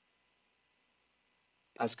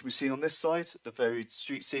 As can be seen on this side, the varied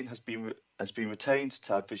street scene has been retained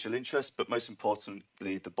to add visual interest, but most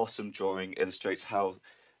importantly, the bottom drawing illustrates how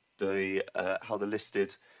the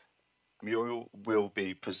listed mural will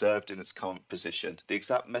be preserved in its current position. The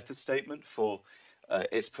exact method statement for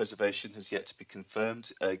its preservation has yet to be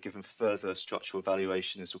confirmed, given further structural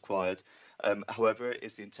evaluation is required. However, it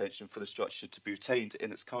is the intention for the structure to be retained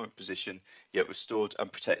in its current position, yet restored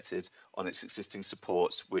and protected on its existing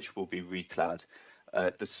supports, which will be reclad.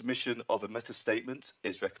 The submission of a method statement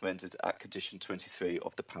is recommended at condition 23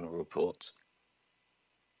 of the panel report.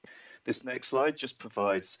 This next slide just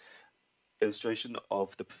provides illustration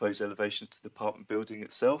of the proposed elevations to the apartment building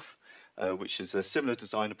itself, which is a similar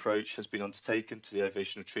design approach has been undertaken to the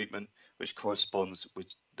elevational treatment, which corresponds with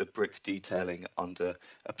the brick detailing under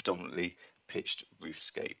a predominantly pitched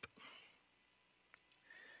roofscape.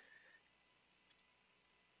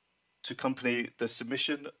 To accompany the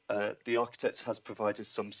submission, the architect has provided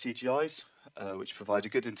some CGIs, which provide a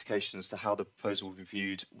good indication as to how the proposal will be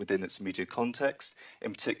viewed within its immediate context,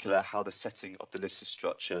 in particular how the setting of the listed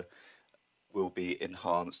structure will be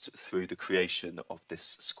enhanced through the creation of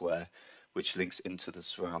this square, which links into the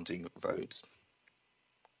surrounding roads.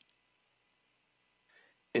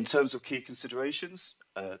 In terms of key considerations,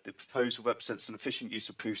 the proposal represents an efficient use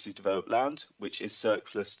of previously developed land, which is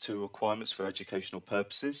surplus to requirements for educational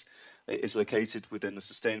purposes. It is located within a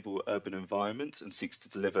sustainable urban environment and seeks to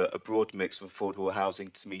deliver a broad mix of affordable housing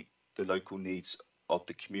to meet the local needs of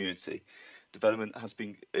the community. Development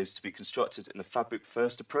is to be constructed in a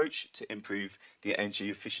fabric-first approach to improve the energy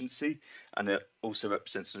efficiency, and it also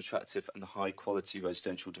represents an attractive and high-quality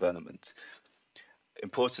residential development.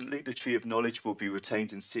 Importantly, the tree of knowledge will be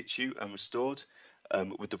retained in situ and restored,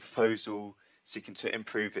 with the proposal seeking to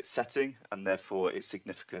improve its setting and therefore its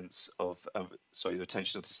significance of, the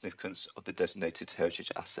retention of the significance of the designated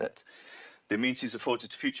heritage asset. The amenities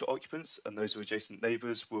afforded to future occupants and those of adjacent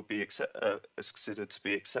neighbours will be considered to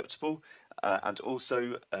be acceptable, and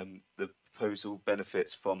also the proposal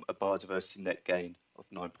benefits from a biodiversity net gain of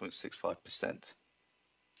 9.65%.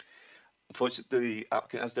 Unfortunately, the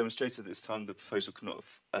applicant has demonstrated at this time the proposal cannot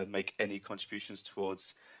make any contributions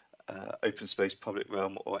towards open space, public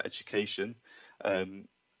realm or education. And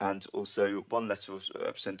also one letter of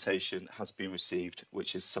representation has been received,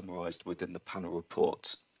 which is summarised within the panel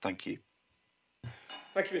report. Thank you.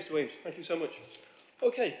 Thank you, Mr. Williams. Thank you so much.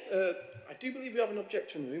 Okay, I do believe we have an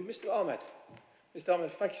objection in the room. Mr. Ahmed. Mr.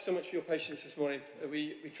 Ahmed, thank you so much for your patience this morning.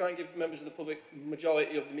 We try and give members of the public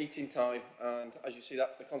majority of the meeting time, and as you see,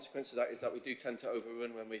 that the consequence of that is that we do tend to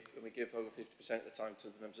overrun when we give over 50% of the time to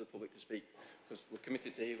the members of the public to speak, because we're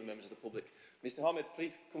committed to hearing members of the public. Mr. Ahmed,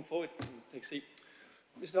 please come forward and take a seat.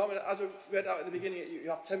 Mr. Ahmed, as I read out at the beginning, you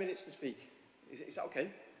have 10 minutes to speak. Is that okay?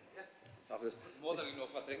 Yeah. Fabulous. More than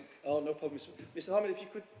enough, I think. Oh, no problem. Mr. Ahmed, if you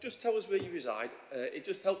could just tell us where you reside, it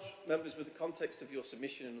just helps members with the context of your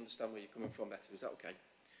submission and understand where you're coming from better. Is that okay?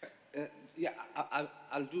 Yeah,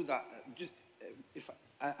 I'll do that. Just if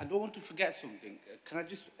I don't want to forget something, can I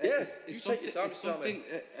just? Yes, you take your time, Mr. Something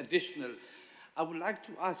additional. I would like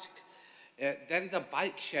to ask. There is a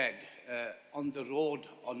bike shed on the road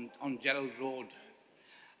on Gerald Road.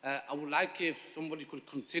 I would like if somebody could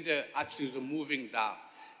consider actually removing that,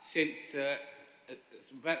 since the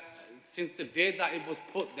day that it was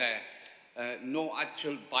put there, no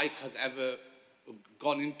actual bike has ever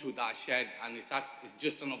gone into that shed, and it's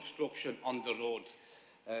just an obstruction on the road.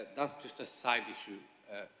 That's just a side issue.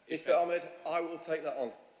 Mr. Ahmed, I will take that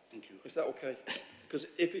on. Thank you. Is that okay? Because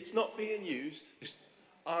if it's not being used,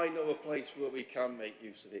 I know a place where we can make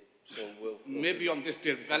use of it. So we'll maybe on this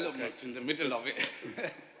development in the middle of it.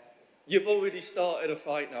 You've already started a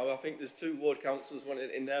fight now. I think there's 2 ward councillors, one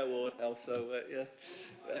in their ward now. So yeah.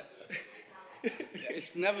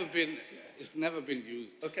 It's never been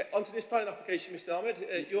used. Okay. Onto this planning application, Mr. Ahmed.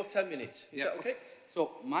 Your 10 minutes. Is that okay?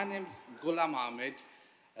 So my name's Ghulam Ahmed.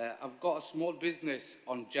 I've got a small business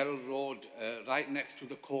on Gerald Road, right next to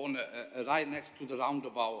the corner, right next to the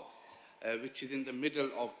roundabout, which is in the middle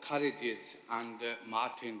of Carriages and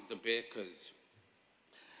Martins, the bakers.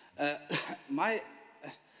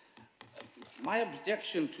 My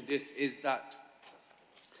objection to this is that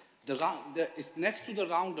it's next to the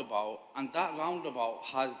roundabout, and that roundabout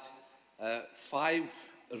has 5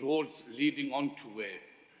 roads leading onto it.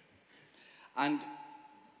 And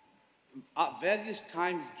at various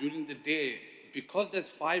times during the day, because there's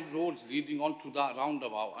 5 roads leading onto that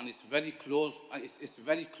roundabout, and it's very close,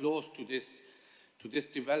 to this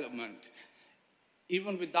development.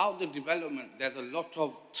 Even without the development, there's a lot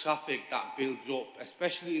of traffic that builds up,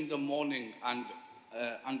 especially in the morning and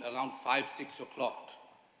around 5, 6 o'clock.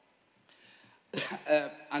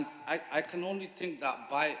 And I can only think that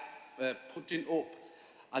by putting up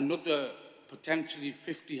another potentially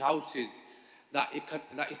 50 houses, that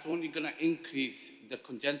it's only going to increase the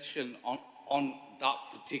congestion on that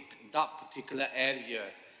particular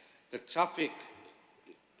area. The traffic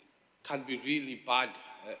can be really bad.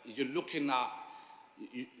 You're looking at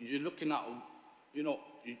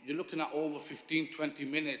over 15-20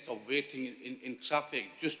 minutes of waiting in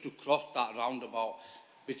traffic just to cross that roundabout,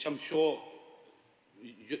 which I'm sure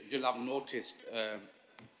you'll have noticed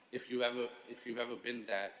if you've ever been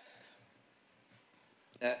there.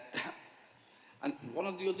 And one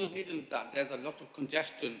of the other reasons that there's a lot of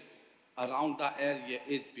congestion around that area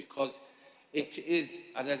is because it is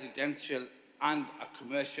a residential and a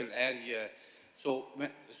commercial area. So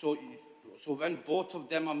when both of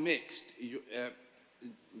them are mixed,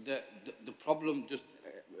 the problem just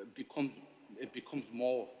becomes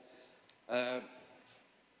more. And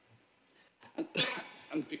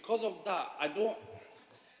because of that,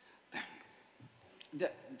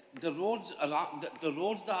 the roads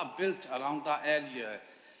that are built around that area,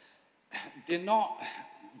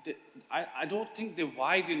 I don't think they're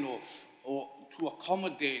wide enough to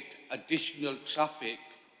accommodate additional traffic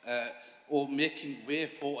or making way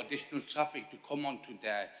for additional traffic to come onto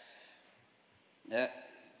there.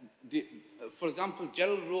 For example,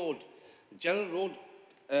 Gerald Road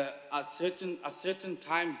at certain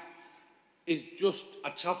times is just a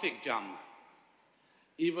traffic jam,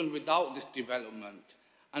 even without this development.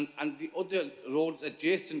 And the other roads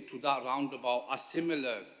adjacent to that roundabout are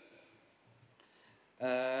similar.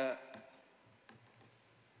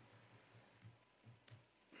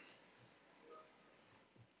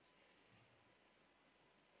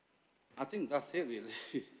 I think that's it, really.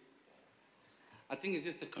 I think it's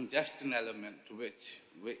just the congestion element which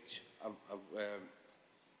I've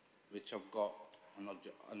got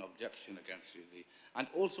an objection against, really. And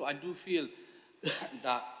also, I do feel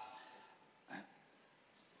that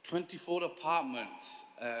 24 apartments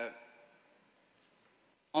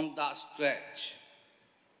on that stretch,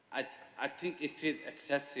 I think it is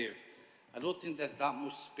excessive. I don't think there's that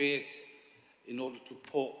much space in order to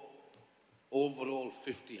put overall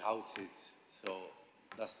 50 houses. So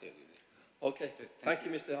that's it really. Okay, thank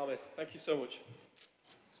you, Mr. Ahmed. Thank you so much.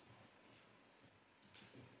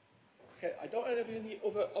 Okay, I don't have any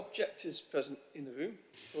other objectors present in the room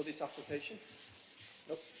for this application.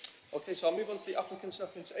 Nope. Okay, so I'll move on to the applicant's and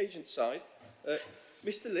applicant's agent side.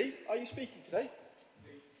 Mr. Lee, are you speaking today?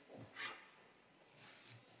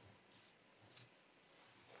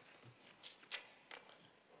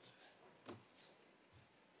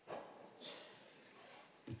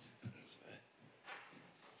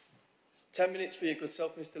 It's 10 minutes for your good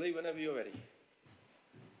self, Mr. Lee, whenever you're ready.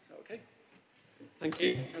 Is that okay? Thank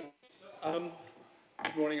you.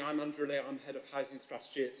 Good morning, I'm Andrew Lee. I'm Head of Housing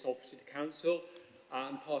Strategy at Salford City Council,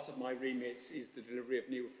 and part of my remit is the delivery of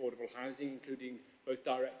new affordable housing, including both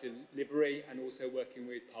direct delivery and also working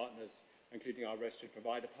with partners, including our registered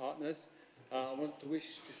provider partners. I want to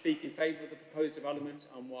wish to speak in favour of the proposed development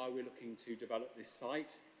and why we're looking to develop this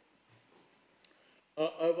site.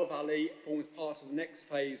 Oval Valley forms part of the next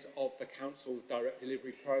phase of the Council's direct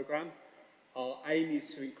delivery programme. Our aim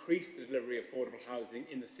is to increase the delivery of affordable housing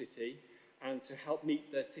in the city and to help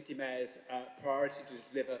meet the City Mayor's priority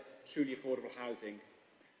to deliver truly affordable housing.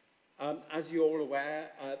 As you're all aware,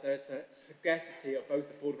 there's a scarcity of both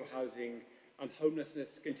affordable housing, and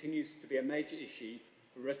homelessness continues to be a major issue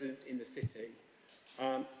for residents in the city.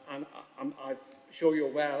 And I'm sure you're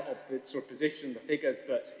aware of the sort of position, the figures,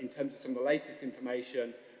 but in terms of some of the latest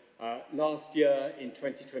information, last year in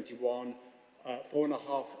 2021,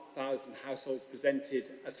 4,500 households presented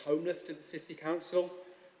as homeless to the City Council,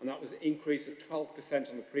 and that was an increase of 12%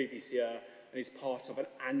 on the previous year, and is part of an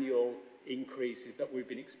annual increases that we've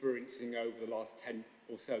been experiencing over the last 10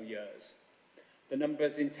 or so years. The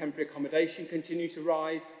numbers in temporary accommodation continue to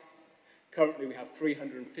rise. Currently we have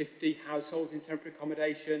 350 households in temporary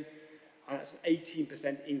accommodation, and that's an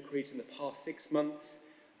 18% increase in the past 6 months.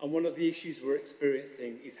 And one of the issues we're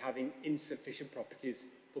experiencing is having insufficient properties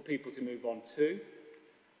for people to move on to.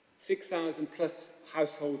 6,000 plus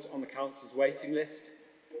households on the council's waiting list,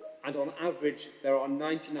 and on average there are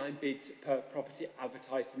 99 bids per property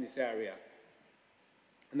advertised in this area.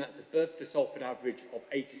 And that's above the Salford average of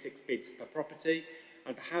 86 bids per property,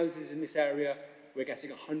 and for houses in this area we're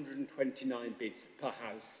getting 129 bids per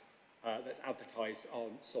house that's advertised on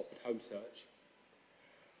Salford Home Search.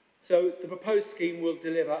 So the proposed scheme will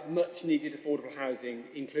deliver much needed affordable housing,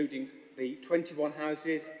 including the 21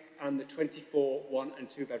 houses and the 24 one and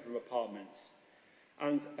two bedroom apartments.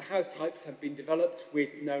 And the house types have been developed with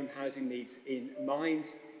known housing needs in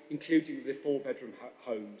mind, including the 4-bedroom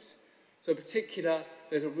homes. So in particular,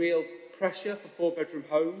 there's a real pressure for 4-bedroom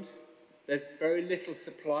homes. There's very little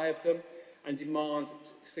supply of them, and demand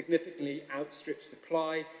significantly outstrips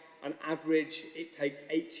supply. On average, it takes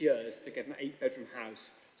 8 years to get an 8-bedroom house.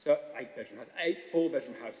 So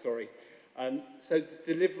 4-bedroom house, sorry. So the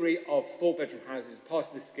delivery of 4-bedroom houses as part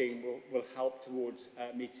of this scheme will help towards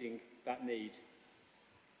meeting that need.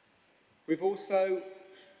 We've also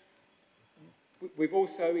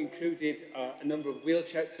included a number of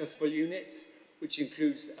wheelchair accessible units, which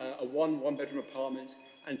includes a one-bedroom apartment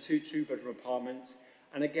and 2 two-bedroom apartments.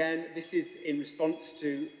 And again, this is in response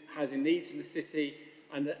to housing needs in the city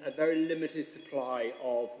and a very limited supply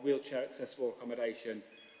of wheelchair accessible accommodation.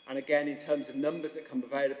 And again, in terms of numbers that come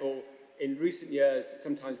available, in recent years,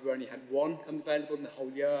 sometimes we only had 1 come available in the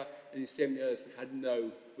whole year, and in some years we've had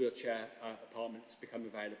no wheelchair apartments become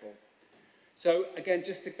available. So again,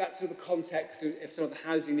 that's sort of the context of some of the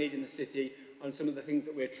housing need in the city and some of the things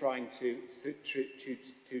that we're trying to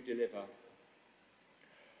deliver.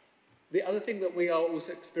 The other thing that we are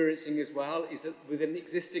also experiencing as well is that within the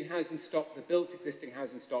existing housing stock, the built existing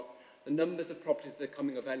housing stock, the numbers of properties that are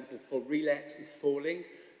coming available for relet is falling.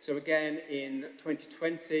 So again, in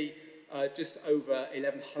 2020, just over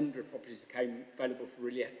 1,100 properties became available for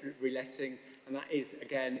reletting, and that is,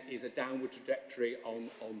 again, a downward trajectory on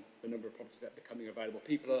the number of properties that are becoming available.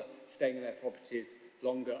 People are staying in their properties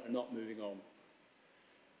longer and not moving on.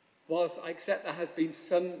 Whilst I accept there has been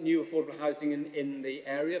some new affordable housing in the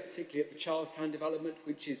area, particularly at the Charlestown development,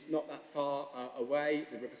 which is not that far away,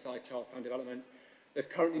 the Riverside Charlestown development, there's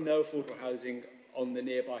currently no affordable housing on the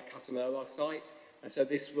nearby Castle Erwell site, and so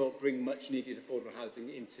this will bring much needed affordable housing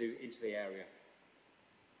into the area.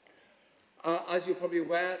 As you're probably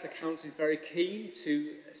aware, the council is very keen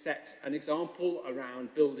to set an example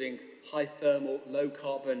around building high thermal, low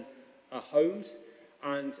carbon homes,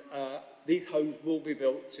 and these homes will be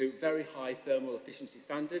built to very high thermal efficiency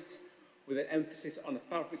standards with an emphasis on a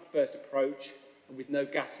fabric first approach and with no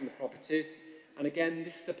gas in the properties. And again,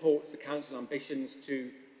 this supports the council's ambitions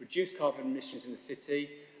to reduce carbon emissions in the city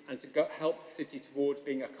and to help the city towards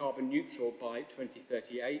being a carbon neutral by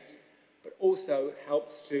 2038, but also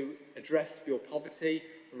helps to address fuel poverty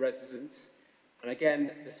for residents. And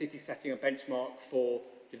again, the city setting a benchmark for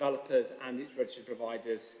developers and its registered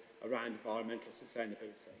providers around environmental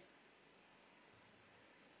sustainability.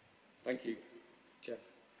 Thank you, Chair.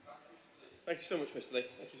 Thank you so much, Mr. Lee.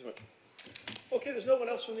 Thank you so much. Okay, there's no one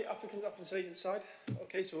else from the applicant's agent side.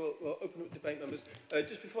 Okay, so we'll open up debate, members.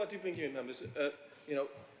 Just before I do bring you in, members,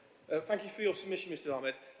 thank you for your submission, Mr.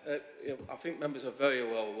 Ahmed. I think members are very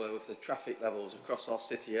well aware of the traffic levels across our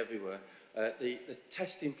city everywhere. The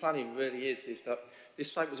testing planning really is that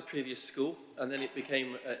this site was a previous school, and then it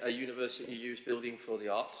became a university-used building for the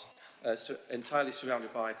arts, so entirely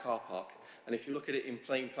surrounded by a car park. And if you look at it in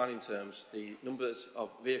plain planning terms, the numbers of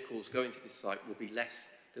vehicles going to this site will be less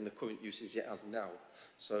than the current usage it has now.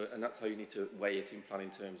 So, and that's how you need to weigh it in planning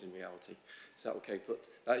terms in reality. Is that okay? But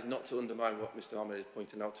that is not to undermine what Mr. Ahmed is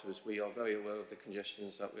pointing out to us. We are very aware of the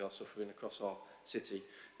congestions that we are suffering across our city.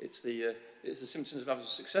 It's the symptoms of having a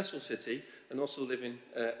successful city and also living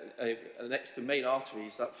next to main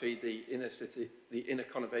arteries that feed the inner city, the inner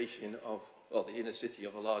conurbation of, well, the inner city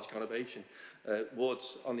of a large conurbation.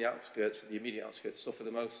 Wards on the outskirts, the immediate outskirts, suffer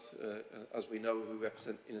the most, as we know who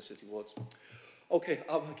represent inner city wards. Okay,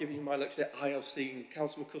 I'll give you my lecture. I have seen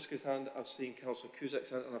Councillor McCuskey's hand, I've seen Councillor Cusack's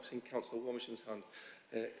hand, and I've seen Councillor Warmisham's hand.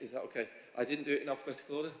 Is that okay? I didn't do it in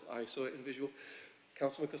alphabetical order. I saw it in visual.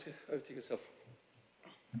 Councillor McCuskey, over to yourself.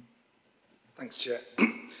 Thanks, Chair.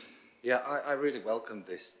 Yeah, I really welcome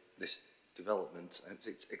this development, and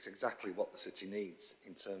it's exactly what the city needs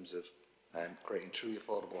in terms of creating truly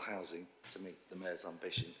affordable housing to meet the Mayor's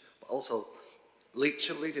ambition, but also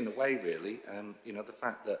leading the way, really. You know, the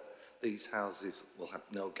fact that these houses will have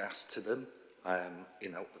no gas to them, you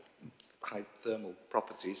know, high thermal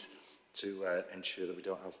properties to ensure that we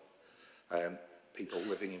don't have people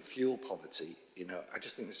living in fuel poverty. You know, I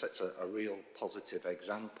just think this sets a real positive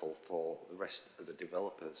example for the rest of the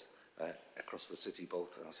developers across the city,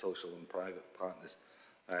 both our social and private partners.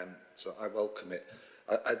 So I welcome it.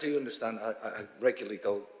 I do understand, I regularly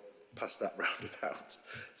go past that roundabout,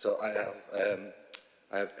 so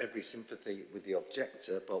I have every sympathy with the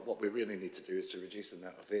objector, but what we really need to do is to reduce the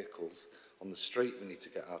amount of vehicles on the street. We need to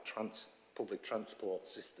get our public transport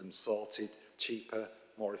system sorted, cheaper,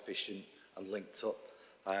 more efficient and linked up,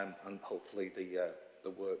 and hopefully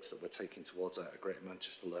the works that we're taking towards that at Greater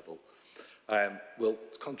Manchester level will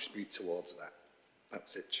contribute towards that.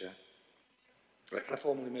 That's it, Chair. Can I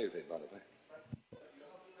formally move it, by the way?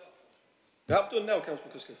 You have done now, Councillor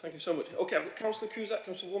McCuskey. Thank you so much. Okay, I've got Councillor Cusack,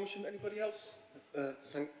 Councillor Warmisham, anybody else?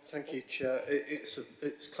 Thank you, Chair.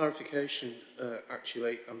 It's clarification,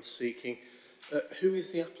 actually, I'm seeking. Who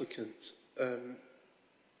is the applicant? And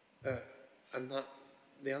that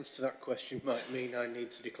the answer to that question might mean I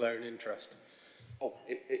need to declare an interest. Oh,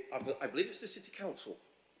 I believe it's the City Council.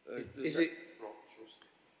 Is it?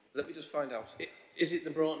 Let me just find out. Is it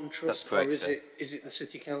the Broughton Trust, correct, or is it the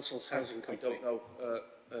City Council's housing company? I don't know.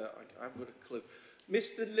 I haven't got a clue.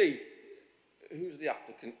 Mr. Lee, who's the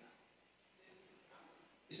applicant?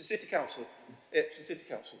 It's the City Council. It's the City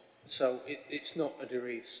Council. So it's not a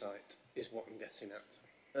derived site, is what I'm getting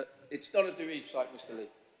at. It's not a derived site, Mr. Lee.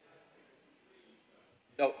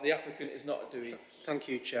 No, the applicant is not a derived. Thank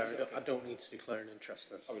you, Chair. I don't need to declare an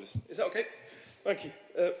interest then. Is that okay? Thank you.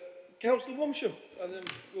 Councillor Womsham, and then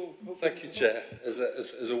we'll Thank you, Chair. As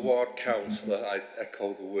a ward councillor, I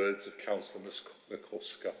echo the words of Councillor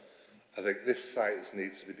McCusker. I think this site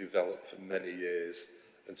needs to be developed for many years,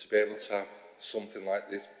 and to be able to have something like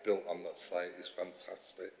this built on that site is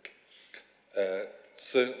fantastic.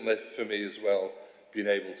 Certainly for me as well, being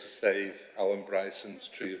able to save Alan Bryson's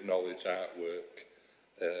Tree of Knowledge artwork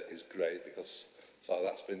is great, because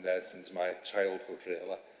that's been there since my childhood,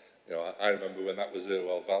 really. You know, I remember when that was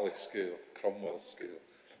Irwell Valley School, Cromwell School,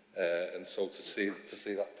 and so to see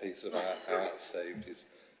that piece of art saved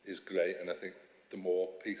is great. And I think the more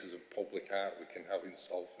pieces of public art we can have in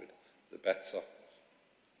Salford, the better.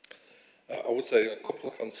 I would say a couple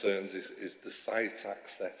of concerns is the site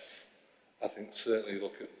access. I think certainly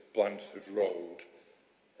look at Blandford Road.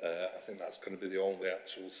 I think that's going to be the only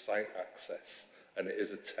actual site access, and it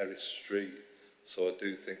is a terrace street. So I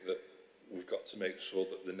do think that we've got to make sure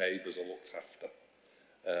that the neighbours are looked after.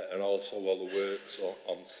 And also, while the work's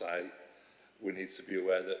on site, we need to be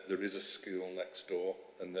aware that there is a school next door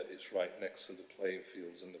and that it's right next to the playing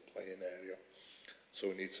fields and the playing area. So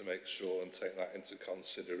we need to make sure and take that into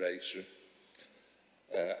consideration.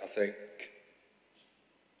 I think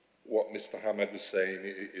what Mr. Hammond was saying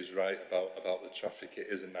is right about the traffic. It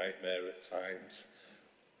is a nightmare at times.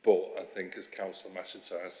 But I think, as Councillor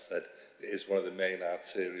Mashiter has said, it is one of the main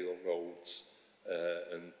arterial roads,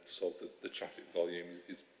 and so the traffic volume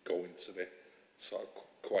is going to be sort of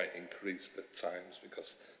quite increased at times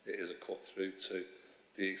because it is a cut through to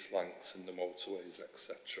the East Lancs and the motorways,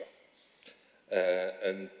 etc.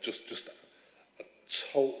 And I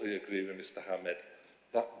totally agree with Mr. Hamed.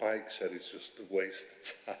 That bike shed is just a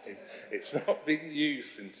waste of time. It's not been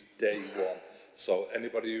used since day one. So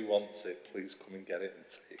anybody who wants it, please come and get it and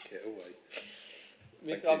take it away.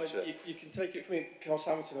 Mr. Ahmed, you can take it from me,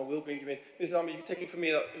 Councillor Hamilton, I will bring you in. Mr. Ahmed, you can take it from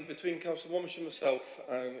me that between Councillor Womish and myself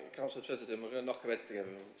and Councillor Tresidder, we're going to knock our heads together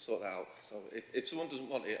and sort that out. So if someone doesn't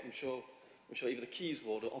want it, I'm sure either the Keys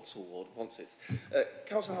ward or Odsall ward wants it.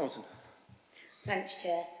 Councillor Hamilton. Thanks,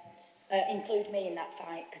 Chair. Include me in that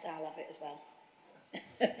fight because I'll have it as well.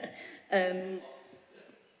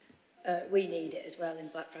 We need it as well in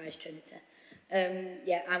Blackfriars Trinity.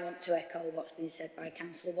 Yeah, I want to echo what's been said by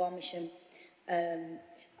Councillor Warmisham.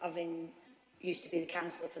 Having used to be the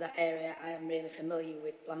councillor for that area, I am really familiar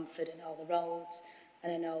with Blandford and all the roads,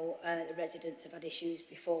 and I know the residents have had issues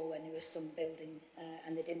before when there was some building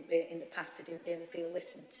and they didn't in the past they didn't really feel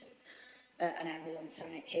listened to. And I was on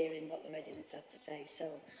site hearing what the residents had to say,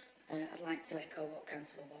 so I'd like to echo what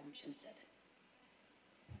Councillor Warmisham said.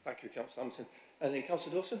 Thank you, Councillor Hamilton. And then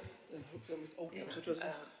Councillor Dawson. And Councillor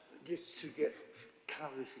just to get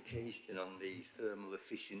clarification on the thermal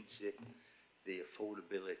efficiency, the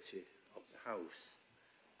affordability of the house,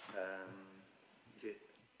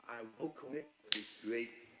 I welcome it. It's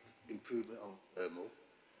great improvement on thermal,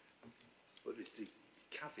 but it's the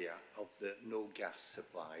caveat of the no gas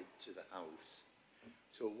supplied to the house.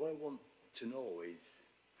 So what I want to know is,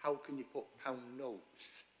 how can you put pound notes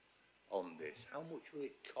on this? How much will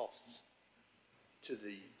it cost to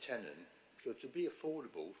the tenant? Because to be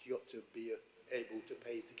affordable, you got to be able to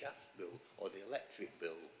pay the gas bill or the electric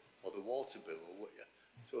bill or the water bill or what.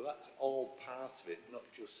 So that's all part of it, not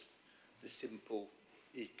just the simple,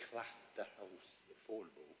 you class the house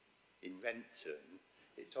affordable in rent term.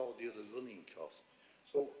 It's all the other running costs.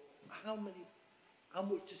 So how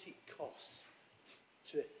much does it cost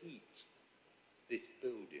to heat this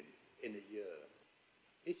building in a year?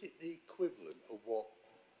 Is it the equivalent of what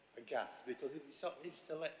a gas? Because if it's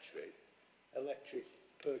electric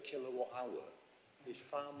per kilowatt hour is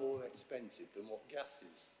far more expensive than what gas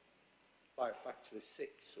is, by a factor of 6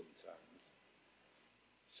 sometimes.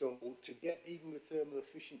 So to get even with thermal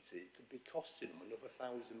efficiency, it could be costing them another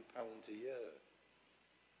 £1,000 a year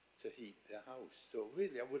to heat their house. So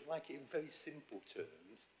really, I would like it in very simple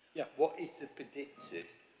terms. Yeah. What is the predicted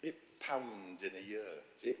pound in a year?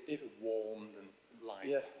 If warm and light.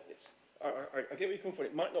 Yeah. I get where you come from.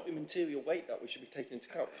 It might not be material weight that we should be taking into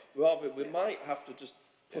account. Rather, we might have to just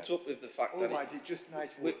put up with the fact that we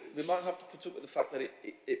might have to put up with the fact that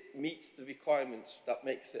it meets the requirements that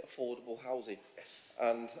makes it affordable housing. Yes.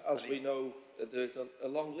 And as we know, there's a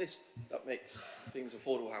long list that makes things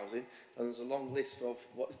affordable housing, and there's a long list of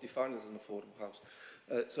what is defined as an affordable house.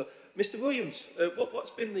 So, Mr. Williams,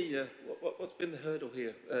 what's been the hurdle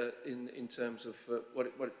here in terms of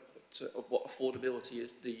what affordability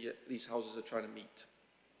is these houses are trying to meet?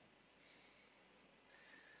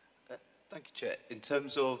 Thank you, Chair. In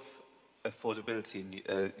terms of affordability,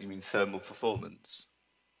 you mean thermal performance?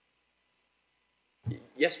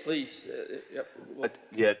 Yes, please.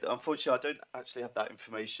 Yeah, unfortunately, I don't actually have that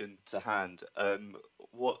information to hand.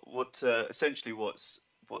 Essentially, what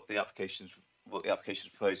the application's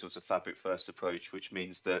proposal is a fabric first approach, which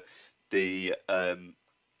means that the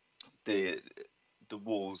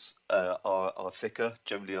walls are thicker,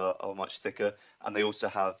 generally are much thicker, and they also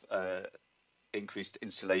have increased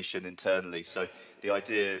insulation internally. So the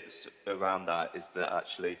idea around that is that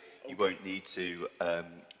actually you won't need to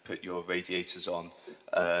put your radiators on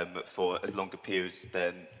for as longer periods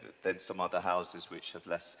than some other houses which have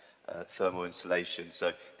less thermal insulation.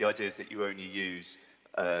 So the idea is that you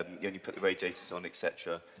only put the radiators on,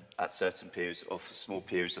 etc., at certain periods of small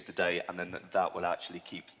periods of the day, and then that will actually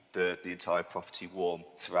keep the entire property warm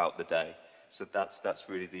throughout the day. So that's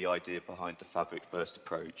really the idea behind the fabric first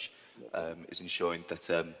approach, is ensuring that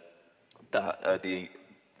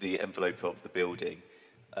the envelope of the building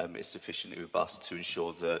is sufficiently robust to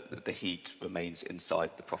ensure that the heat remains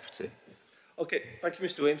inside the property. Okay, thank you,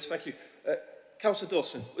 Mr. Williams. Thank you. Councillor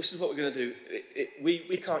Dawson, this is what we're going to do.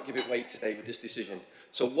 We can't give it weight today with this decision.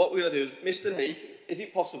 So what we're going to do is, Mr Lee, is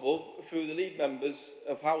it possible, through the lead members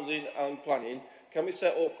of Housing and Planning, can we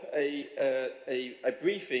set up a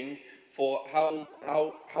briefing for how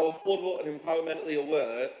affordable and environmentally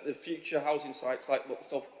aware the future housing sites like what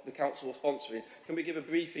the council was sponsoring? Can we give a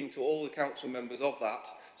briefing to all the council members of that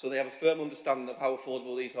so they have a firm understanding of how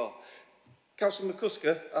affordable these are? Councillor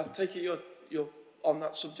McCusker, I take it you're on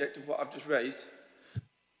that subject of what I've just raised.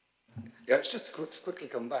 Yeah, it's just to quickly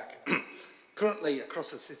come back. Currently,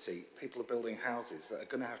 across the city, people are building houses that are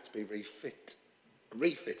going to have to be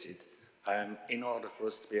refitted in order for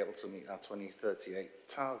us to be able to meet our 2038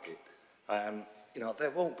 target. You know,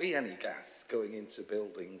 there won't be any gas going into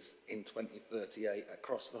buildings in 2038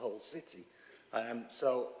 across the whole city.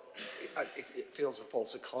 So it feels a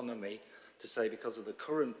false economy to say because of the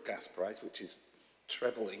current gas price, which is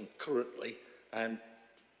trebling currently,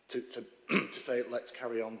 to say let's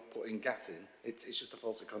carry on putting gas in. It's just a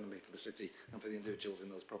false economy for the city and for the individuals in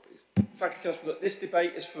those properties. Thank you, Councillor. This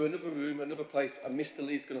debate is for another room, another place, and Mr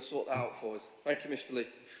Lee's going to sort that out for us. Thank you, Mr Lee.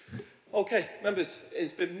 Okay, members,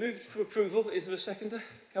 it's been moved for approval. Is there a seconder?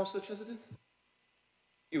 Councillor Tresidden?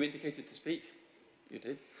 You indicated to speak. You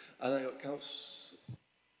did. And I got Councillor...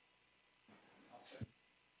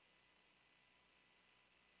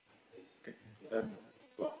 Okay.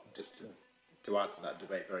 Well, just to add to that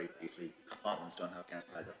debate very briefly, apartments don't have gas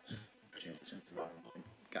either, presumably since the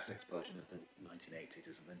gas explosion of the 1980s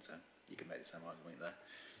or something, so you can make the same argument there.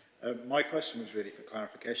 My question was really for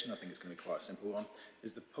clarification. I think it's going to be quite a simple one.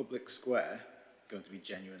 Is the public square going to be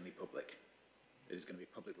genuinely public? It is going to be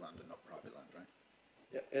public land and not private land,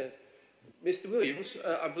 right? Yeah, Mr Williams,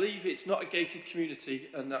 I believe it's not a gated community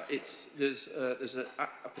and that there's a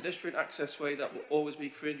pedestrian access way that will always be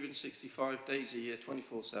 365 days a year,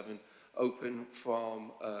 24/7, open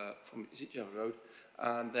from is it Jarrow Road,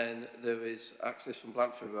 and then there is access from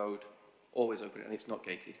Blanford Road, always open, and it's not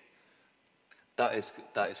gated. That is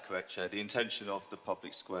correct, Chair. The intention of the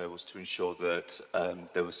public square was to ensure that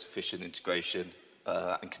there was sufficient integration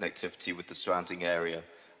and connectivity with the surrounding area,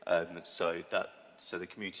 so the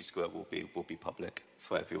community square will be public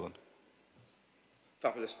for everyone.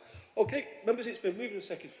 Fabulous. Okay, members, it's been moved and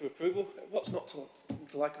seconded for approval. What's not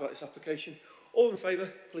to like about this application? All in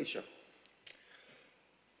favour, please show.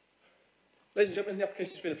 Ladies and gentlemen, the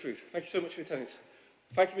application has been approved. Thank you so much for your attendance.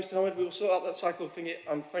 Thank you, Mr Howard. We will sort out that cycle thingy,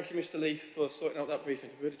 and thank you, Mr Lee, for sorting out that briefing.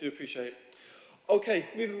 We really do appreciate it. Okay,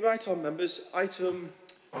 moving right on, members. Item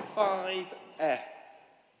 5F.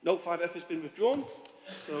 No, 5F has been withdrawn,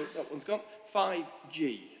 so that one's gone.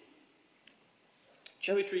 5G.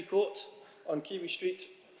 Cherry Tree Court on Kiwi Street.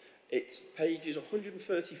 It's pages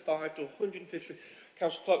 135 to 150.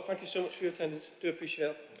 Councillor Clark, thank you so much for your attendance. Do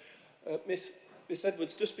appreciate it. Miss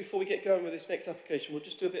Edwards, just before we get going with this next application, we'll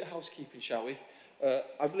just do a bit of housekeeping, shall we?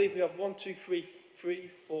 I believe we have 3,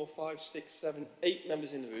 4, 5, 6, 7, 8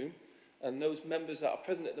 members in the room, and those members that are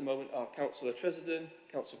present at the moment are Councillor Tresidden,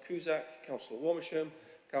 Councillor Cusack, Councillor Warmisham,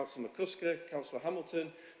 Councillor McCusker, Councillor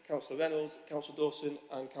Hamilton, Councillor Reynolds, Councillor Dawson,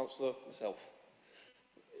 and Councillor myself.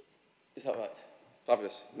 Is that right?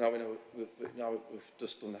 Fabulous. Now we know. Now we've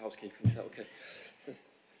just done the housekeeping. Is that okay?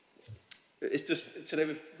 It's just today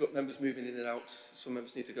we've got members moving in and out. Some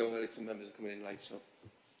members need to go early. Some members are coming in late. So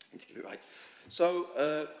I need to get it right. So,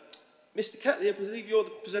 Mr. Ketley, I believe you're the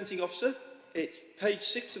presenting officer. It's page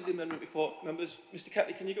 6 of the amendment report, members. Mr.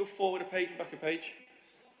 Ketley, can you go forward a page and back a page?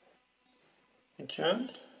 I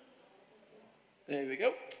can. There we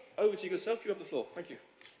go. Over to you, good self. You have the floor. Thank you.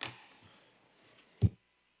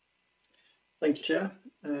 Thank you, Chair.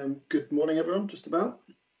 Good morning, everyone, just about.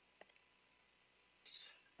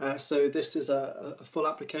 So this is a full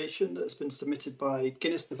application that has been submitted by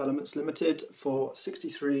Guinness Developments Limited for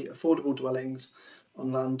 63 affordable dwellings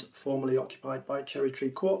on land formerly occupied by Cherry Tree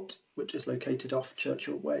Court, which is located off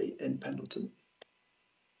Churchill Way in Pendleton.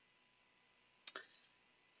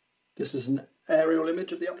 This is an aerial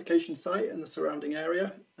image of the application site and the surrounding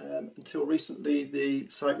area. Until recently, the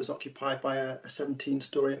site was occupied by a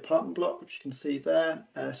 17-storey apartment block, which you can see there,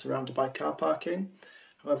 surrounded by car parking.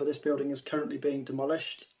 However, this building is currently being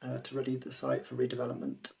demolished to ready the site for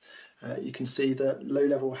redevelopment. You can see that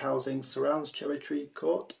low-level housing surrounds Cherry Tree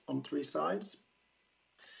Court on 3 sides.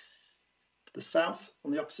 To the south,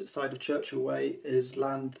 on the opposite side of Churchill Way, is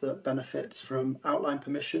land that benefits from outline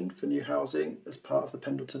permission for new housing as part of the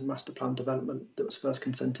Pendleton Master Plan development that was first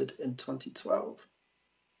consented in 2012.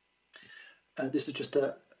 This is just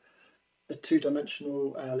a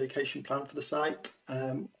 2-dimensional location plan for the site,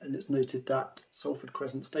 and it's noted that Salford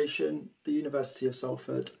Crescent Station, the University of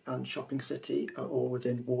Salford and Shopping City are all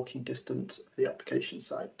within walking distance of the application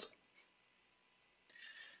site.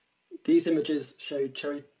 These images showed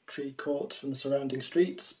Cherry Tree Court from the surrounding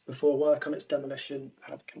streets before work on its demolition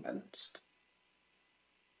had commenced.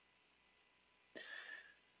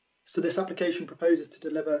 So this application proposes to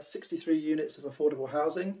deliver 63 units of affordable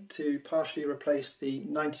housing to partially replace the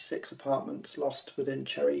 96 apartments lost within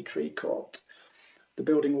Cherry Tree Court. The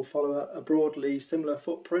building will follow a broadly similar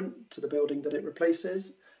footprint to the building that it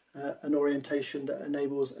replaces, an orientation that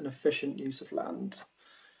enables an efficient use of land.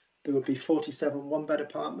 There would be 47 one-bed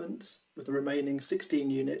apartments, with the remaining 16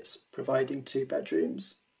 units providing 2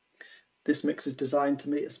 bedrooms. This mix is designed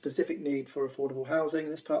to meet a specific need for affordable housing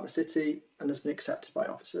in this part of the city and has been accepted by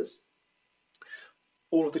officers.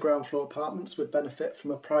 All of the ground floor apartments would benefit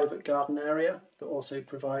from a private garden area that also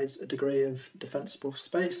provides a degree of defensible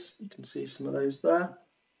space. You can see some of those there.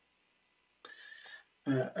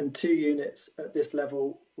 And 2 units at this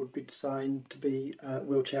level would be designed to be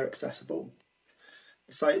wheelchair accessible.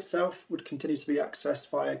 The site itself would continue to be accessed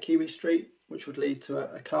via Kiwi Street, which would lead to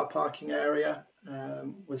a car parking area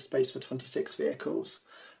with space for 26 vehicles.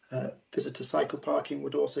 Visitor cycle parking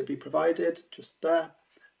would also be provided just there,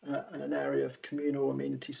 and an area of communal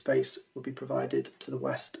amenity space would be provided to the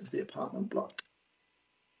west of the apartment block.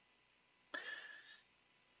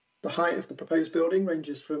 The height of the proposed building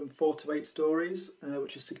ranges from 4 to 8 stories,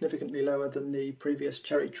 which is significantly lower than the previous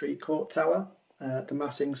Cherry Tree Court Tower. The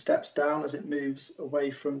massing steps down as it moves away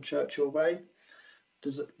from Churchill Way.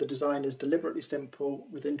 The design is deliberately simple,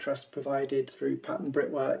 with interest provided through pattern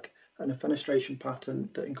brickwork and a fenestration pattern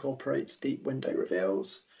that incorporates deep window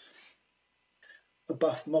reveals. A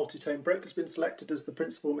buff multi-tone brick has been selected as the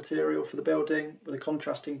principal material for the building, with a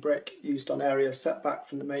contrasting brick used on areas set back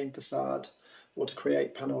from the main facade or to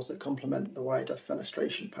create panels that complement the wider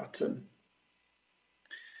fenestration pattern.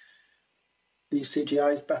 These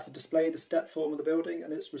CGIs better display the step form of the building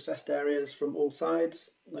and its recessed areas from all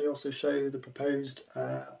sides. They also show the proposed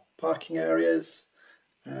parking areas.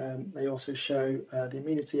 They also show the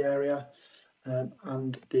amenity area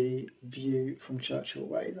and the view from Churchill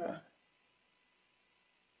Way there.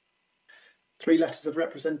 3 letters of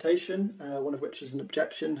representation, one of which is an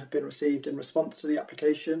objection, have been received in response to the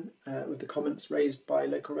application, with the comments raised by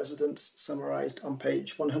local residents summarised on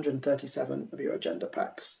page 137 of your agenda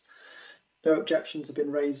packs. No objections have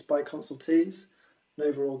been raised by consultees, and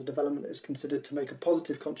overall the development is considered to make a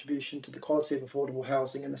positive contribution to the quality of affordable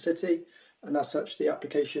housing in the city, and as such the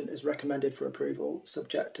application is recommended for approval,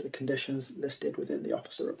 subject to the conditions listed within the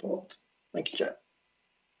officer report. Thank you, Chair.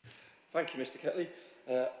 Thank you, Mr. Ketley.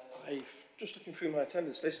 I'm just looking through my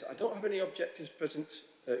attendance list. I don't have any objectors present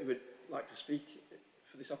who would like to speak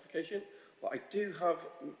for this application, but I do have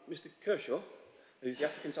Mr. Kershaw, who's the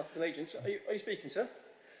applicant's applicant agent. Are you speaking, sir?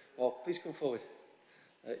 Well, please come forward.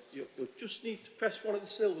 You'll just need to press one of the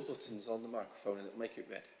silver buttons on the microphone and it'll make it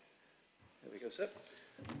red. There we go, sir.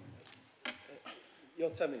 Your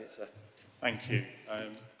 10 minutes, sir. Thank you.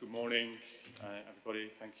 Good morning, everybody.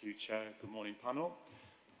 Thank you, Chair. Good morning, panel.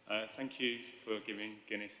 Thank you for giving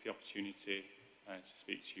Guinness the opportunity to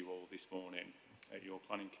speak to you all this morning at your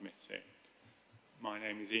planning committee. My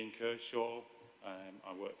name is Ian Kershaw.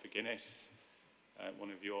 I work for Guinness,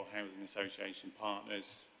 one of your housing association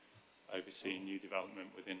partners, overseeing new development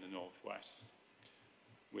within the Northwest.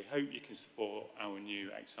 We hope you can support our new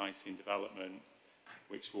exciting development,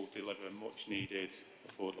 which will deliver much needed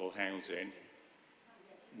affordable housing,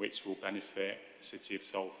 which will benefit the city of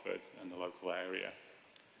Salford and the local area.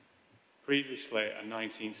 Previously, a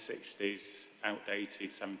 1960s outdated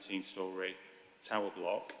 17-storey tower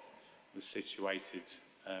block was situated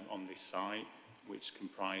on this site, which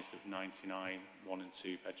comprised of 99 1- and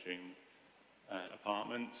 2-bedroom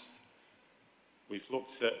apartments. We've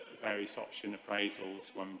looked at various option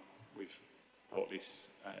appraisals when we've brought this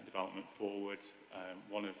development forward.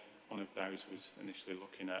 One of those was initially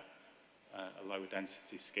looking at a lower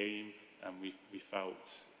density scheme, and we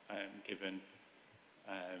felt, given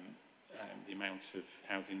the amount of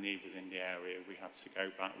housing need within the area, we had to go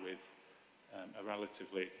back with a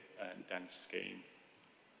relatively dense scheme.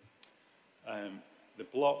 The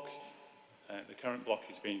current block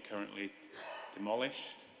is being currently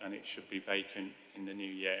demolished, and it should be vacant in the new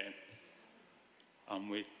year. And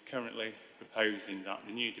we're currently proposing that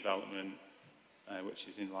the new development, which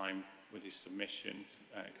is in line with this submission,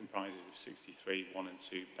 comprises of 63 1- and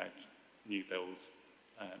 2-bed new build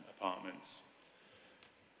apartments.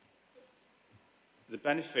 The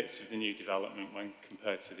benefits of the new development when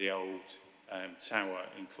compared to the old tower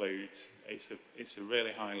include it's a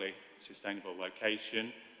really highly sustainable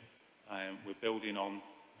location. We're building on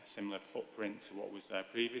a similar footprint to what was there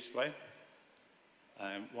previously.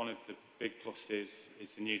 One of the big pluses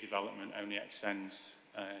is the new development only extends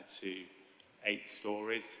to 8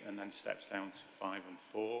 stories and then steps down to 5 and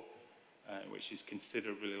 4, which is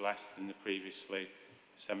considerably less than the previously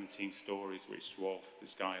 17 stories which dwarf the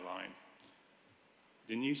skyline.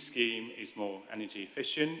 The new scheme is more energy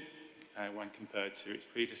efficient when compared to its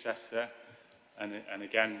predecessor, and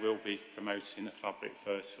again we'll be promoting a fabric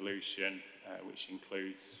first solution which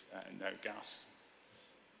includes no gas.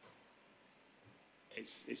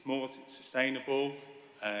 It's more sustainable.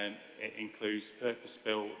 It includes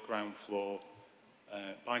purpose-built ground floor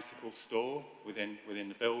bicycle store within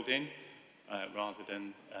the building rather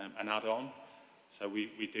than an add-on. So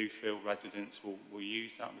we do feel residents will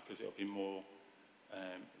use that because it'll be more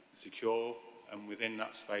secure, and within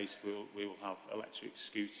that space we will have electric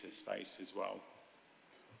scooter space as well.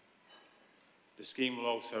 The scheme will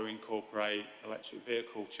also incorporate electric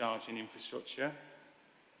vehicle charging infrastructure.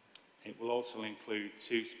 It will also include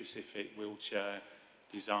 2 specific wheelchair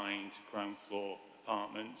designed ground floor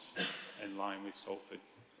apartments in line with Salford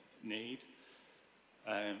need.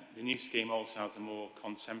 The new scheme also has a more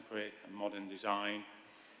contemporary and modern design,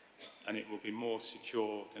 and it will be more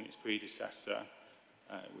secure than its predecessor,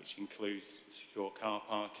 which includes secure car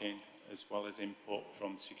parking as well as input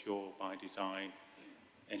from Secure by Design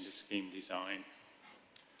in the scheme design.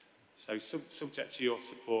 So subject to your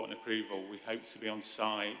support and approval, we hope to be on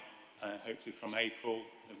site hopefully from April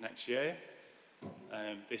of next year.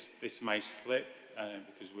 This may slip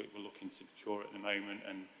because we're looking to procure at the moment,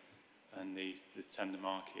 and the tender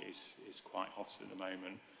market is quite hot at the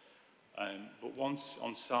moment. But once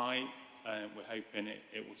on site, we're hoping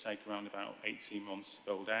it will take around about 18 months to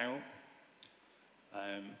build out.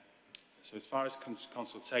 So as far as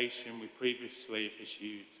consultation, we previously have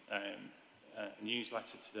issued a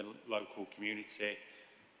newsletter to the local community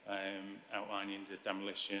outlining the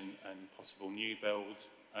demolition and possible new build.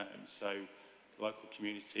 So the local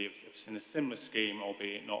community have seen a similar scheme,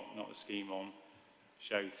 albeit not a scheme on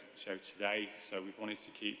show today. So we've wanted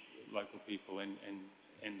to keep local people in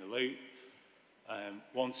the loop.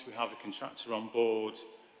 Once we have a contractor on board,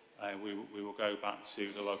 we will go back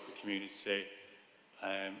to the local community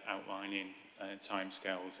outlining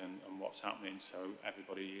timescales and what's happening, so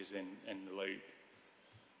everybody is in the loop.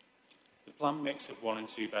 The planned mix of 1 and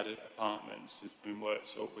 2 bed apartments has been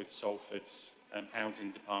worked up with Salford's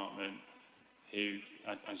housing department, who,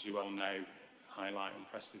 as you all know, highlight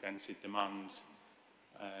unprecedented demand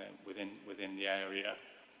within the area.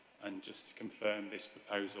 And just to confirm, this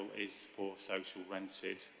proposal is for social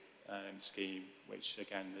rented scheme, which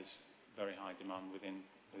again there's very high demand within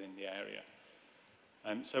the area.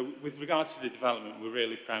 So with regard to the development, we're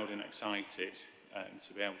really proud and excited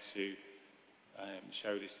to be able to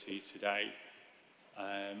show this to you today,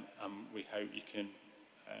 and we hope you can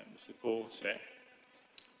support it.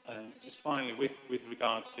 Just finally, with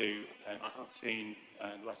regard to, I have seen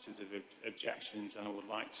letters of objections, and I would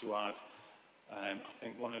like to add, I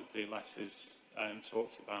think one of the letters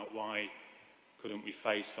talks about why couldn't we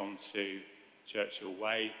face onto Churchill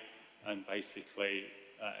Way, and basically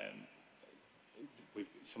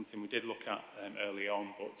something we did look at early on,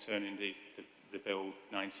 but turning the build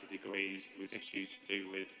 90 degrees with issues to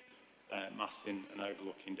do with massing and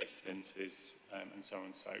overlooking distances and so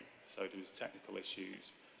on. So there was technical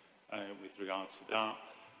issues with regard to that.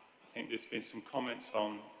 I think there's been some comments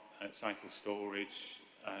on cycle storage,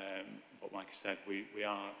 but like I said, we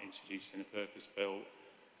are introducing a purpose-built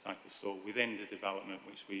cycle store within the development,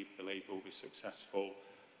 which we believe will be successful.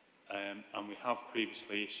 And we have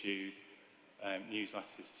previously issued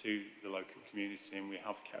newsletters to the local community, and we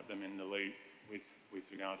have kept them in the loop with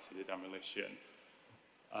regards to the demolition.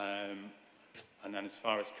 And then as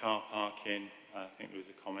far as car parking, I think there was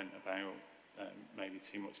a comment about maybe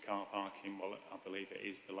too much car parking. Well, I believe it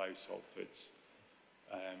is below Salford's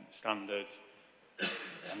standard.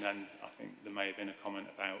 And then I think there may have been a comment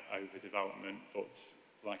about overdevelopment, but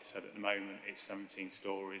like I said, at the moment it's 17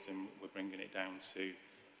 stories and we're bringing it down to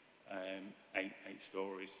 8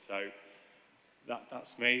 stories. So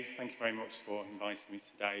that's me. Thank you very much for inviting me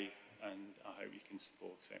today, and I hope you can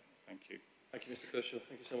support it. Thank you. Thank you, Mr. Kershaw.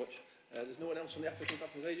 Thank you so much. There's no one else on the applicant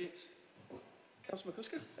agents. Councillor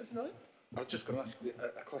McCusker, anything on it? I was just going to ask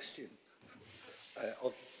a question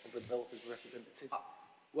of the developer's representative.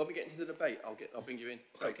 When we get into the debate, I'll bring you in.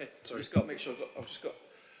 Okay. Sorry. I've just got to make sure I've just got.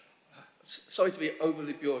 Sorry to be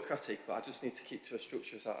overly bureaucratic, but I just need to keep to a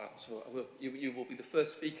structure as that. So I will. You will be the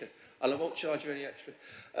first speaker, and I won't charge you any extra.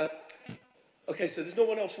 Okay, so there's no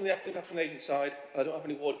one else from the applicant agent side. I don't have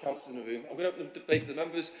any ward councillors in the room. I'm going to open the debate to the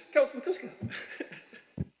members. Councillor McCusker.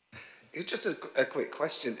 It's just a quick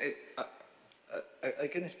question.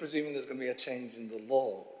 Again, it's presuming there's going to be a change in the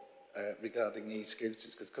law regarding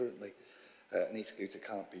e-scooters, because currently an e-scooter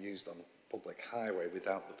can't be used on public highway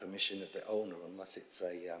without the permission of the owner, unless it's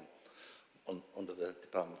a under the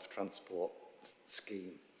Department for Transport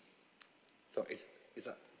scheme. So is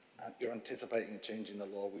that you're anticipating a change in the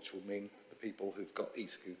law which will mean the people who've got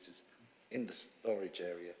e-scooters in the storage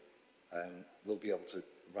area will be able to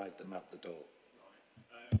ride them out the door?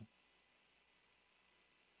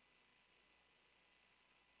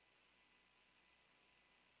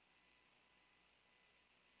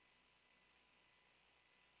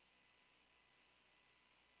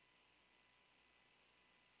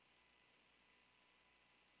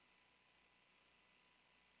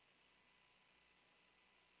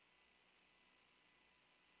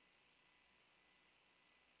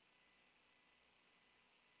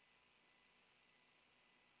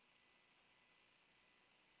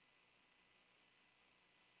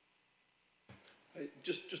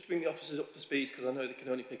 Just to bring the officers up to speed, because I know they can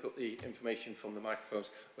only pick up the information from the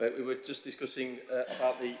microphones. We were just discussing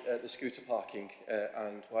about the scooter parking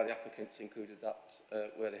and why the applicants included that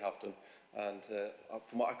where they have done. And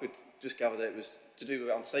from what I could just gather, it was to do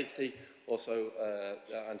around safety, also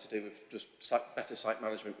and to do with just better site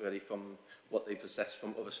management, really, from what they've assessed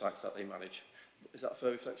from other sites that they manage. Is that a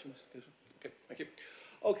fair reflection, Mr. Cooper? Okay, thank you.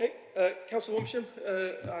 Okay, Councillor Womsham,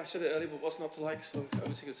 I said it earlier, but what's not to like, so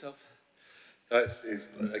over to yourself.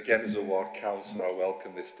 Again, as a ward councillor, I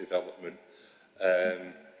welcome this development.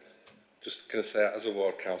 Just going to say, as a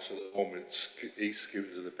ward councillor at the moment,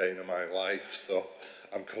 e-scooters are the bane of my life, so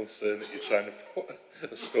I'm concerned that you're trying to put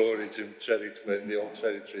a storage in the old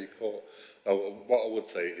Cherry Tree Court. Now, what I would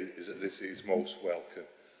say is that this is most welcome.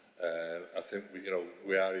 I think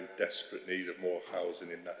we are in desperate need of more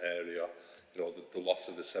housing in that area. The loss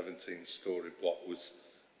of a 17-storey block was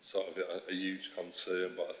sort of a huge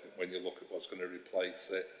concern, but I think when you look at what's going to replace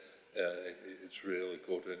it, it's really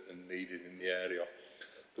good and needed in the area.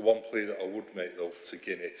 The one plea that I would make, though, to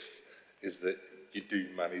Guinness is that you do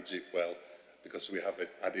manage it well, because we have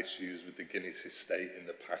had issues with the Guinness estate in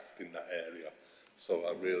the past in that area. So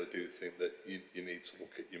I really do think that you need to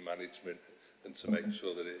look at your management and to make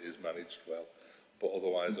sure that it is managed well. But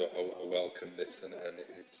otherwise, I welcome this, and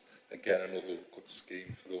it's, again, another good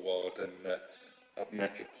scheme for the ward, and I'd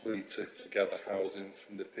make a plea to gather housing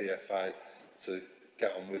from the PFI to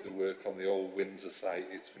get on with the work on the old Windsor site.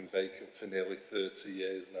 It's been vacant for nearly 30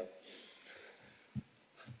 years now.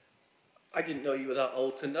 I didn't know you were that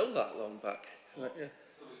old to know that long back. So, yeah.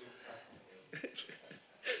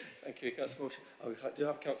 Thank you, Councillor Motion. Oh, I do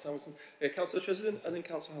have Councillor Hamilton. Councillor Tresidden and then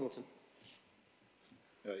Councillor Hamilton.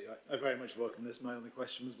 I very much welcome this. My only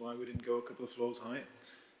question was why we didn't go a couple of floors higher.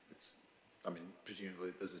 I mean,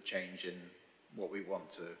 presumably there's a change in what we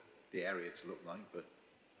want the area to look like, but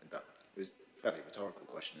that was a fairly rhetorical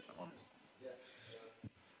question, if I'm honest.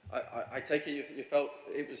 I take it you felt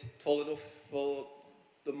it was tall enough for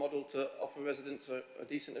the model to offer residents a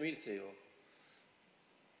decent amenity, or?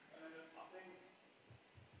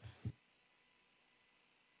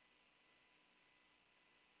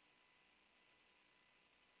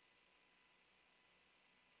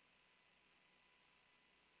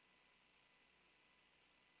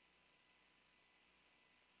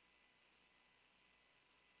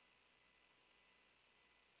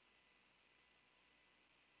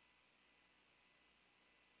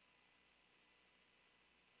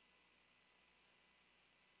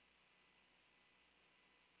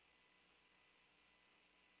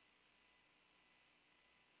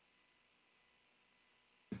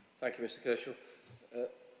 Thank you, Mr. Kershaw.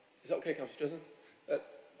 Is that okay, Councillor Dresden?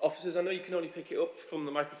 Officers, I know you can only pick it up from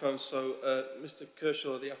the microphone, so Mr.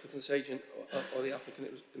 Kershaw, the applicant's agent, or the applicant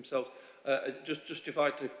themselves, just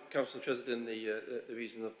divide to Councillor Dresden the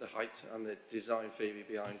reason of the height and the design theory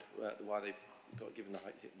behind why they got given the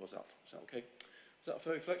height it was at. Is that okay? Is that a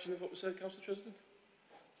fair reflection of what was said, Councillor Dresden?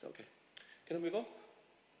 Is that okay? Can I move on?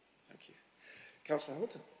 Thank you. Councillor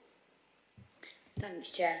Hamilton.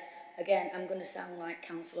 Thanks, Chair. Again, I'm going to sound like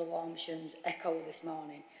Councillor Warmsham's echo this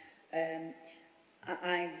morning.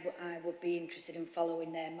 I would be interested in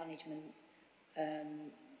following their management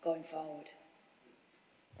going forward.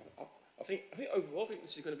 I think overall,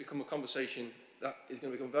 this is going to become a conversation that is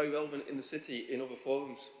going to become very relevant in the city in other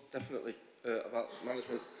forums, definitely, about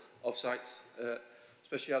management of sites,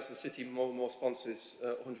 especially as the city more and more sponsors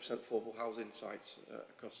 100% affordable housing sites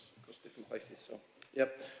across different places. So, yeah,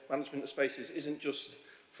 management of spaces isn't just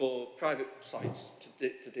for private sites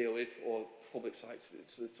to deal with, or public sites.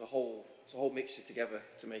 It's a whole mixture together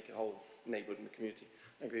to make a whole neighbourhood and community.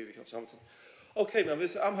 I agree with you, Councillor Hamilton. Okay,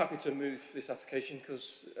 members, I'm happy to move this application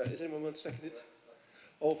because does anyone want to second it?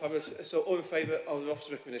 All fabulous. So, all in favour of the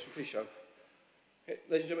officer's recommendation, please show. Okay,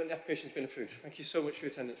 ladies and gentlemen, the application has been approved. Thank you so much for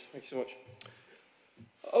your attendance. Thank you so much.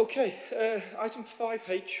 Okay, item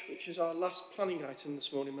 5H, which is our last planning item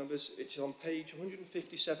this morning, members. It's on page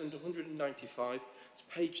 157 to 195. It's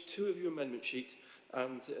page 2 of your amendment sheet,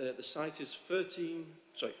 and the site is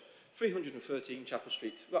 313 Chapel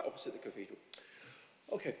Street, right opposite the cathedral.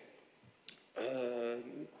 Okay.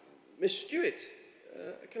 Miss Stewart,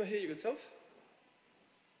 can I hear you good self?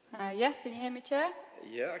 Yes, can you hear me, Chair?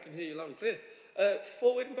 Yeah, I can hear you loud and clear.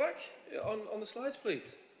 Forward and back on the slides,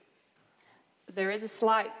 please. There is a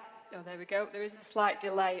slight, oh, there we go. There is a slight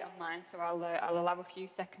delay on mine, so I'll allow a few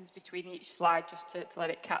seconds between each slide just to let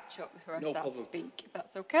it catch up before I start to speak, if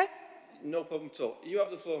that's okay. No problem at all. You have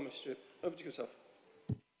the floor, Miss Stewart. Over to yourself.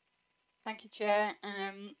 Thank you, Chair.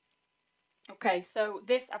 Okay, so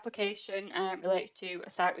this application relates to a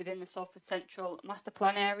site within the Salford Central Master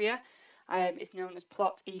Plan area. It's known as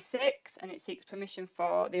Plot E6, and it seeks permission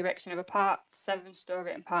for the erection of a Part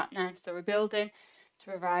 7-storey and Part 9-storey building to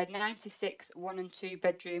provide 96 1- and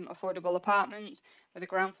 2-bedroom affordable apartments with a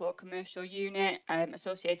ground floor commercial unit,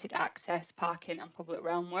 associated access, parking and public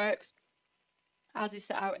realm works. As is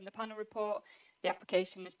set out in the panel report, the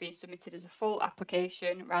application has been submitted as a full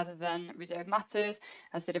application rather than reserved matters,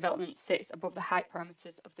 as the development sits above the height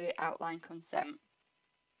parameters of the outline consent.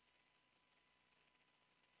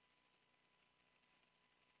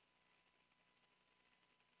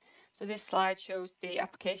 So this slide shows the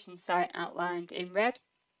application site outlined in red.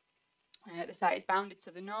 The site is bounded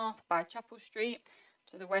to the north by Chapel Street.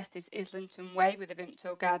 To the west is Islington Way with the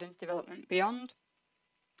Vimto Gardens development beyond.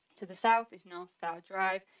 To the south is North Star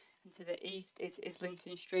Drive, and to the east is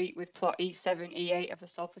Islington Street with plot E7, E8 of the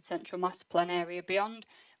Salford Central Master Plan area beyond,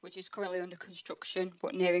 which is currently under construction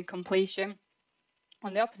but nearing completion.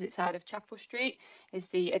 On the opposite side of Chapel Street is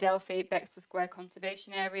the Adelphi Bexley Square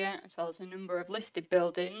Conservation Area, as well as a number of listed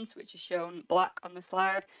buildings, which are shown black on the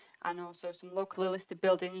slide, and also some locally listed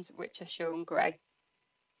buildings, which are shown grey.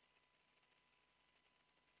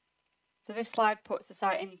 So this slide puts the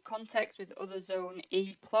site in context with other Zone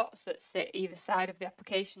E plots that sit either side of the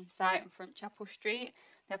application site on Front Chapel Street.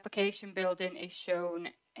 The application building is shown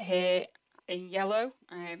here in yellow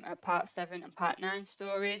at Part 7 and Part 9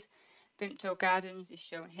 stories. Vimto Gardens is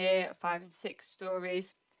shown here at 5 and 6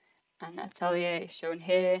 stories, and Atelier is shown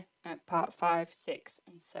here at Part 5, 6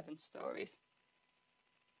 and 7 stories.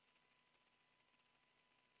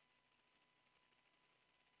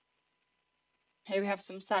 Here we have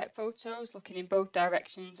some site photos looking in both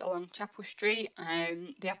directions along Chapel Street.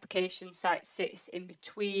 The application site sits in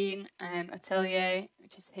between Atelier,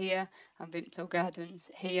 which is here, and Vimto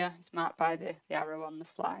Gardens here. It's marked by the arrow on the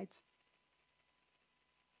slides.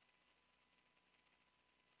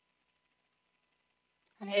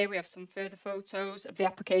 And here we have some further photos of the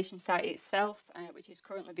application site itself, which is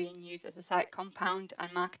currently being used as a site compound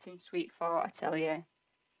and marketing suite for Atelier.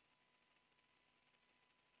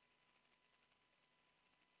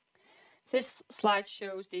 This slide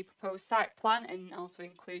shows the proposed site plan and also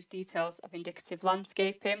includes details of indicative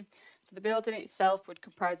landscaping. So the building itself would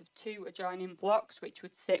comprise of 2 adjoining blocks which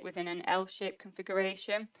would sit within an L-shaped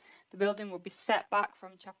configuration. The building would be set back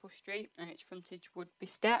from Chapel Street and its frontage would be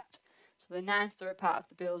stepped. So the 9-storey part of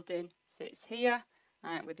the building sits here,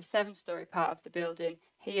 with the 7-storey part of the building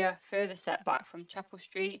here, further set back from Chapel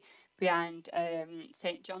Street behind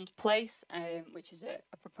St John's Place, which is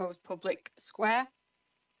a proposed public square.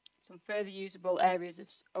 Some further usable areas of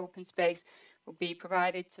open space will be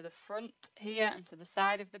provided to the front here and to the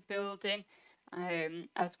side of the building,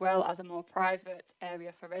 as well as a more private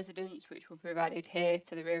area for residents, which will be provided here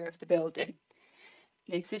to the rear of the building.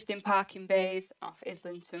 The existing parking bays off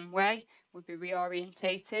Islington Way would be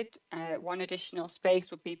reorientated. 1 additional space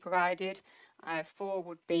would be provided. 4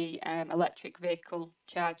 would be electric vehicle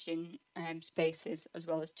charging spaces, as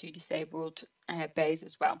well as 2 disabled bays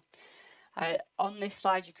as well. On this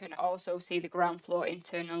slide, you can also see the ground floor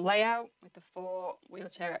internal layout with the 4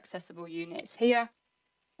 wheelchair accessible units here,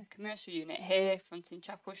 a commercial unit here fronting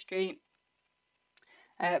Chapel Street,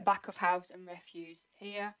 back of house and refuse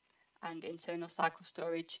here, and internal cycle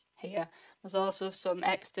storage here. There's also some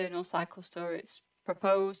external cycle storage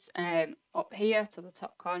proposed up here to the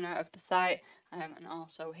top corner of the site, and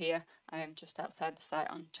also here just outside the site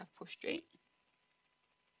on Chapel Street.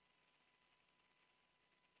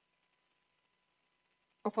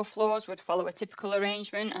 Upper floors would follow a typical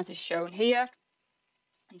arrangement as is shown here,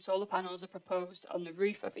 and solar panels are proposed on the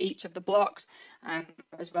roof of each of the blocks,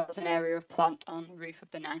 as well as an area of plant on the roof of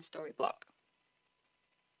the 9-storey block.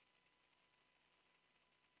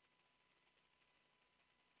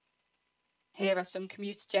 Here are some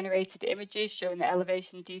computer-generated images showing the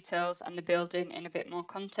elevation details and the building in a bit more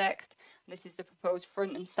context. This is the proposed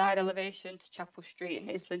front and side elevation to Chapel Street and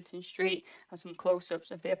Islington Street, and some close-ups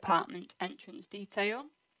of the apartment entrance detail.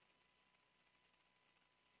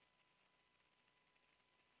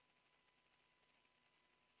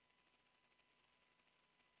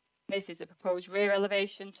 This is the proposed rear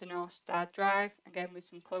elevation to North Star Drive, again with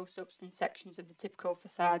some close-ups and sections of the typical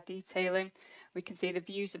facade detailing. We can see the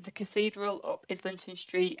views of the cathedral up Islington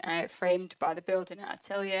Street, framed by the building at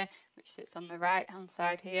Atelier, which sits on the right-hand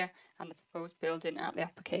side here, and the proposed building at the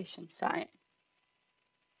application site.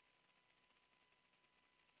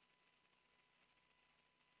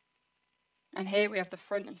 And here we have the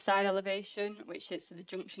front and side elevation, which sits at the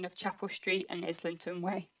junction of Chapel Street and Islington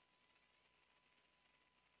Way.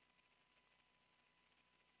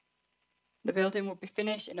 The building will be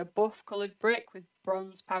finished in a buff coloured brick with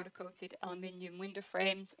bronze powder coated aluminium window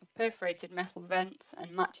frames, perforated metal vents and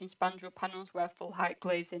matching spandrel panels where full height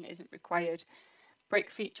glazing isn't required. Brick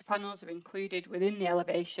feature panels are included within the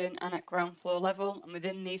elevation and at ground floor level, and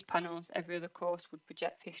within these panels every other course would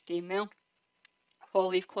project 15mm. A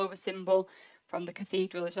 4-leaf clover symbol from the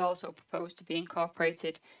cathedral is also proposed to be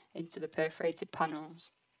incorporated into the perforated panels.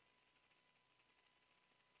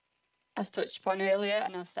 As touched upon earlier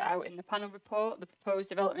and as set out in the panel report, the proposed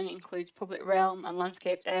development includes public realm and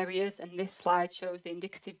landscaped areas, and this slide shows the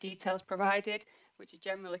indicative details provided, which are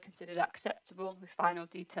generally considered acceptable, with final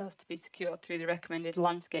details to be secured through the recommended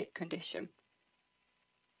landscape condition.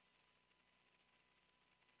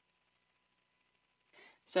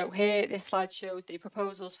 So here, this slide shows the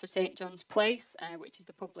proposals for St John's Place, which is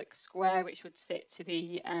the public square which would sit to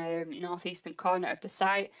the northeastern corner of the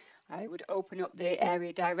site. It would open up the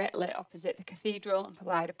area directly opposite the cathedral and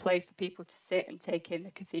provide a place for people to sit and take in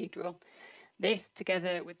the cathedral. This,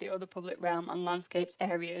 together with the other public realm and landscapes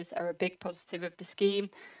areas, are a big positive of the scheme,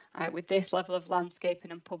 with this level of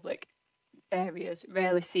landscaping and public areas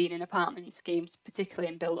rarely seen in apartment schemes, particularly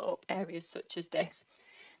in built-up areas such as this.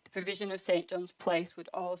 The provision of St John's Place would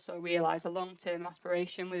also realise a long-term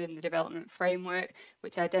aspiration within the development framework,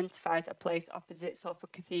 which identifies a place opposite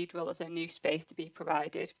Salford Cathedral as a new space to be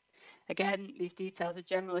provided. Again, these details are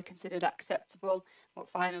generally considered acceptable, but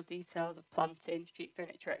final details of planting, street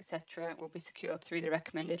furniture, etc. will be secured through the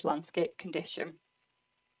recommended landscape condition.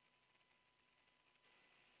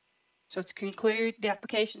 So to conclude, the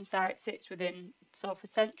application site sits within Salford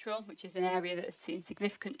Central, which is an area that has seen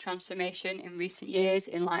significant transformation in recent years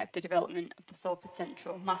in light of the development of the Salford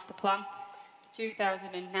Central Master Plan. The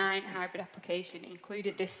 2009 hybrid application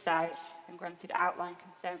included this site and granted outline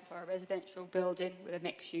consent for a residential building with a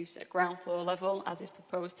mixed use at ground floor level, as is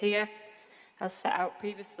proposed here. As set out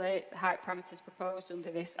previously, the height parameters proposed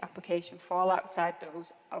under this application fall outside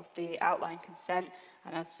those of the outline consent,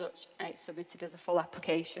 and as such, it's submitted as a full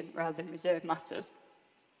application rather than reserved matters.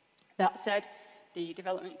 That said, the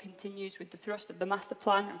development continues with the thrust of the master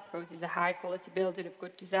plan and proposes a high quality building of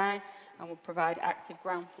good design and will provide active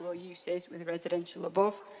ground floor uses with residential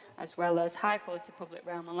above, as well as high quality public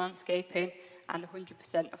realm and landscaping and 100%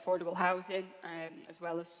 affordable housing, as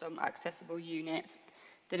well as some accessible units.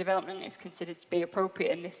 The development is considered to be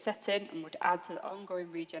appropriate in this setting and would add to the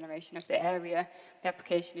ongoing regeneration of the area. The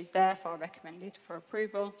application is therefore recommended for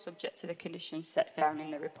approval, subject to the conditions set down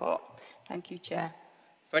in the report. Thank you, Chair.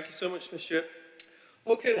 Thank you so much, Ms. Stewart.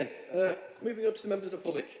 Okay then, moving on to the members of the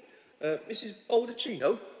public. Mrs.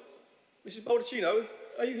 Baldacchino. Mrs. Baldacchino,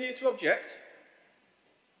 are you here to object?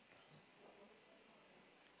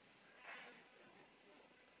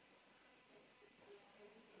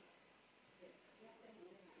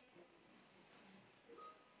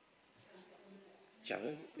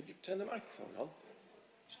 Sharon, would you turn the microphone on?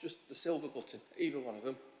 It's just the silver button, either one of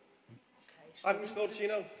them. Okay, Hi, Ms.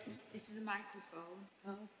 Baldacchino. This is a microphone.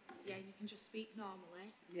 Oh. Yeah, you can just speak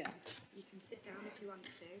normally. Yeah. You can sit down if you want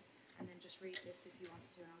to, and then just read this if you want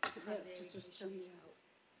to. And I'll just stand there in case you need help.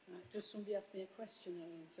 Does somebody ask me a question or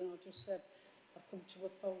anything? I just said I've come to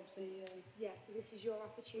oppose the... Yeah, so this is your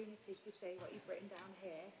opportunity to say what you've written down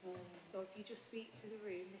here. So if you just speak to the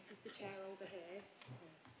room, this is the chair over here.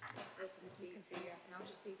 Open the speak to you, and I'll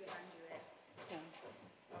just be behind you here. So.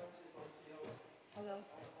 Hello.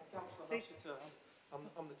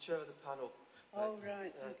 I'm the chair of the panel. Oh,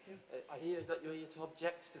 right, thank you. I hear that you're here to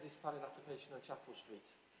object to this planning application on Chapel Street.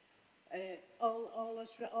 All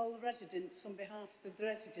the residents, on behalf of the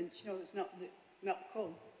residents, you know, that's not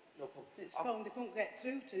come. No problem. It's phone, they couldn't get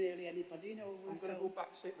through to nearly anybody, you know. I'm going to go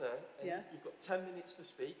back, sit there, and yeah. You've got 10 minutes to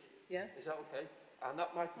speak. Yeah. Is that okay? And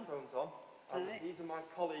that microphone's on. And right. These are my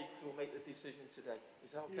colleagues who will make the decision today.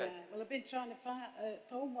 Is that okay? Yeah. Well, I've been trying to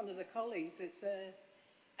phone one of the colleagues. It's a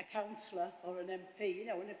councillor or an MP, you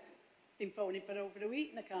know, and I've been phoning for over a week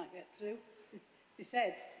and I can't get through. They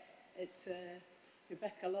said at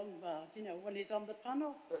Rebecca Lombard, you know, when he's on the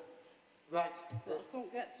panel. Right. But I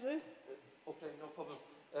couldn't get through. Okay, no problem.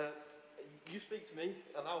 You speak to me,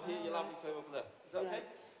 and I'll hear you loud and clear over there. Is that Right.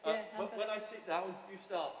 okay? Yeah, when I sit down, you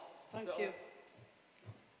start. Thank Is that you. all right?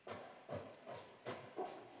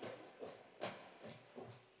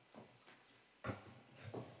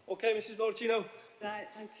 Okay, Mrs. Bortino. Right,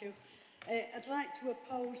 thank you. I'd like to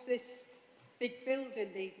oppose this big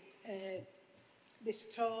building,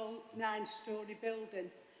 this tall 9-storey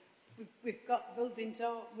building. We've got buildings,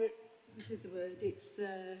 this is the word, it's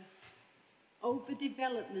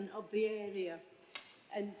overdevelopment of the area.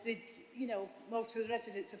 And, you know, most of the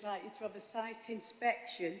residents would like you to have a site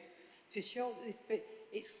inspection to show that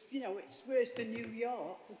it's, you know, it's worse than New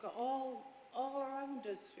York. We've got all around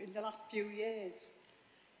us in the last few years.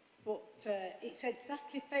 But it's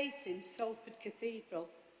exactly facing Salford Cathedral.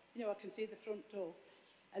 You know, I can see the front door.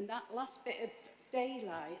 And that last bit of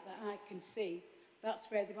daylight that I can see,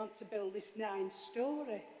 that's where they want to build this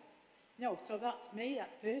 9-storey. You know, so that's me,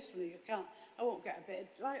 that personally. I won't get a bit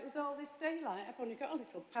of light with all this daylight. I've only got a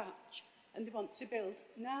little patch. And they want to build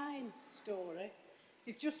 9-storey.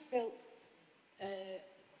 They've just built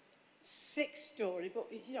 6-storey, but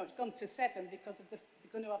you know, it's gone to 7 because of they're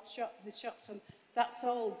going to have the shops on. That's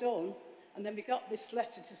all done, and then we got this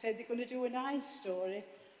letter to say they're going to do a 9-storey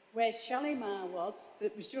where Shalimar was,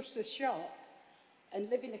 that was just a shop and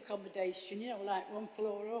living accommodation, you know, like 1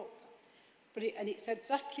 floor up. But it's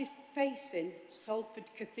exactly facing Salford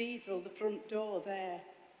Cathedral, the front door there.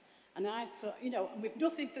 And I thought, you know, and with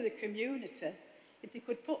nothing for the community, if they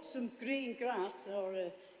could put some green grass or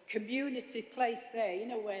a community place there, you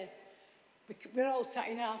know, where we're all sat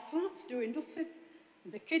in our flats doing nothing.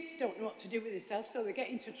 And the kids don't know what to do with themselves, so they get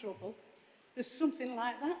into trouble. There's something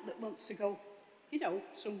like that that wants to go, you know,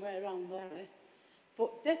 somewhere around there.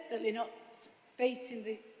 But definitely not facing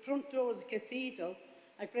the front door of the cathedral,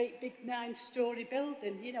 a great big 9-storey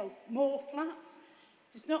building, you know, more flats.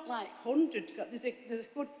 There's not like 100, there's a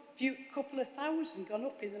good couple of thousand gone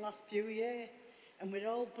up in the last few years. And we're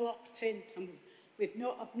all blocked in. And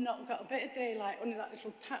I've not got a bit of daylight, only that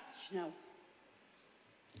little patch now.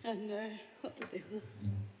 And what was it?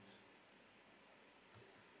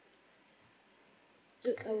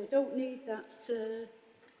 I don't need that.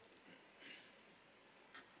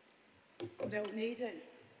 I don't need it.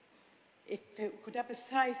 If it could have a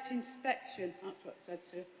site inspection, that's what I said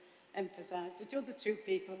to emphasise. The other 2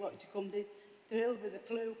 people wanted to come, they're ill with the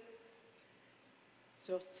flu.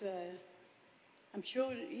 So I'm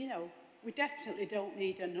sure, you know, we definitely don't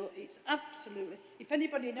need it's absolutely, if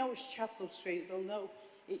anybody knows Chapel Street, they'll know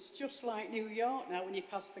it's just like New York now when you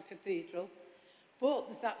pass the cathedral. But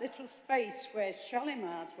there's that little space where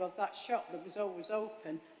Shalimar's was, that shop that was always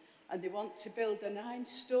open, and they want to build a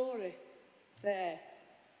 9-storey there.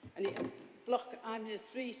 And it'll block, I'm in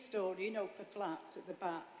a 3-storey, you know, for flats at the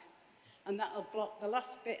back. And that'll block the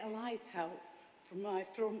last bit of light out from my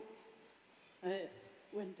front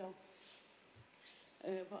window.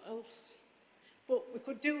 What else? But we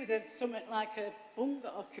could do with something like a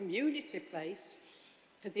bungalow or community place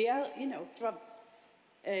for the, you know, for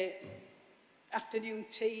afternoon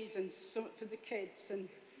teas and something for the kids and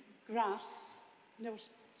grass. You know,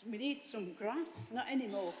 we need some grass, not any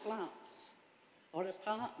more flats or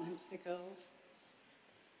apartments, they're called.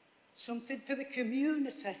 Something for the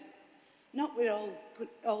community, not with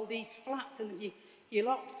all these flats and you're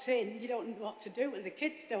locked in, you don't know what to do, and the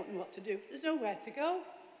kids don't know what to do. There's nowhere to go.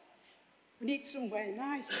 We need somewhere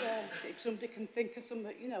nice there, if somebody can think of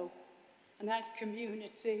something, you know, a nice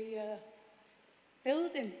community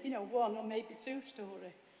building, you know, 1 or maybe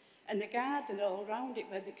 2-storey, and a garden all around it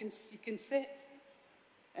where you can sit,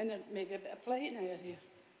 and maybe a bit of playing area.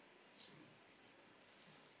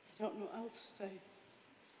 I don't know what else to say.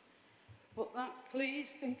 But that,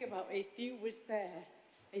 please think about it, if you was there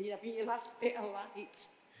and you're having your last bit of light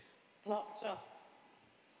blocked off.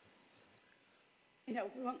 You know,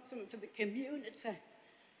 we want something for the community.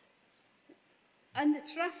 And the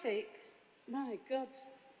traffic, my God,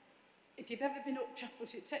 if you've ever been up Chapel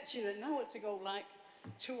Street, it takes you an hour to go like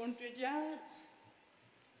 200 yards.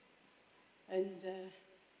 And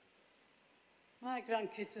my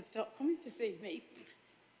grandkids have stopped coming to see me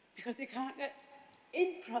because they can't get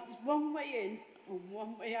in. There's one way in and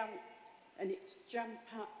one way out, and it's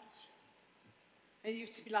jam-packed. There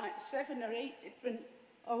used to be like 7 or 8 different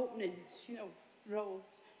openings, you know,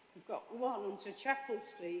 roads. We've got one onto Chapel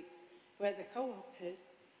Street where the co-op is,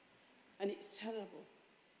 and it's terrible.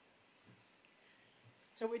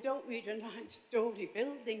 So we don't need a 9-storey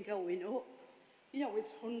building going up, you know,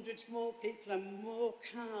 with hundreds more people and more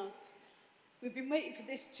cars. we've been waiting for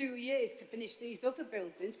this 2 years to finish these other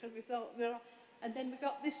buildings because we thought we were... And then we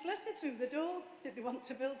got this letter through the door that they want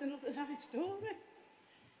to build another 9-storey. It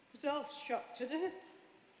was all shocked to death.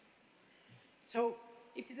 So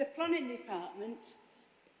if you're the planning department,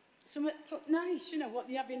 something nice, you know, what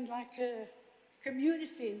you have in like a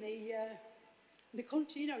community in the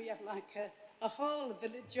country, you know, you have like a hall, a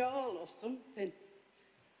village hall or something.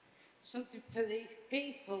 Something for the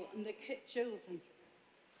people and the children.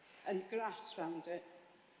 And grass round it.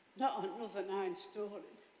 Not another 9-storey.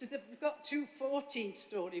 We've got 2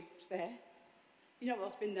 14-storey there. You know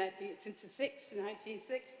what's been there since the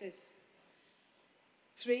 1960s.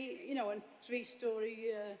 3, you know, and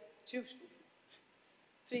 3-storey,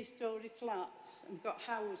 3-storey flats, and we've got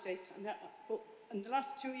houses. And but in the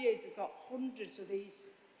last 2 years, we've got hundreds of these,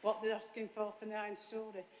 what they're asking for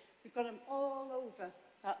 9-storey. We've got them all over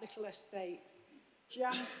that little estate,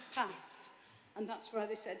 jam-packed. And that's why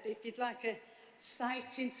they said, if you'd like a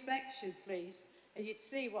site inspection, please, and you'd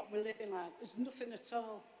see what we're living like. There's nothing at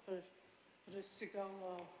all for us to go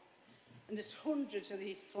on. And there's hundreds of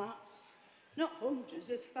these flats. Not hundreds,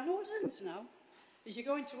 there's thousands now. As you're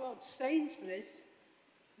going towards Sainsbury's,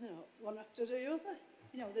 you know, one after the other,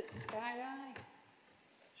 you know, that's sky high.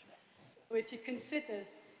 So if you consider,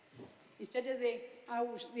 instead of the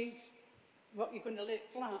house, these, what you're going to live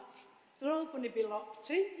flats, they're all going to be locked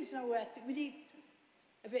in. There's nowhere to, we need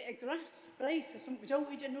a bit of grass space or something. We don't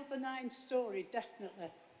need another 9-storey,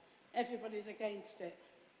 definitely. Everybody's against it,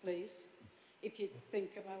 please, if you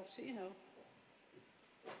think about it, you know.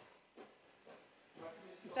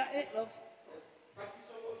 Is that it, love? Thank you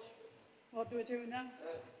so much. What do we do now?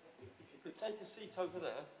 If you could take a seat over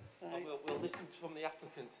there, right. and we'll listen from the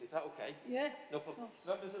applicant. Is that okay? Yeah. No problem.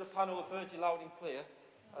 Members of the panel have heard you loud and clear,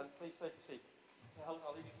 and please take a seat. I'll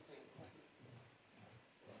leave you to think.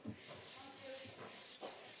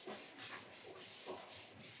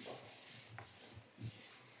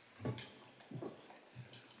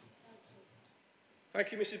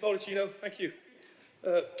 Thank you, Mrs. Bollicino. Thank you.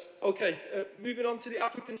 Moving on to the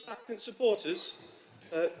applicant supporters.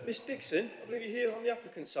 Ms Dixon, I believe you're here on the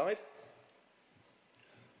applicant side.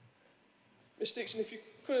 Ms Dixon, if you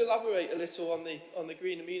could elaborate a little on the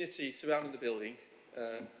green amenity surrounding the building,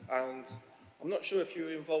 and I'm not sure if you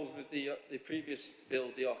were involved with the previous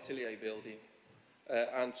build, the Artelier building,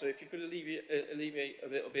 and so if you could alleviate a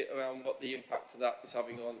little bit around what the impact of that is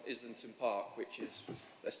having on Islington Park, which is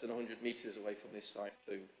less than 100 metres away from this site,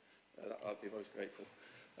 so I'd be most grateful.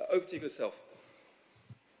 Over to you, good self.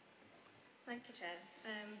 Thank you, Chair.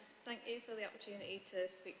 Thank you for the opportunity to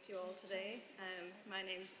speak to you all today. My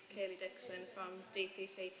name's Kaylee Dixon from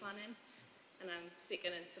DPP Planning, and I'm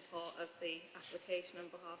speaking in support of the application on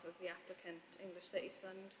behalf of the applicant, English Cities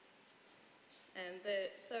Fund.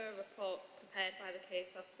 The thorough report prepared by the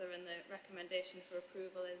case officer and the recommendation for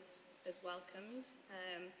approval is welcomed.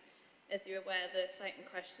 As you're aware, the site in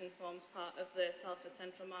question forms part of the Salford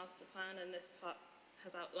Central Master Plan, and this part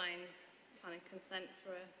has outlined planning consent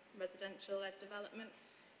for a residential-led development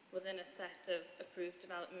within a set of approved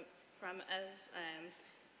development parameters.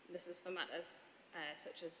 This is for matters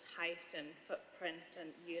such as height and footprint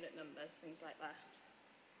and unit numbers, things like that.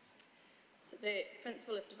 So the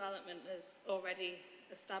principle of development is already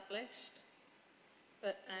established,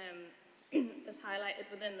 but as highlighted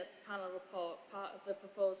within the panel report, part of the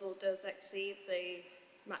proposal does exceed the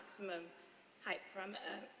maximum height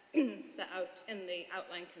parameter set out in the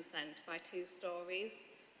outline consent by 2 stories,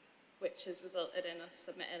 which has resulted in us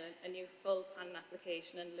submitting a new full planning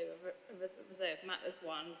application in lieu of reserve matters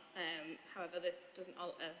 1. However, this doesn't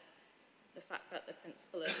alter the fact that the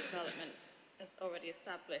principle of development is already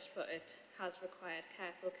established, but it has required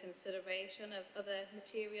careful consideration of other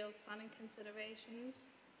material planning considerations.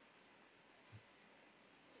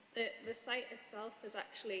 The site itself is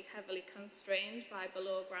actually heavily constrained by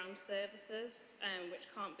below ground services, which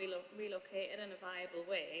can't be relocated in a viable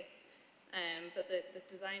way. But the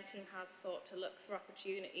design team have sought to look for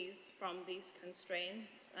opportunities from these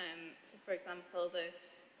constraints. So for example, the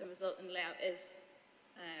resulting layout is,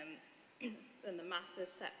 and the mass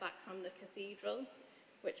is set back from the cathedral,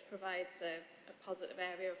 which provides a positive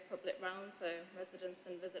area of public realm for residents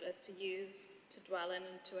and visitors to use, to dwell in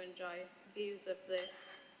and to enjoy views of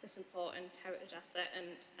this important heritage asset.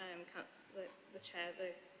 And the Chair,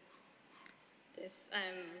 this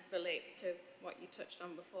relates to what you touched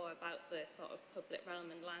on before about the sort of public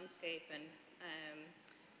realm and landscape, and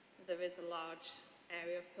there is a large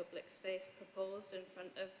area of public space proposed in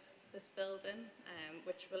front of this building,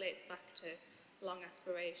 which relates back to long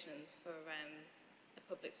aspirations for a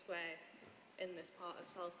public square in this part of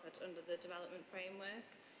Salford under the development framework.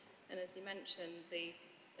 And as you mentioned, the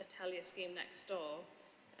Atelier scheme next door,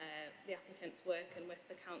 the applicant's working with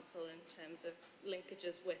the council in terms of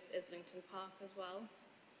linkages with Islington Park as well.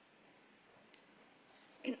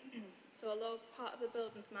 So although part of the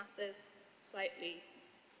building's mass is slightly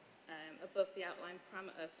above the outline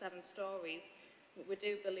parameter of 7 stories, we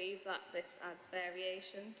do believe that this adds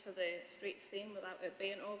variation to the street scene without it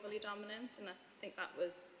being overly dominant, and I think that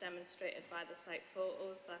was demonstrated by the site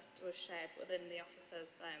photos that was shared within the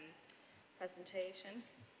officer's presentation.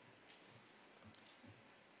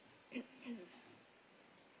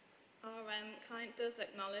 Our client does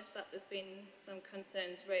acknowledge that there's been some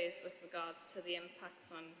concerns raised with regards to the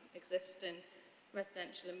impacts on existing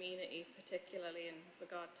residential amenity, particularly in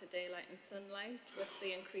regard to daylight and sunlight with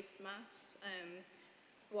the increased mass.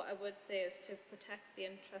 What I would say is to protect the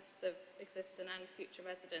interests of existing and future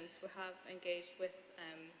residents, we have engaged with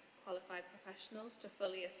qualified professionals to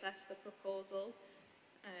fully assess the proposal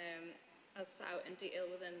as set out in detail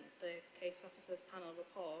within the case officer's panel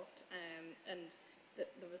report, and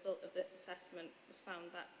the result of this assessment was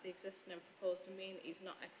found that the existing and proposed amenity is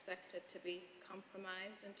not expected to be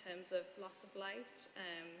compromised in terms of loss of light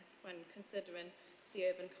when considering the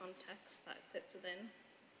urban context that it sits within.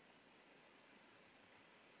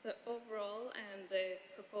 So overall, the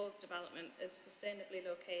proposed development is sustainably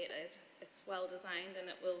located, it's well designed, and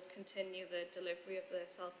it will continue the delivery of the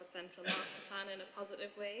Salford Central Master Plan in a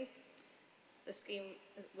positive way. The scheme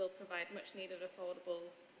will provide much needed affordable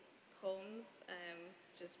homes,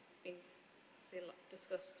 which has been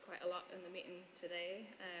discussed quite a lot in the meeting today,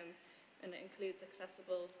 and it includes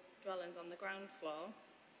accessible dwellings on the ground floor.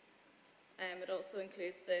 It also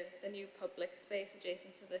includes the new public space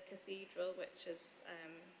adjacent to the cathedral, which is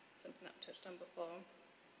something that we touched on before.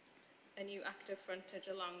 A new active frontage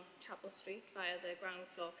along Chapel Street via the ground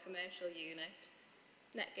floor commercial unit,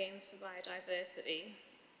 net gains for biodiversity,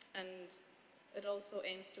 and it also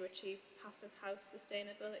aims to achieve passive house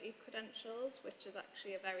sustainability credentials, which is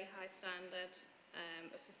actually a very high standard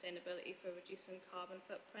of sustainability for reducing carbon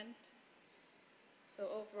footprint. So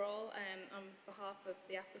overall, on behalf of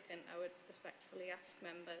the applicant, I would respectfully ask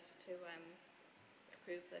members to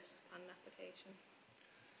approve this planning application.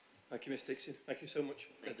 Thank you, Ms Dixon. Thank you so much.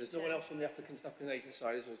 There's no one else on the applicant's application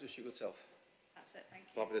side, so just you good self. That's it, thank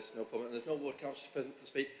you. Fabulous, no problem. And there's no ward councillors present to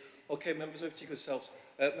speak. Okay, members, over to you good selves.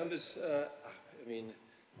 Members,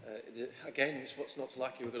 again, it's what's not to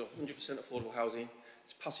like here. We've got 100% affordable housing.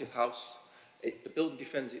 It's a passive house. The building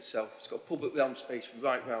defends itself. It's got public realm space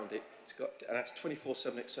right round it. And that's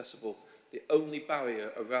 24/7 accessible. The only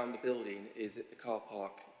barrier around the building is at the car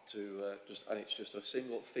park and it's just a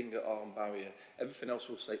single finger arm barrier. Everything else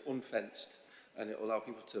will stay unfenced, and it will allow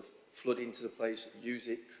people to flood into the place, use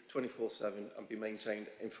it 24/7 and be maintained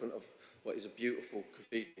in front of what is a beautiful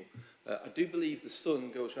cathedral. I do believe the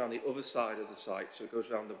sun goes around the other side of the site, so it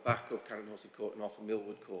goes around the back of Cannon Horsley Court and off of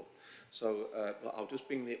Millwood Court. So I'll just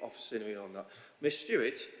bring the officer in on that. Miss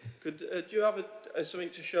Stewart, do you have something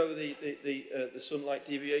to show the sunlight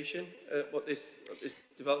deviation, what this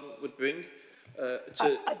development would bring?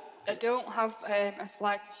 I don't have a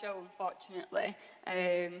slide to show, unfortunately,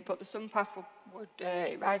 but the sun path would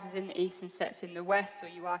it rises in the east and sets in the west, so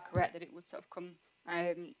you are correct that it would sort of come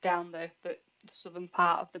down the southern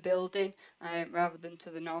part of the building rather than to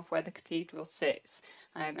the north where the cathedral sits.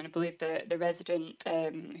 And I believe the resident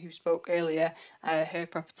who spoke earlier, her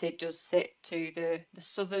property does sit to the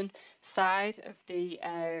southern side of the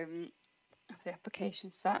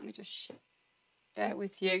application site. Let me just share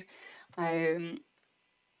with you.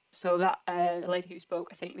 So that the lady who spoke,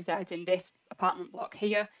 I think, resides in this apartment block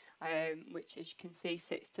here, which, as you can see,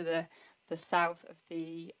 sits to the south of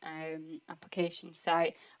the application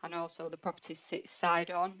site, and also the property sits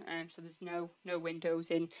side on, so there's no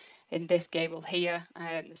windows in this gable here.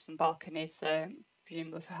 There's some balconies,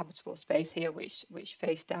 presumably for habitable space here, which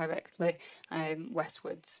face directly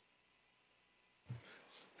westwards.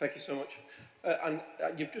 Thank you so much. And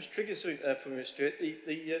you've just triggered something there for me, Stuart.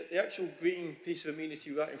 The actual green piece of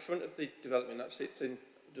amenity right in front of the development that sits in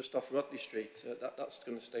just off Rodley Street, that's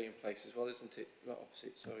going to stay in place as well, isn't it? Right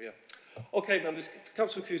opposite. So yeah. Okay, members.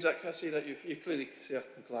 Councillor Cusack, I see that you clearly see I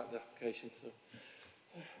can collect the application. So.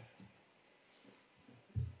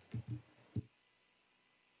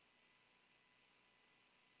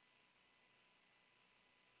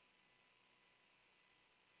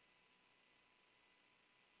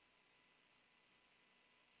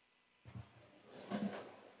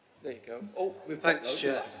 There you go. Oh, we've Thanks,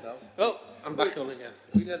 Chair. Now. Oh, I'm back on again.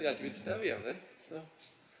 We nearly had you in stereo then. So.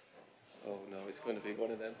 Oh no, it's going to be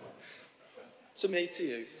one of them. To me, to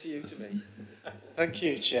you, to me. Thank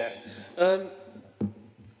you, Chair.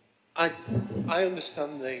 I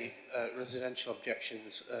understand the residential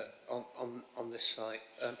objections on this site.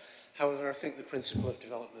 However, I think the principle of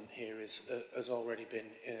development here has already been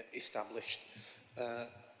established.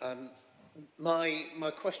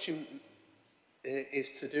 My question is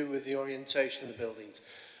to do with the orientation of the buildings.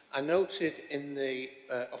 I noted in the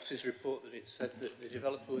office's report that it said that the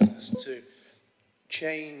developer was asked to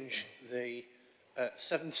change the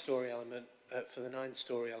 7-storey element for the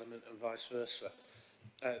 9-storey element and vice versa,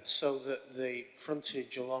 so that the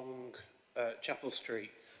frontage along Chapel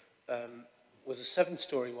Street was a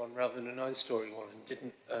 7-storey one rather than a 9-storey one,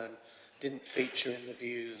 and didn't feature in the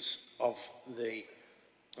views of the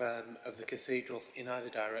cathedral in either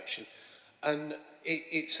direction. And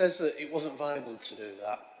it says that it wasn't viable to do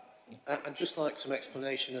that. I'd just like some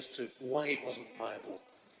explanation as to why it wasn't viable.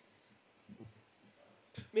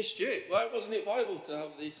 Miss Stewart, why wasn't it viable to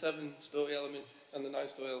have the 7-storey element and the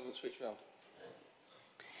 9-storey element switched round?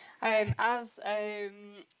 As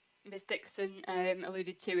Ms Dixon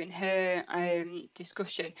alluded to in her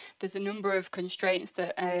discussion, there's a number of constraints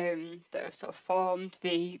that that have sort of formed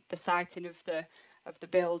the siting of the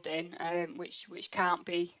building, which can't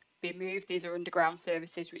be moved. These are underground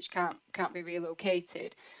services which can't be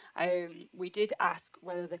relocated. We did ask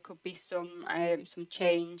whether there could be some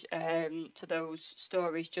change to those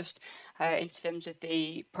stories, just in terms of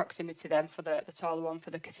the proximity then for the taller one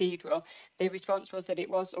for the cathedral. The response was that it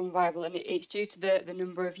was unviable, and it's due to the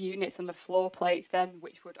number of units and the floor plates then,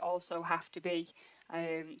 which would also have to be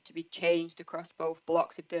changed across both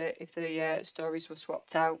blocks if the stories were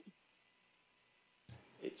swapped out.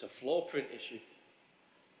 It's a floor print issue.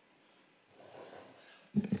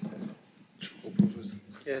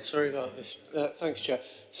 Yeah, sorry about this. Thanks, Chair.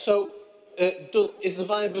 So, is the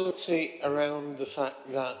viability around the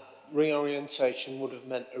fact that reorientation would have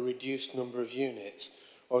meant a reduced number of units,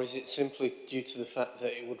 or is it simply due to the fact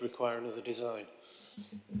that it would require another design?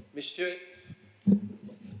 Miss Stewart?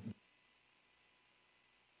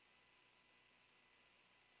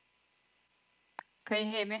 Can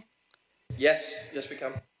you hear me? Yes, yes we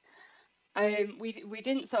can. We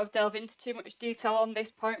didn't sort of delve into too much detail on this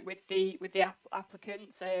point with the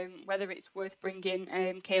applicants, whether it's worth bringing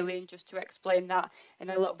Kaylee in just to explain that in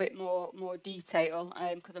a little bit more detail,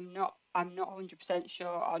 because I'm not 100%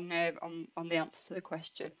 sure on the answer to the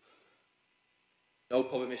question. No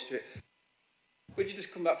problem, Miss Stewart. Would you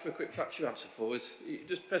just come back for a quick factual answer for us? You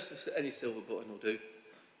just press any silver button will do.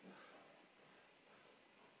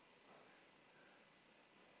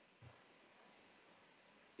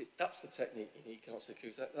 That's the technique you need, Councillor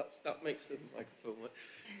Cruz. That makes the microphone work.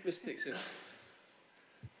 Ms Dixon.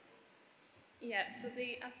 Yeah, so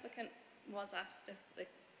the applicant was asked if they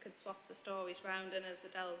could swap the stories round, and as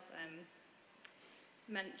Adele's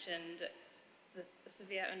mentioned, the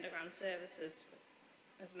severe underground services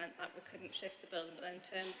has meant that we couldn't shift the building. But then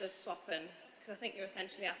in terms of swapping, because I think you're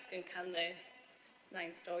essentially asking, can the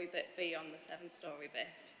 9-storey bit be on the 7-storey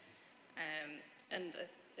bit?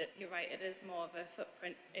 You're right, it is more of a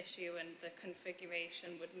footprint issue, and the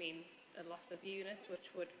configuration would mean a loss of units, which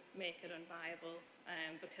would make it unviable,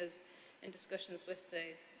 because in discussions with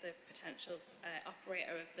the potential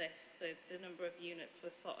operator of this, the number of units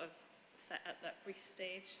was sort of set at that brief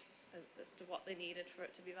stage as to what they needed for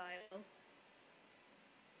it to be viable.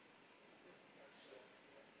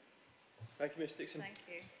 Thank you, Ms Dixon. Thank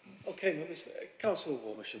you. Okay, Councillor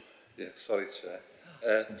Warmisham. Yeah, sorry, Chair.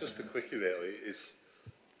 Just a quickie really is,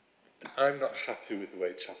 I'm not happy with the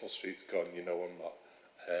way Chapel Street's gone, you know I'm not.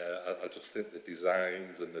 I just think the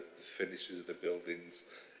designs and the finishes of the buildings,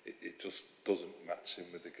 it just doesn't match in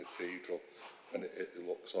with the cathedral, and it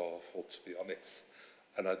looks awful, to be honest.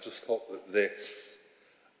 And I just hope that this,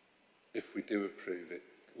 if we do approve it,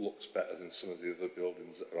 looks better than some of the other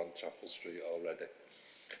buildings that are on Chapel Street already.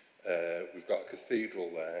 We've got a cathedral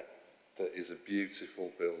there that is a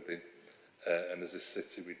beautiful building, and as a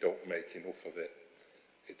city we don't make enough of it.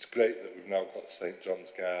 It's great that we've now got St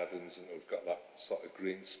John's Gardens, and we've got that sort of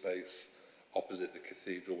green space opposite the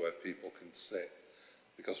cathedral where people can sit,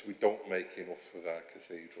 because we don't make enough of our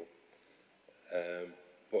cathedral.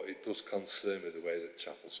 But it does concern me the way that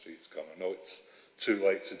Chapel Street's gone. I know it's too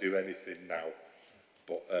late to do anything now,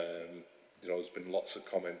 but you know, there's been lots of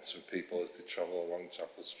comments from people as they travel along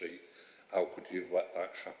Chapel Street. How could you have let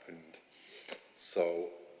that happen? So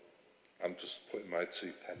I'm just putting my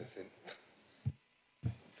 2 pennies in.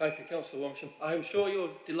 Thank you, Councillor Warmisham. I'm sure you're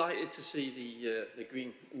delighted to see the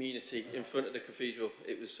green amenity in front of the cathedral.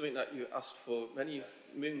 It was something that you asked for many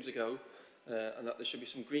moons ago, and that there should be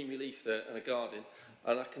some green relief there and a garden.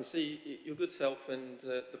 And I can see your good self and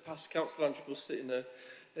the past Councillor Andrew sitting there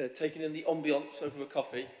taking in the ambience over a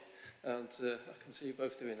coffee. and I can see you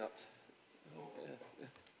both doing that. Yeah.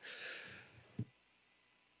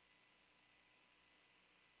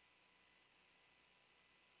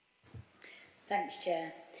 Thanks,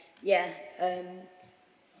 Chair. Yeah,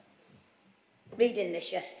 reading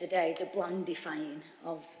this yesterday, the blandifying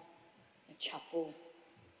of the Chapel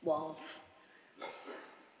Wharf.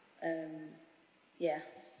 Yeah,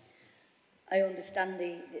 I understand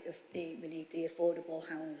we need the affordable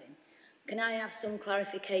housing. Can I have some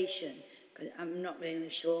clarification? Because I'm not really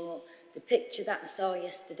sure. The picture that I saw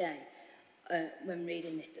yesterday, when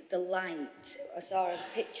reading this, the light, I saw a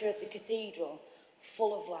picture of the cathedral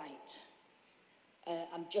full of light.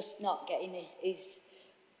 I'm just not getting is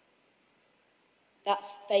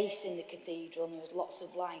that's facing the cathedral and there's lots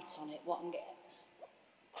of light on it. What I'm getting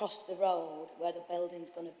across the road where the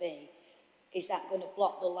building's going to be, is that going to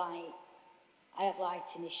block the light? I have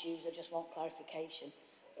lighting issues, I just want clarification.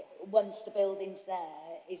 Once the building's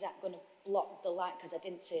there, is that going to block the light? Because I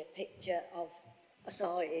didn't see a picture of, I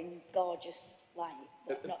saw it in gorgeous light,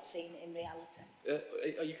 but I've not seen it in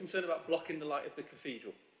reality. Are you concerned about blocking the light of the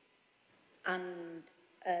cathedral? And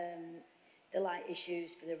the light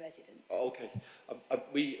issues for the residents. Oh, okay.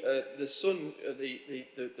 The sun,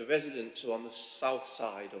 the residents are on the south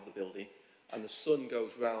side of the building, and the sun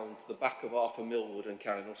goes round the back of Arthur Millwood and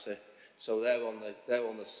Carrinussy. So they're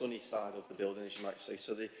on the sunny side of the building, as you might say.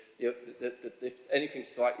 So if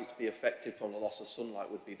anything's likely to be affected from the loss of sunlight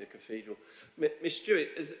would be the cathedral. Miss Stewart,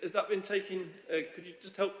 has that been taken? Could you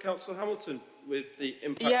just help Councillor Hamilton with the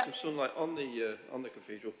impact of sunlight on the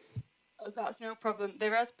cathedral? That's no problem.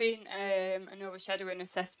 There has been an overshadowing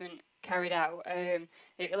assessment carried out.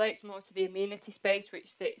 It relates more to the amenity space,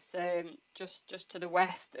 which sits just to the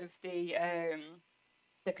west of the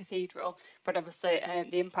cathedral, but obviously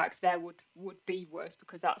the impacts there would be worse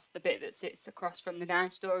because that's the bit that sits across from the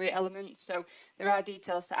 9-storey element. So there are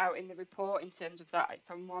details set out in the report in terms of that.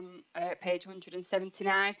 It's on page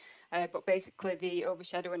 179, but basically the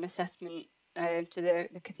overshadowing assessment to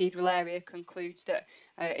the cathedral area concludes that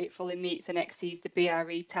it fully meets and exceeds the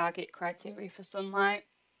BRE target criteria for sunlight.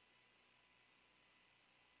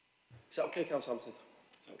 Is that okay, Councillor Hampton?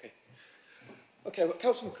 Is that okay? Okay, well,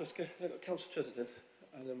 Councillor McCusker, then Councillor Tresidden,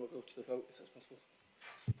 and then we'll go to the vote if that's possible.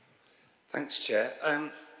 Thanks, Chair.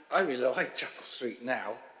 I really like Chapel Street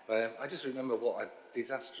now. I just remember what a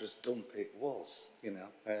disastrous dump it was, you know,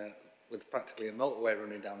 with practically a motorway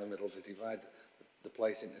running down the middle to divide the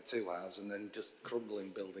place into two halves and then just crumbling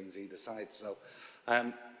buildings either side. So,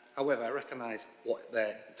 however, I recognise what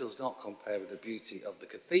there does not compare with the beauty of the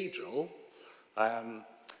cathedral.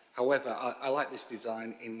 However, I like this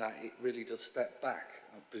design in that it really does step back.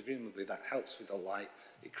 Presumably that helps with the light.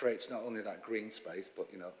 It creates not only that green space, but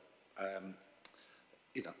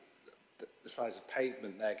the size of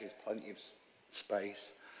pavement there gives plenty of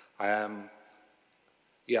space.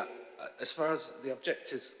 Yeah, as far as the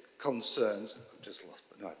objectives concerns, I've just lost,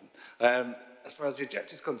 but no, I haven't. As far as the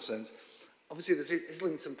objectives concerns, obviously there's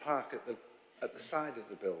Islington Park at the side of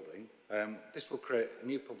the building. This will create a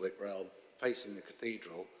new public realm facing the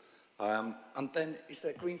cathedral. And then is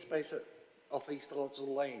there green space off East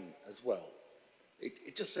Lodsall Lane as well?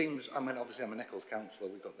 It just seems, I mean, obviously I'm an Eccles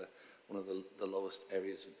councillor, we've got one of the lowest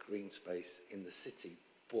areas of green space in the city,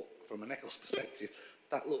 but from an Eccles perspective,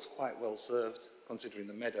 that looks quite well served, considering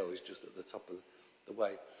the meadow is just at the top of the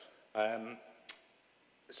way.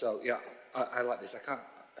 So yeah, I like this.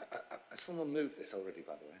 Has someone moved this already,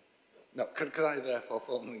 by the way? No, could I therefore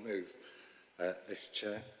formally move this,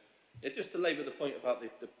 Chair? Yeah, just to labour the point about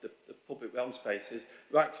the public realm spaces,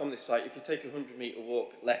 right from this site, if you take a 100-metre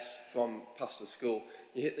walk less from past the school,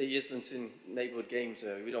 you hit the Islington neighbourhood games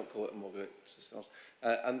area. We don't call it a mugger,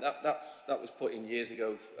 and that was put in years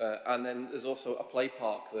ago. And then there's also a play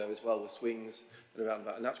park there as well with swings and around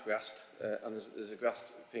about, and that's grassed, and there's a grassed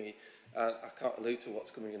thingy. I can't allude to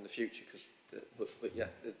what's coming in the future, because but yeah,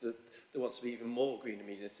 there wants to be even more green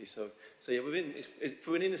amenity. So yeah,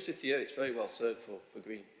 for an inner city area, it's very well served for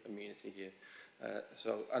green amenity here.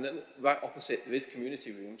 And then right opposite there is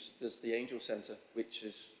community rooms. There's the Angel Centre, which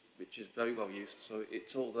is very well used. So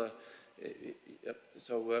it's all there.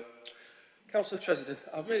 Councillor Tresidden,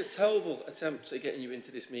 I've made a terrible attempt at getting you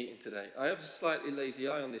into this meeting today. I have a slightly lazy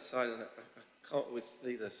eye on this side, and I can't always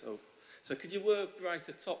see there. So could you wear a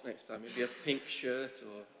brighter top next time? Maybe a pink shirt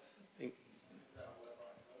or pink.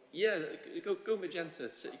 Yeah, go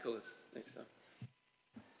magenta, city colours next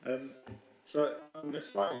time. So I'm going to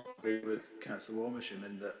slightly agree with Councillor Warmisham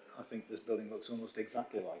in that I think this building looks almost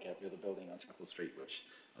exactly like every other building on Chapel Street, which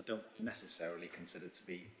I don't necessarily consider to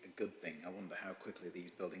be a good thing. I wonder how quickly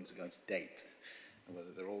these buildings are going to date and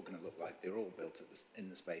whether they're all going to look like they're all built in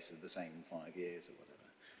the space of the same 5 years or whatever.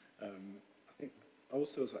 I think I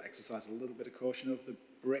also sort of exercise a little bit of caution over the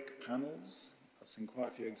brick panels. I've seen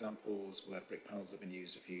quite a few examples where brick panels have been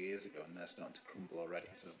used a few years ago and they're starting to crumble already,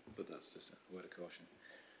 so, but that's just a word of caution.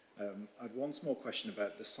 I had one small question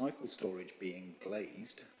about the cycle storage being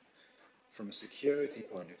glazed. From a security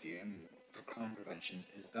point of view and for crime prevention,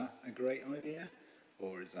 is that a great idea?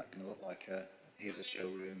 Or is that going to look like here's a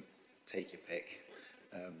showroom, take your pick?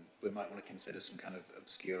 We might want to consider some kind of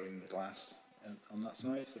obscuring the glass on that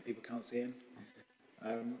side so that people can't see in.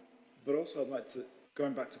 But also I'd like to,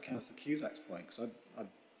 going back to Councillor Cusack's point, because I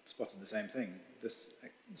spotted the same thing, this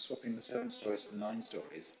swapping the 7 stories to 9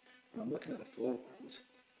 stories. And I'm looking at the floor plans.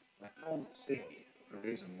 I can't see a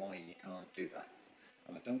reason why you can't do that.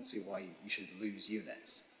 And I don't see why you should lose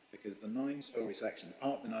units, because the 9-storey section, the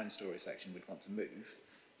part of the 9-storey section we'd want to move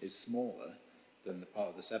is smaller than the part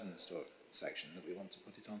of the 7-storey section that we want to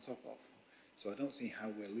put it on top of. So I don't see how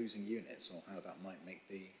we're losing units or how that might make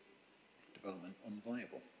the development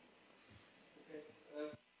unviable.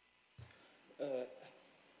 Okay.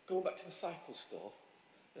 Going back to the cycle store,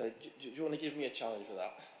 do you want to give me a challenge for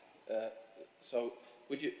that? So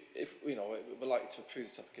would you, if you know, we'd like to approve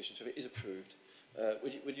this application, so if it is approved,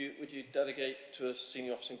 would you delegate to a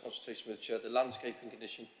senior officer in consultation with the chair the landscaping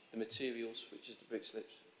condition, the materials, which is the brick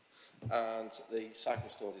slips, and the cycle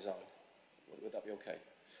store design? Would that be okay?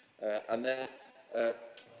 And then,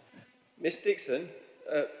 Miss Dixon,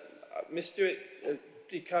 Miss Stewart,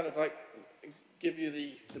 did kind of like give you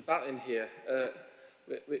the baton here.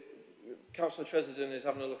 Councillor Tresidden is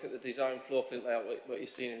having a look at the design floor plan layout, what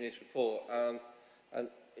he's seen in his report, and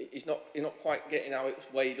he's not quite getting how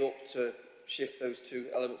it's weighed up to shift those two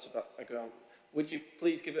elements of background. Would you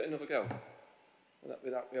please give it another go?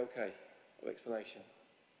 Would that be okay? Or explanation?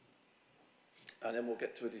 And then we'll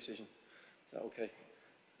get to a decision. Is that okay?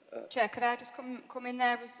 Chair, could I just come in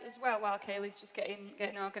there as well while Kaylee's just getting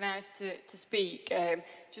organised to speak?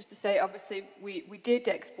 Just to say, obviously, we did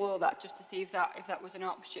explore that just to see if that was an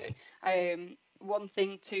option. One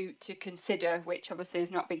thing to consider, which obviously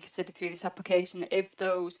has not been considered through this application, if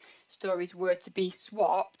those stories were to be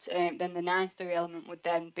swapped, then the 9-storey element would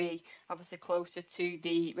then be obviously closer to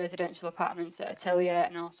the residential apartments at Atelier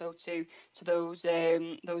and also to those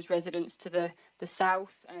residents to the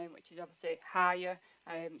south, which is obviously higher.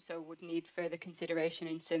 So would need further consideration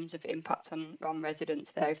in terms of impact on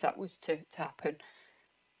residents there if that was to happen.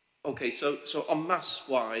 Okay, so on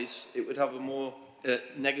mass-wise, it would have a more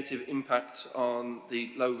negative impact on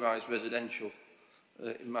the low-rise residential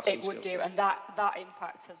in mass. It would do, and that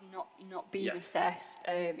impact has not been assessed.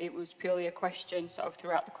 It was purely a question sort of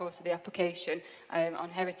throughout the course of the application on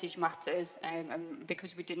heritage matters, and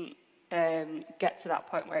because we didn't get to that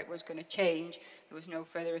point where it was going to change, there was no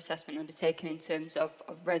further assessment undertaken in terms of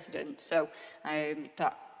residents. So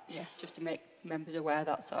that, yeah, just to make members aware,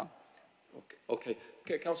 that's all. Okay.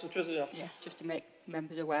 Councillor Tresidden. Yeah, just to make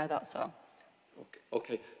members aware, that's all.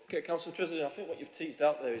 Okay. Councillor Tresidden, I think what you've teased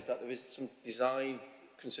out there is that there is some design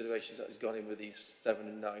considerations that has gone in with these 7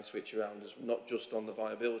 and 9 switch arounders, not just on the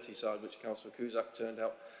viability side, which Councillor Cusack turned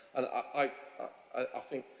out. And I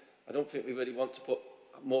don't think we really want to put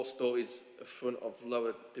more stories in front of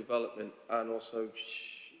lower development and also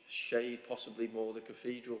shade possibly more the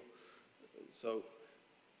cathedral. So,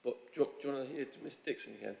 but do you want to hear Miss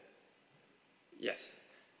Dixon again? Yes,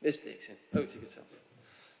 Miss Dixon, over to yourself.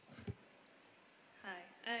 Hi.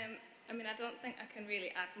 I mean, I don't think I can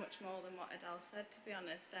really add much more than what Adele said, to be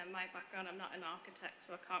honest. My background, I'm not an architect,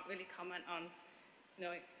 so I can't really comment on, you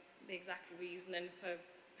know, the exact reasoning for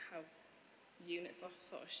how units are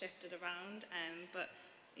sort of shifted around. But,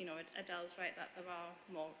 you know, Adele's right that there are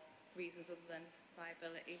more reasons other than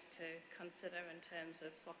viability to consider in terms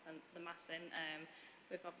of swapping the massing.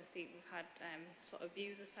 We've had sort of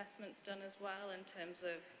views assessments done as well in terms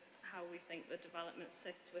of how we think the development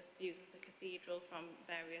sits with views of the cathedral from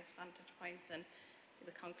various vantage points, and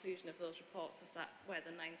the conclusion of those reports is that where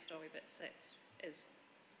the 9-storey bit sits is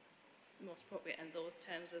most appropriate in those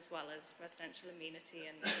terms, as well as residential amenity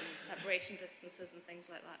and separation distances and things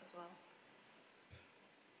like that as well.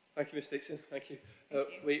 Thank you, Ms Dixon. Thank you.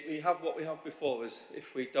 We have what we have before us.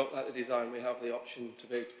 If we don't like the design, we have the option to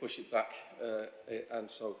be able to push it back, and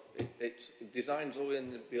so it's design's all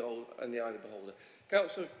in the eye of the beholder.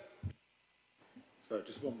 Councillor. So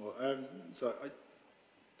just one more. I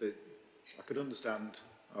could understand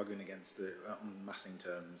arguing against the on massing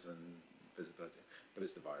terms and visibility, but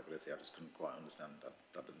it's the viability. I just couldn't quite understand.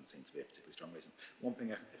 That doesn't seem to be a particularly strong reason. One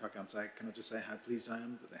thing, if I can say, can I just say how pleased I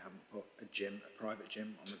am that they haven't put a private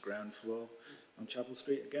gym on the ground floor on Chapel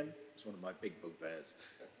Street again? It's one of my big bugbears.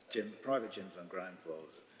 Private gyms on ground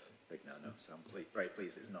floors, big no-no. So I'm very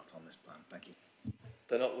pleased it's not on this plan. Thank you.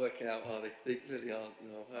 They're not working out, are they? They really aren't.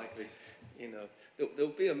 No, I agree. You know,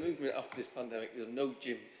 there'll be a movement after this pandemic. There'll no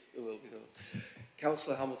gyms. There will be no.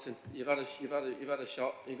 Councillor Hamilton, you've had a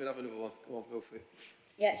shot. You're going to have another one. Come on, go for it.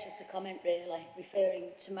 Yeah, it's just a comment really, referring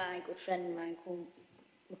to my good friend Michael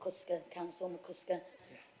McCusker, Councillor McCusker.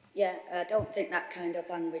 Yeah, I don't think that kind of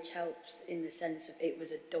language helps in the sense of it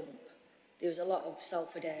was a dump. There was a lot of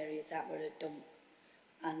Salford areas that were a dump,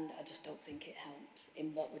 and I just don't think it helps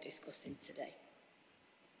in what we're discussing today.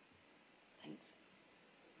 Thanks.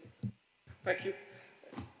 Thank you.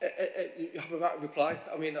 You have a right reply.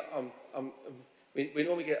 I mean, we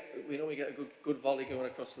normally get a good volley going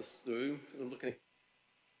across the room. I'm looking at,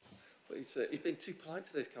 but he's been too polite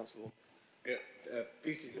today, Councillor. Yeah,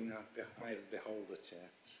 beauty's in the eye of the beholder, Chair.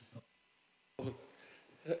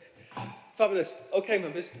 Fabulous. Okay,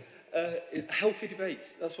 members. Healthy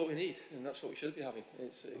debate. That's what we need, and that's what we should be having.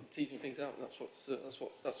 It's teasing things out. And that's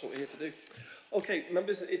what we're here to do. Okay,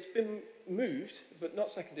 members. It's been moved, but not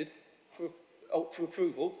seconded, for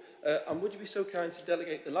approval. And would you be so kind to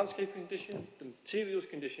delegate the landscape condition, the materials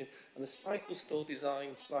condition, and the cycle store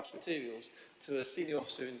design / materials to a senior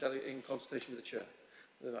officer in consultation with the chair?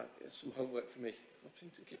 Right, it's some homework for me. I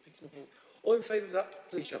seem to keep picking up homework. All in favour of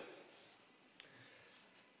that, please show.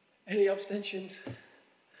 Any abstentions?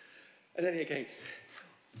 And any against?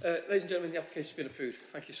 Ladies and gentlemen, the application has been approved.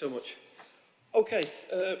 Thank you so much. Okay,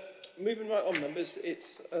 moving right on, members.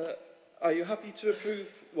 It's, are you happy to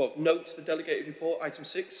approve, well, note the delegated report, item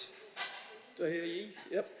 6? Do I hear ye?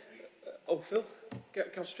 Yep. Phil?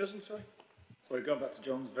 Councillor Tresson, sorry. Sorry, going back to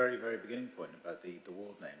John's very beginning point about the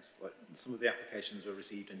ward names. Like, some of the applications were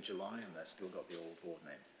received in July and they've still got the old ward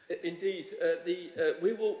names. Indeed.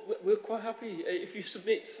 We're quite happy. If you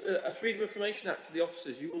submit a Freedom of Information Act to the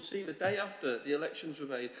officers, you will see the day after the elections were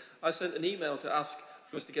made, I sent an email to ask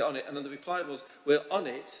for us to get on it, and then the reply was, we're on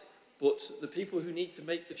it, but the people who need to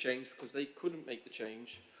make the change, because they couldn't make the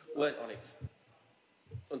change, weren't on it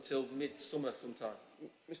until mid-summer sometime.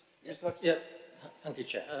 Mr. Hodgson? Yeah, thank you,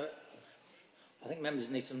 Chair. I think members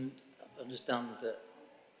need to understand that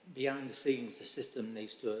behind the scenes, the system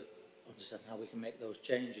needs to understand how we can make those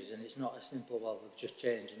changes, and it's not a simple, well, we've just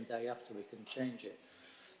changed, and the day after we can change it.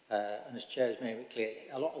 And as Chair's made it clear,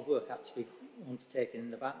 a lot of work had to be undertaken in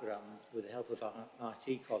the background with the help of our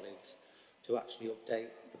IT colleagues to actually update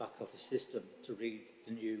the back office system to read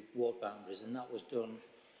the new ward boundaries, and that was done,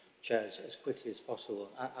 Chair, as quickly as possible.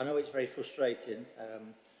 I know it's very frustrating,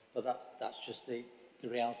 but that's just the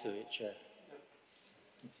reality of it, Chair.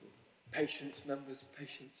 Thank you. Patience, members,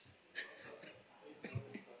 patience.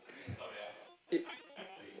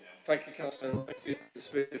 Thank you, Councillor. Thank you.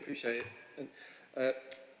 Really appreciate it. And,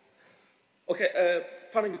 okay,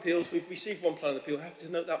 planning appeals. We've received one planning appeal. Happy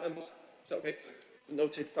to note that, members. Is that okay?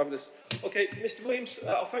 Noted. Fabulous. Okay, Mr. Williams,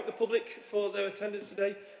 I'll thank the public for their attendance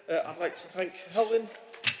today. I'd like to thank Helvin,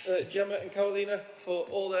 Gemma and Carolina for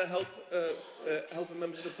all their help, helping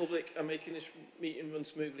members of the public and making this meeting run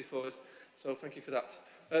smoothly for us. So thank you for that.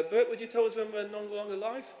 Bert, would you tell us when we're no longer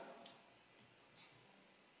live?